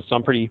trade shows. So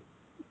I'm pretty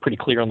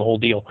clear on the whole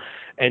deal.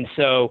 And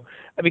so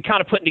I've been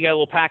kind of putting together a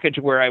little package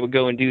where I would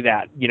go and do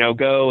that,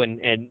 go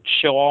and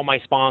show all my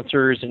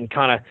sponsors and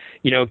kind of,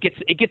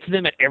 it gets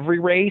them at every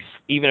race,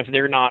 even if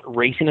they're not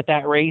racing at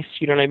that race.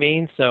 You know what I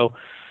mean? So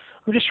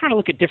I'm just trying to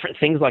look at different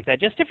things like that,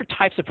 just different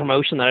types of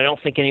promotion that I don't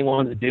think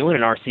anyone's doing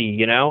in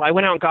RC. I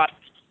went out and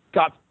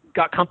got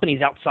got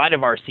companies outside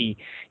of RC.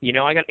 You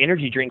know, I got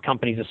energy drink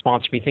companies that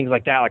sponsor me, things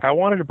like that. Like I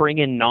wanted to bring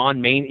in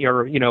non-main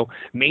or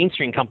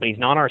mainstream companies,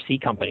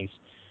 non-RC companies.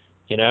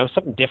 You know,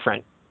 something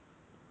different.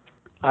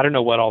 I don't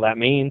know what all that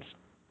means.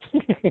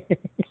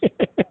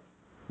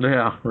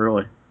 Yeah,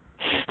 really.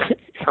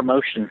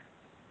 Promotion.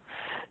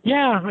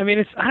 Yeah, I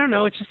mean, I don't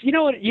know. It's just you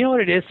know what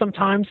it is.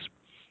 Sometimes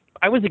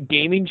I was a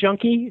gaming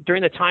junkie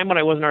during the time when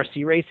I wasn't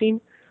RC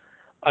racing.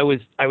 I was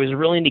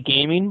really into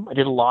gaming. I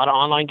did a lot of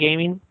online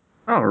gaming.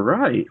 All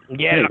right.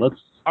 Yeah. Hey,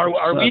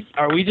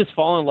 are we just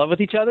falling in love with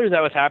each other? Is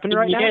that what's happening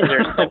right now? You guys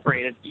are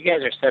separated. You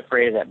guys are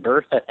separated at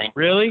birth, I think.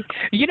 Really?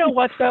 You know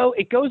what though?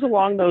 It goes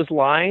along those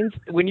lines.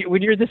 When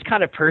you're this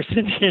kind of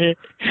person,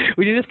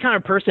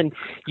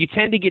 you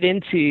tend to get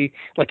into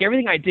like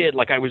everything I did.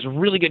 Like I was a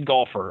really good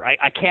golfer.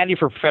 I caddied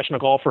for a professional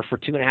golfer for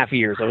 2.5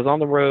 years. I was on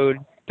the road.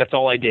 That's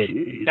all I did.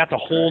 That's a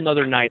whole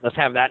nother night. Let's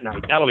have that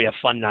night. That'll be a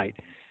fun night.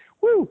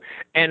 Woo!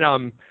 And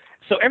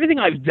so everything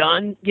I've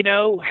done, you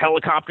know,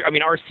 helicopter, I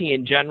mean, RC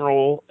in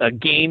general,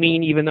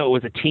 gaming, even though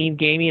it was a team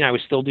gaming, I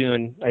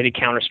did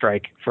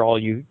Counter-Strike for all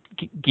you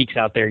geeks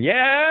out there.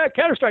 Yeah,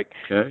 Counter-Strike.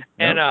 Okay.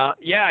 And, I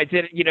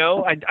did,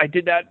 I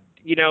did that,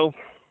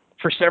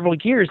 for several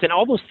years. And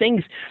all those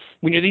things,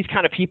 when you're these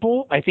kind of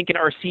people, I think in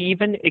RC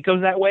even, it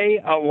goes that way.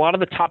 A lot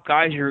of the top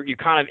guys, you're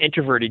kind of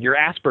introverted. You're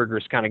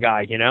Asperger's kind of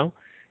guy, you know?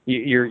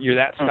 You're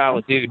that style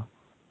of dude.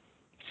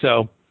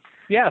 So,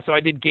 yeah, so I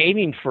did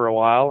gaming for a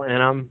while,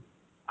 and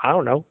I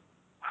don't know.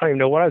 I don't even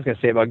know what I was going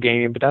to say about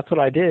gaming, but that's what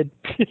I did.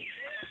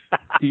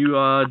 Do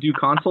you do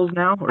consoles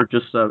now, or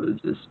just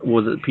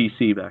was it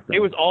PC back then? It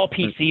was all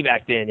PC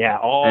back then, yeah.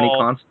 Any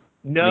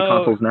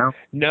consoles now?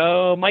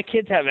 No, my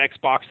kids have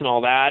Xbox and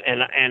all that,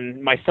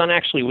 and my son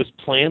actually was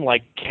playing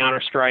like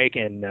Counter-Strike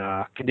and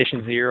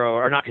Condition Zero,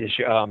 or not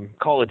Condition,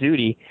 Call of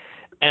Duty,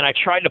 and I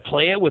tried to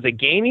play it with a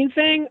gaming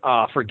thing.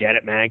 Oh, forget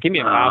it, man. Give me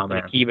a mouse and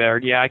a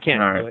keyboard. Yeah, I can't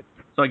do it.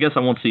 So I guess I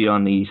won't see you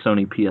on the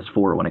Sony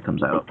PS4 when it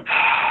comes out.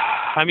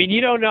 I mean,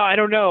 you don't know. I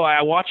don't know.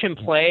 I watch him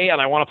play,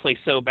 and I want to play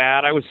so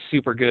bad. I was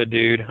super good,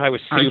 dude. I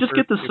was super. Just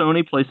get the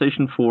Sony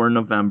PlayStation 4 in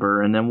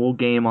November, and then we'll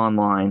game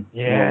online.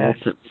 Yeah.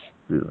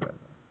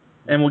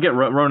 And we'll get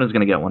Rona's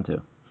going to get one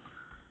too.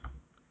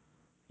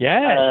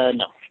 Yeah.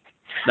 No.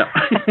 No.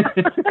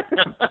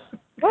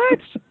 What?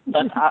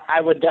 But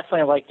I would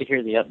definitely like to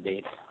hear the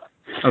update.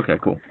 Okay,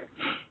 cool.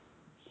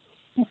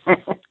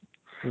 Oh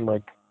my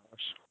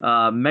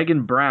gosh.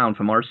 Megan Brown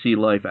from RC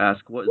Life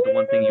asked, "What is the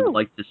one thing you would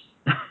like to?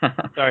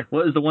 Sorry.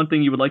 What is the one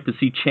thing you would like to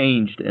see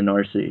changed in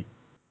RC?"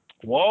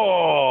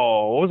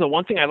 Whoa! What was the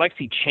one thing I'd like to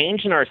see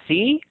changed in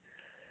RC?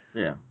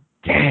 Yeah.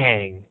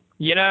 Dang.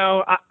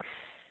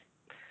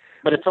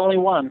 But it's only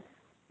one.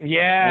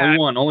 Yeah.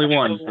 Only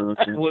one. So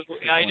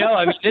I know.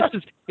 I mean,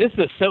 this is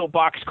a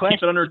soapbox question.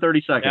 keep it under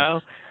 30 seconds. You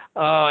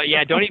know?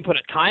 Yeah. Don't even put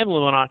a time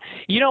limit on.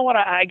 You know what?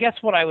 I guess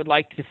what I would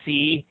like to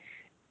see.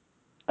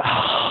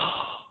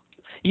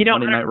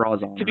 Monday Night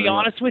Raw's on. To be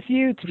honest with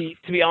you,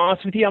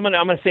 I'm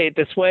gonna say it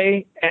this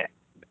way.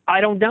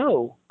 I don't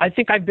know. I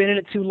think I've been in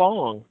it too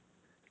long.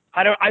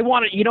 I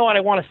want to. You know what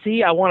I want to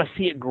see? I want to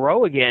see it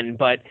grow again.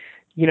 But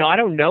I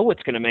don't know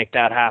what's going to make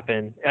that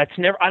happen. That's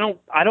never. I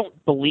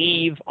don't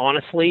believe,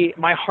 honestly.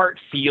 My heart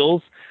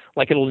feels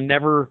like it'll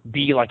never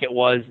be like it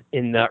was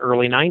in the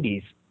early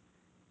 '90s.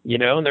 In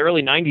the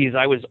early '90s,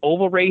 I was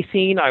oval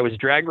racing, I was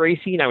drag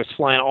racing, I was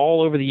flying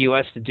all over the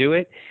U.S. to do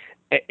it.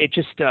 It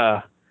just,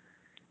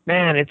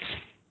 man,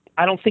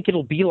 I don't think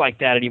it'll be like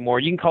that anymore.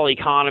 You can call it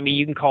economy,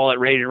 you can call it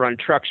ready to run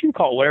trucks, you can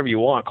call it whatever you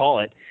want to call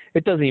it.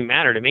 It doesn't even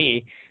matter to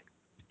me.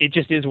 It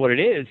just is what it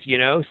is,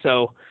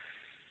 So,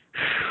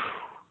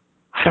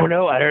 I don't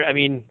know. I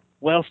mean,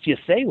 what else do you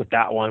say with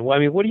that one? Well, I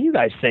mean, what do you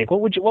guys think?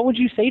 What would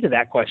you say to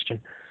that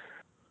question?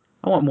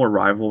 I want more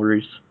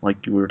rivalries, like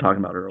we were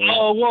talking about earlier.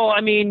 Oh well,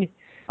 I mean,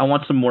 I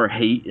want some more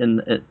hate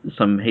and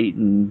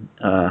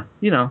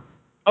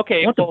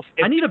Okay,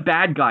 I need a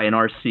bad guy in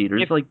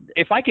RC.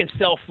 If I can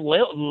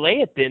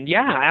self-lay it, then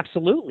yeah,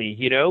 absolutely.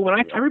 When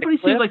everybody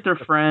seems like they're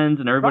friends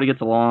and everybody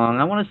gets along.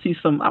 I want to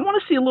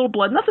see a little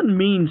blood. Nothing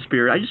mean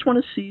spirit. I just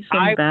want to see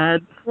some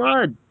bad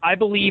blood. I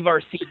believe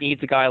RC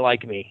needs a guy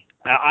like me.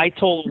 I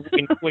told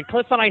when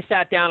Cliff and I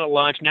sat down at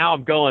lunch. Now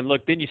I'm going.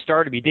 Look, didn't you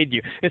start me? Did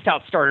you? This is how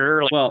it started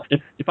early. Well,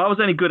 if I was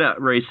any good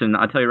at racing,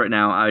 I'll tell you right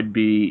now, I'd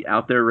be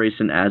out there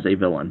racing as a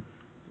villain.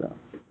 So.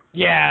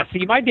 Yeah,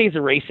 see, my days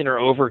of racing are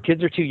over.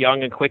 Kids are too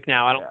young and quick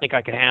now. I don't think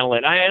I can handle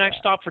it. I've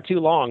stopped for too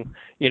long.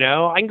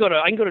 I can go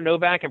to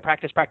Novak and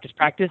practice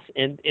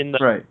in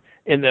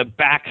the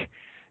back,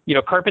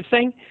 carpet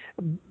thing.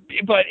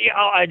 But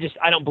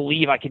I don't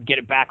believe I could get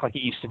it back like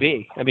it used to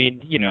be. I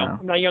mean,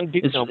 I'm not a young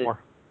dude no more.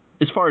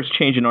 As far as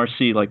changing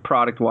RC, like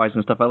product wise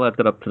and stuff, I left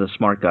it up to the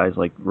smart guys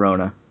like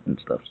Rona and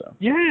stuff. So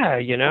yeah,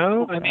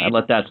 I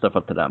let that stuff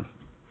up to them.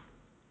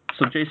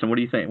 So Jason, what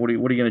do you think? What are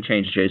you going to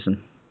change,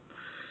 Jason?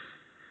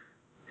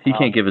 He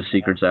can't give his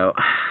secrets out.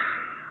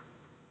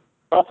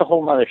 That's a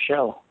whole nother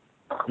show.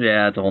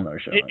 Yeah, it's a whole nother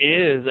show. It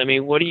is. I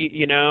mean, what do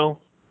you,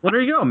 Well,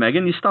 there you go,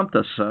 Megan. You stumped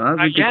us. That's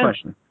a good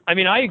question. I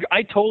mean,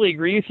 I totally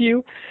agree with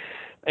you.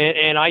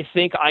 And I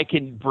think I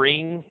can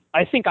bring.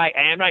 I think I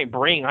am.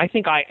 I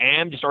think I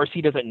am. Just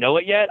RC doesn't know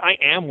it yet. I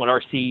am what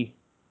RC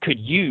could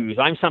use.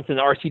 I'm something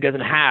that RC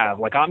doesn't have.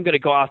 Like, I'm going to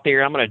go out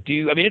there. I'm going to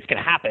do. I mean, it's going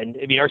to happen.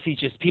 I mean, RC's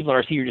just people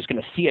at RC are just going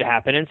to see it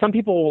happen. And some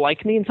people will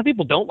like me, and some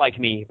people don't like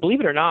me. Believe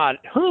it or not.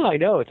 I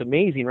know, it's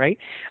amazing, right?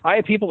 I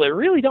have people that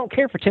really don't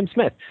care for Tim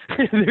Smith.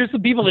 There's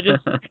some people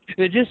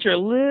that just are a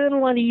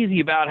little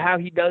uneasy about how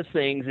he does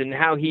things and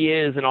how he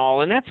is and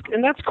all. And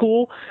that's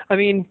cool. I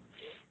mean,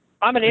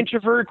 I'm an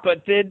introvert,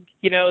 but then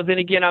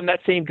again, I'm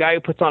that same guy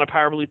who puts on a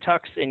power blue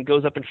tux and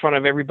goes up in front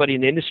of everybody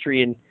in the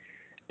industry and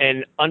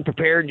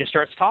unprepared and just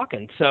starts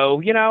talking.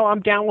 So,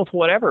 I'm down with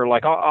whatever.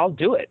 Like, I'll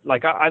do it.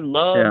 Like, I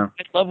love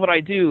what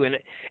I do. And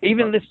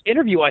even this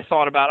interview I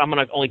thought about, I'm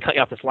going to only cut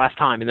you off this last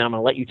time and then I'm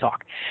going to let you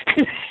talk.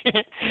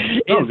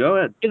 Go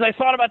ahead. Is I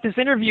thought about this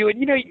interview and,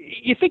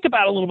 you think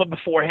about it a little bit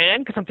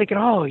beforehand because I'm thinking,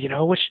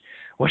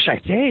 what should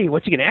I say?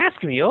 What's he going to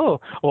ask me? Oh,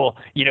 well,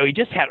 he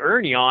just had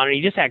Ernie on and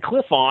he just had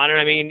Cliff on.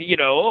 And I mean,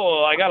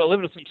 I got to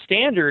live up to some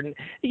standard. And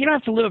you don't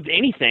have to live up to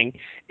anything.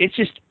 It's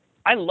just,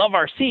 I love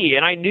RC,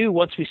 and I knew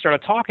once we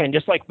started talking,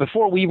 just like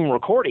before we even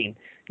recording,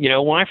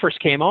 when I first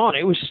came on,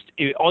 it was just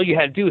all you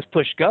had to do was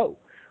push go.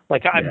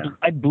 Like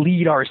I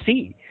bleed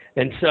RC,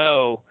 and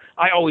so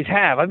I always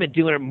have. I've been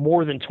doing it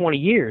more than 20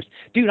 years,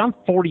 dude. I'm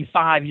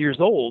 45 years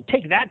old.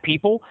 Take that,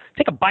 people.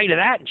 Take a bite of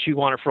that and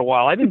chew on it for a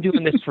while. I've been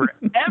doing this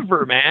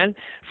forever, man,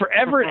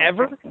 forever and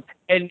ever.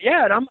 And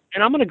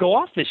I'm gonna go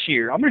off this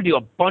year. I'm gonna do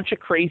a bunch of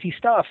crazy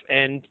stuff,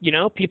 and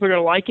people are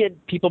gonna like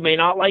it. People may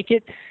not like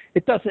it.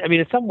 It doesn't. I mean,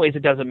 in some ways,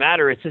 it doesn't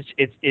matter. It's just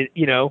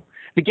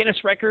the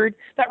Guinness record.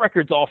 That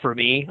record's all for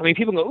me. I mean,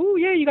 people go, "Oh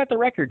yeah, you got the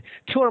record,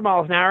 200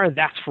 miles an hour."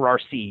 That's for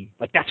RC.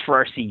 Like, that's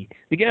for RC.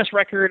 The Guinness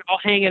record,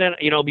 I'll hang it in.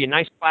 It'll be a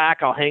nice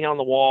plaque. I'll hang it on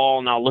the wall,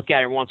 and I'll look at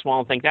it every once in a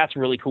while and think that's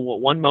really cool.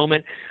 At one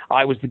moment,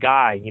 I was the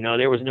guy.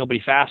 There was nobody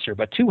faster.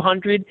 But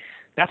 200,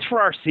 that's for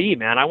RC,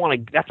 man.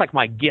 That's like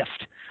my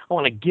gift. I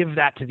want to give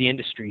that to the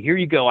industry. Here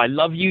you go. I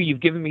love you.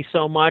 You've given me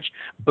so much.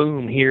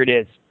 Boom, here it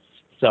is.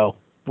 So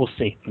we'll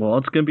see. Well,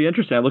 it's going to be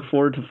interesting. I look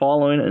forward to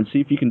following it and see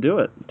if you can do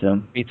it,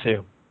 Tim. Me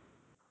too.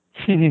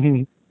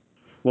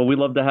 Well, we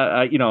love to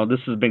have, this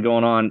has been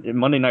going on.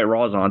 Monday Night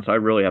Raw's on, so I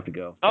really have to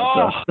go.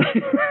 Oh!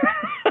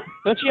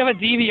 Don't you have a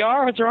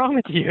DVR? What's wrong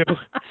with you?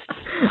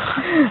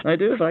 I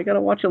do, but I got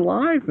to watch it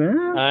live,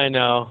 man. I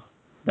know.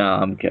 No,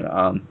 I'm kidding.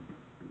 I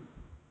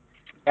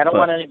don't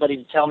want anybody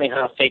to tell me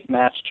how a fake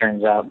match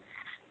turns out.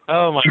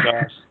 Oh my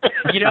gosh!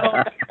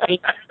 Yeah.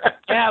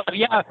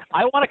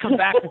 I want to come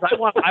back because I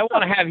want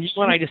to have you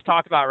and I just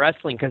talk about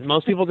wrestling because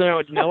most people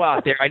don't know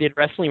out there. I did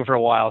wrestling for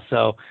a while,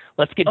 so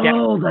let's get down.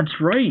 Oh, that's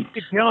right.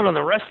 Get down on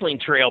the wrestling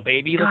trail,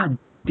 baby. God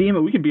damn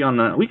it, we could be on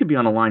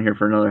the line here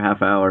for another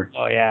half hour.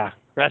 Oh yeah,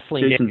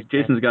 wrestling.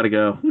 Jason's got to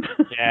go.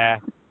 Yeah.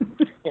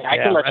 I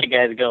can let you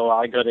guys go while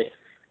I go to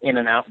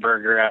In-N-Out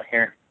Burger out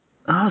here.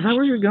 Oh, is that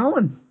where you're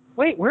going?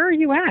 Wait, where are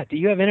you at? Do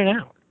you have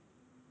In-N-Out?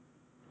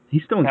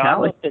 He's still in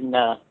Cali.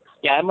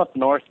 I'm up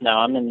north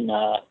now. I'm in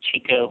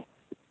Chico.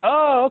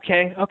 Oh,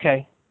 okay.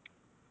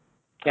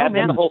 Yeah, I've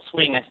done the whole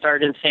swing. I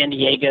started in San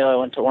Diego. I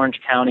went to Orange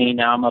County.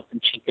 Now I'm up in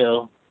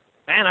Chico.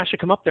 Man, I should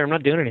come up there. I'm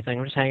not doing anything.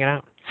 I'm just hanging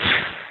out.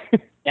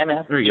 Yeah,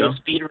 man. There you go.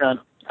 Speed run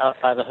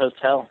outside the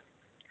hotel.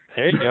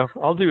 There you go.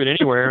 I'll do it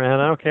anywhere, man.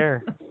 I don't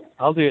care.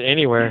 I'll do it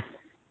anywhere.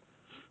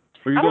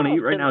 Where are you going to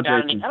eat right now,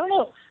 Jason? I don't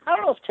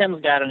know if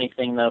Tim's got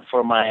anything though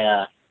for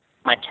my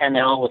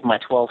 10L with my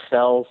 12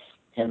 cells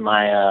and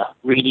my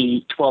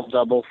Reedy 12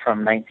 double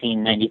from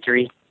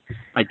 1993.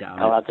 I doubt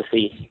it. I'll have to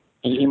see.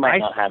 He might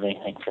not have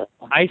anything. So.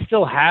 I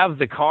still have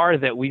the car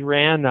that we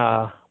ran.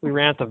 We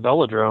ran at the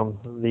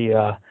Velodrome,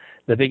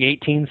 the big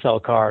 18 cell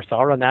car. So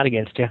I'll run that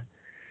against you.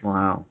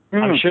 Wow.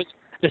 I'm sure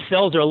the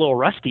cells are a little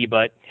rusty,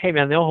 but hey,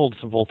 man, they'll hold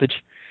some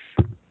voltage.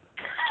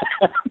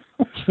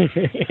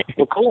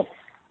 Well, cool.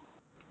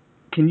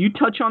 Can you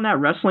touch on that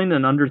wrestling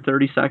in under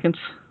 30 seconds,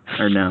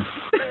 or no?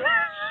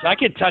 I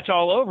could touch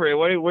all over it.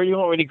 Where do you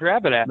want me to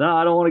grab it at? No,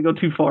 I don't want to go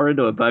too far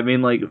into it, but I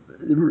mean, like,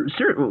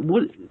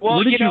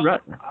 what did you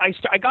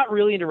I got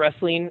really into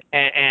wrestling,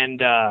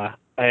 and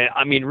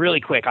I mean,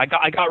 really quick. I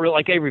got real,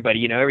 like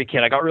everybody, every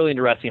kid. I got really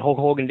into wrestling. Hulk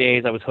Hogan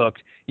days, I was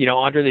hooked.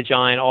 Andre the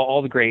Giant,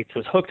 all the greats.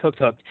 Was hooked,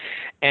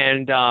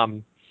 and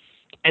then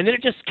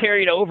it just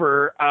carried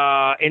over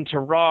into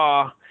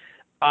Raw,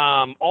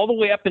 all the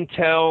way up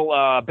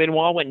until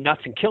Benoit went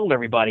nuts and killed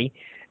everybody.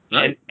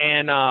 Right.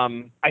 And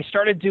I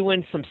started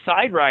doing some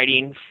side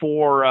writing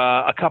for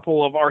a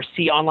couple of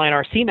online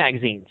RC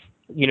magazines.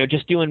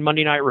 Just doing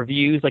Monday night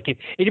reviews. Like if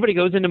anybody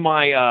goes into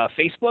my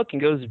Facebook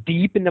and goes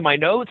deep into my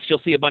notes,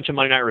 you'll see a bunch of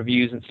Monday night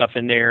reviews and stuff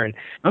in there, and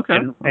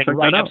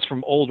write-ups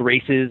from old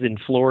races in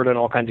Florida and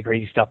all kinds of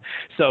crazy stuff.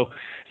 So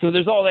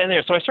there's all that in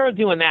there. So I started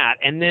doing that,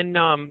 and then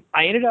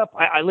I ended up.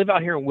 I live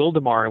out here in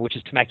Wildemar, which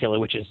is Temecula,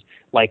 which is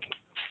like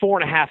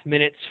 4.5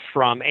 minutes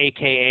from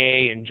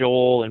AKA and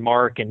Joel and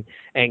Mark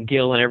and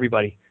Gil and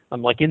everybody.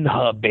 I'm like in the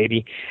hub,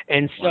 baby.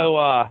 And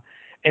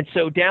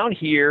so down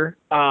here,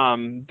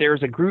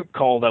 there's a group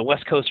called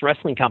West Coast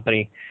Wrestling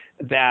Company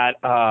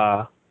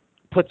that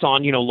puts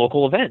on,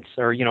 local events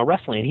or,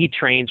 wrestling. He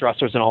trains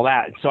wrestlers and all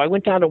that. So I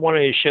went down to one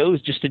of his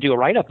shows just to do a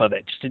write-up of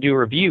it, just to do a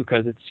review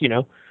because it's, it's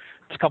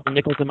a couple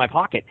nickels in my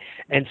pocket.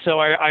 And so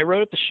I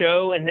wrote up the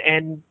show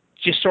and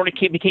just sort of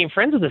became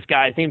friends with this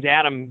guy. His name's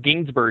Adam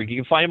Ginsberg.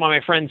 You can find him on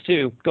my friends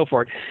too. Go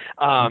for it.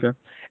 Okay.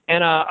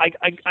 And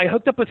I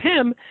hooked up with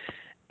him.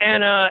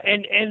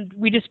 And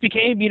we just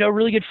became,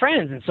 really good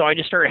friends. And so I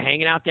just started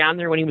hanging out down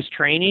there when he was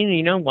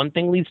training. One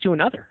thing leads to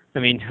another. I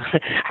mean,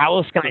 how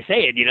else can I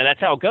say it? That's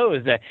how it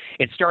goes.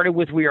 It started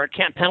with we were at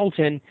Camp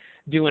Pendleton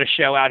doing a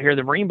show out here,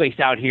 the Marine base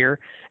out here,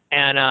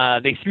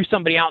 and they threw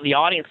somebody out in the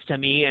audience to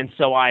me, and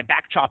so I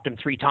back chopped him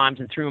 3 times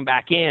and threw him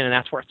back in, and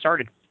that's where it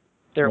started.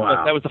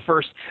 Wow. That was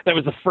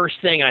the first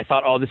thing, and I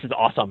thought, oh, this is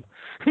awesome.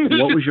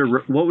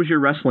 What was your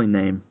wrestling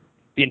name?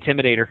 The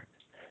Intimidator.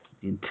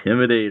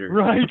 Intimidator.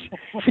 Right.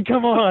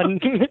 Come on.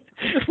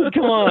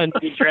 Come on.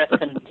 He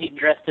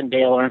dressed in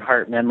Dale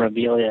Earnhardt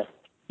memorabilia.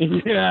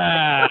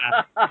 Yeah.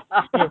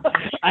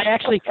 I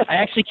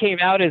actually came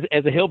out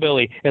as a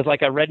hillbilly, as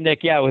like a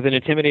redneck, with an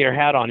Intimidator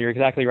hat on. You're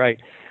exactly right.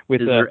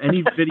 Is there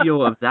any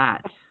video of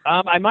that?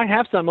 I might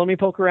have some. Let me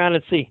poke around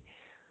and see.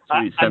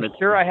 I'm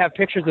sure I have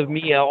pictures of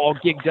me all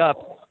gigged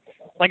up.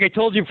 Like I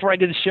told you before I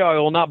did the show, I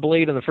will not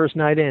blade on the first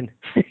night in.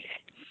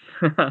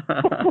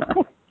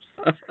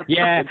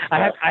 Yeah,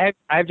 I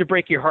have to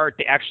break your heart.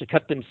 They actually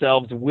cut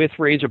themselves with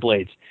razor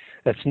blades.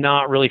 That's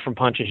not really from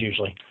punches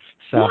usually.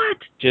 So What?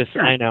 Just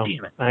God I know.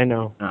 damn it. I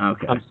know.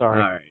 Okay. I'm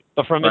sorry. All right.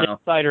 But from an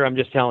insider, I'm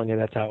just telling you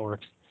that's how it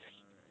works.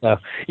 So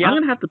yeah, I'm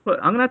gonna have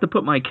to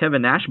put my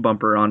Kevin Nash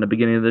bumper on the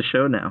beginning of the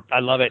show now. I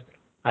love it.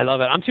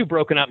 I'm too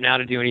broken up now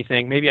to do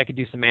anything. Maybe I could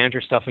do some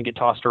manager stuff and get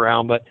tossed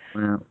around, but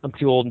I'm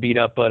too old and beat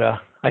up. But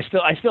I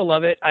still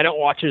love it. I don't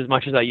watch it as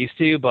much as I used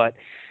to, but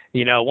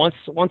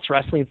once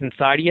wrestling's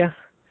inside of you,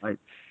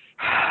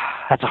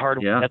 that's a hard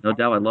one. Yeah, no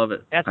doubt. I love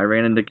it. I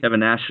ran into Kevin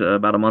Nash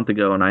about a month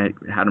ago, and I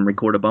had him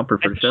record a bumper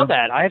for the show. I saw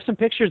that. I have some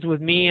pictures with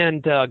me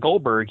and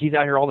Goldberg. He's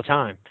out here all the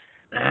time.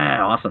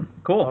 Awesome.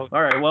 Cool.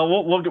 All right.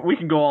 Well, we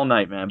can go all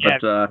night, man.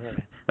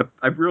 But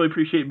I really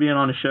appreciate being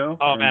on the show.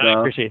 Oh, man, I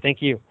appreciate it.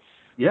 Thank you.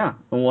 Yeah,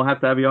 and we'll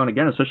have to have you on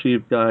again, especially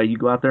if you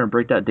go out there and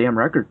break that damn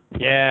record.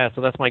 Yeah,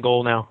 so that's my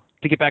goal now.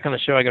 To get back on the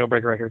show, I got to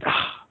break a record.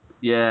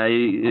 Yeah,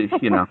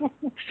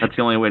 that's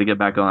the only way to get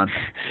back on.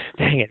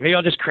 Dang it. Maybe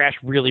I'll just crash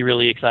really,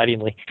 really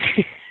excitingly.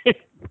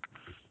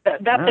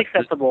 That's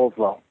acceptable as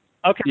well.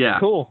 Okay, yeah.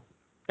 Cool.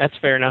 That's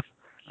fair enough.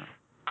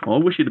 Well, I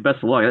wish you the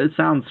best of luck. It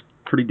sounds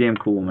pretty damn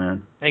cool,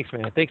 man. Thanks,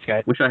 man. Thanks,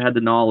 guys. Wish I had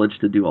the knowledge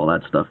to do all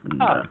that stuff.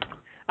 And,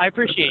 I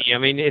appreciate you. I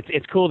mean,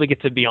 it's cool to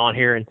get to be on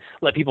here and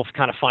let people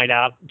kind of find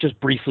out just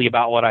briefly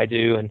about what I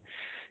do. And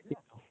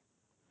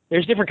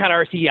there's different kind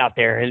of RC out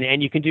there,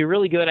 and you can do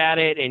really good at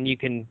it, and you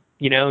can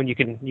you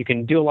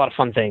can do a lot of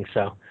fun things.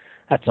 So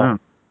that's all.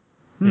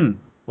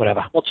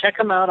 Whatever. Well, check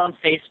them out on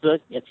Facebook.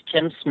 It's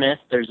Tim Smith.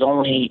 There's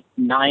only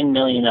 9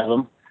 million of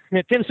them.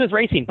 Tim Smith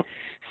Racing.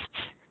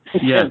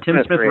 Yeah,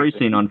 Tim Smith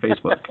Racing on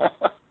Facebook.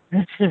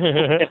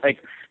 Like,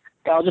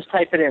 I'll just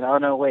type it in. Oh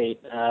no, wait.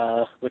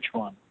 Which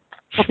one?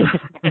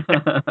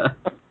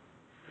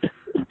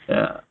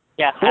 Yeah.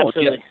 Yeah, cool.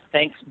 absolutely.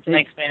 Yeah.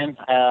 Thanks, man.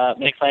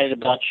 I'm excited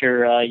about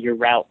your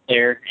route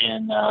there,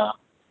 and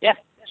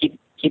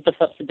keep us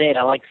up to date.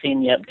 I like seeing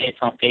the updates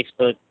on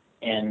Facebook,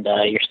 and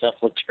your stuff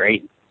looks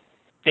great.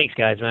 Thanks,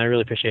 guys, man. I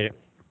really appreciate it.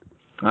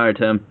 All right,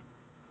 Tim.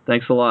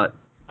 Thanks a lot.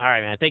 All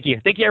right, man. Thank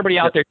you. Thank you, everybody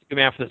out there, too,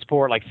 man, for the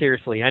support. Like,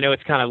 seriously. I know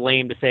it's kind of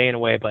lame to say in a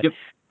way, but,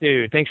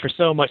 dude, thanks for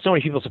so much. So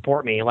many people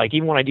support me. Like,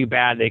 even when I do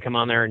bad, they come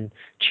on there and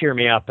cheer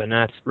me up, and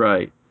that's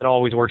right. It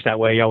always works that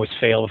way. You always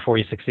fail before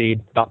you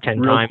succeed about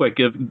 10 times.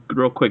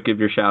 Real quick, give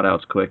your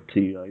shout-outs quick to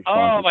your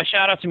sponsors. My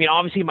shout-outs,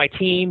 obviously my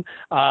team,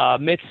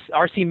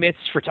 RC Mitts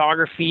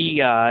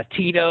Photography,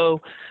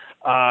 Tito,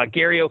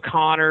 Gary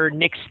O'Connor,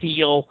 Nick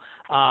Steele,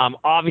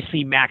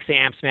 obviously Max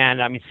Amps, man.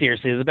 I mean,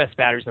 seriously, they're the best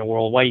batters in the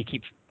world. Why you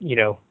keep,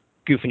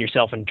 goofing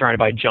yourself and trying to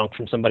buy junk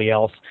from somebody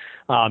else?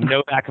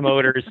 Novak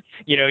Motors.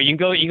 You can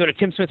go to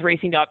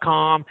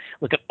timsmithracing.com.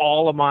 Look at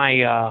all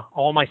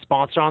my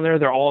sponsors on there.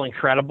 They're all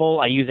incredible.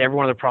 I use every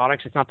one of their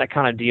products. It's not that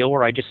kind of deal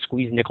where I just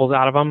squeeze nickels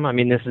out of them. I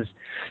mean, this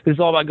is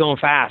all about going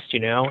fast,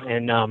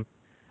 and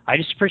I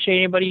just appreciate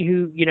anybody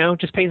who,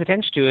 just pays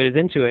attention to it, is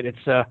into it.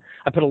 It's I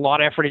put a lot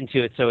of effort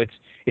into it, so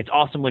it's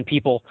awesome when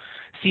people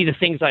see the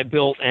things I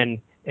built and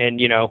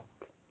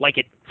like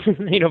it.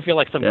 You don't feel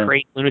like some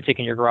great lunatic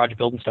in your garage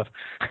building stuff.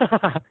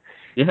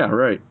 Yeah,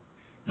 right.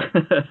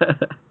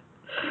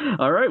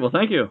 All right, well,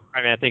 thank you. All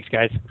right, man, thanks,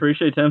 guys.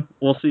 Appreciate it, Tim.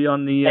 We'll see you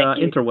on the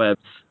interwebs.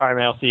 All right,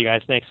 man, I'll see you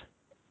guys. Thanks.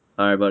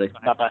 All right, buddy.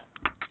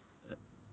 Bye-bye.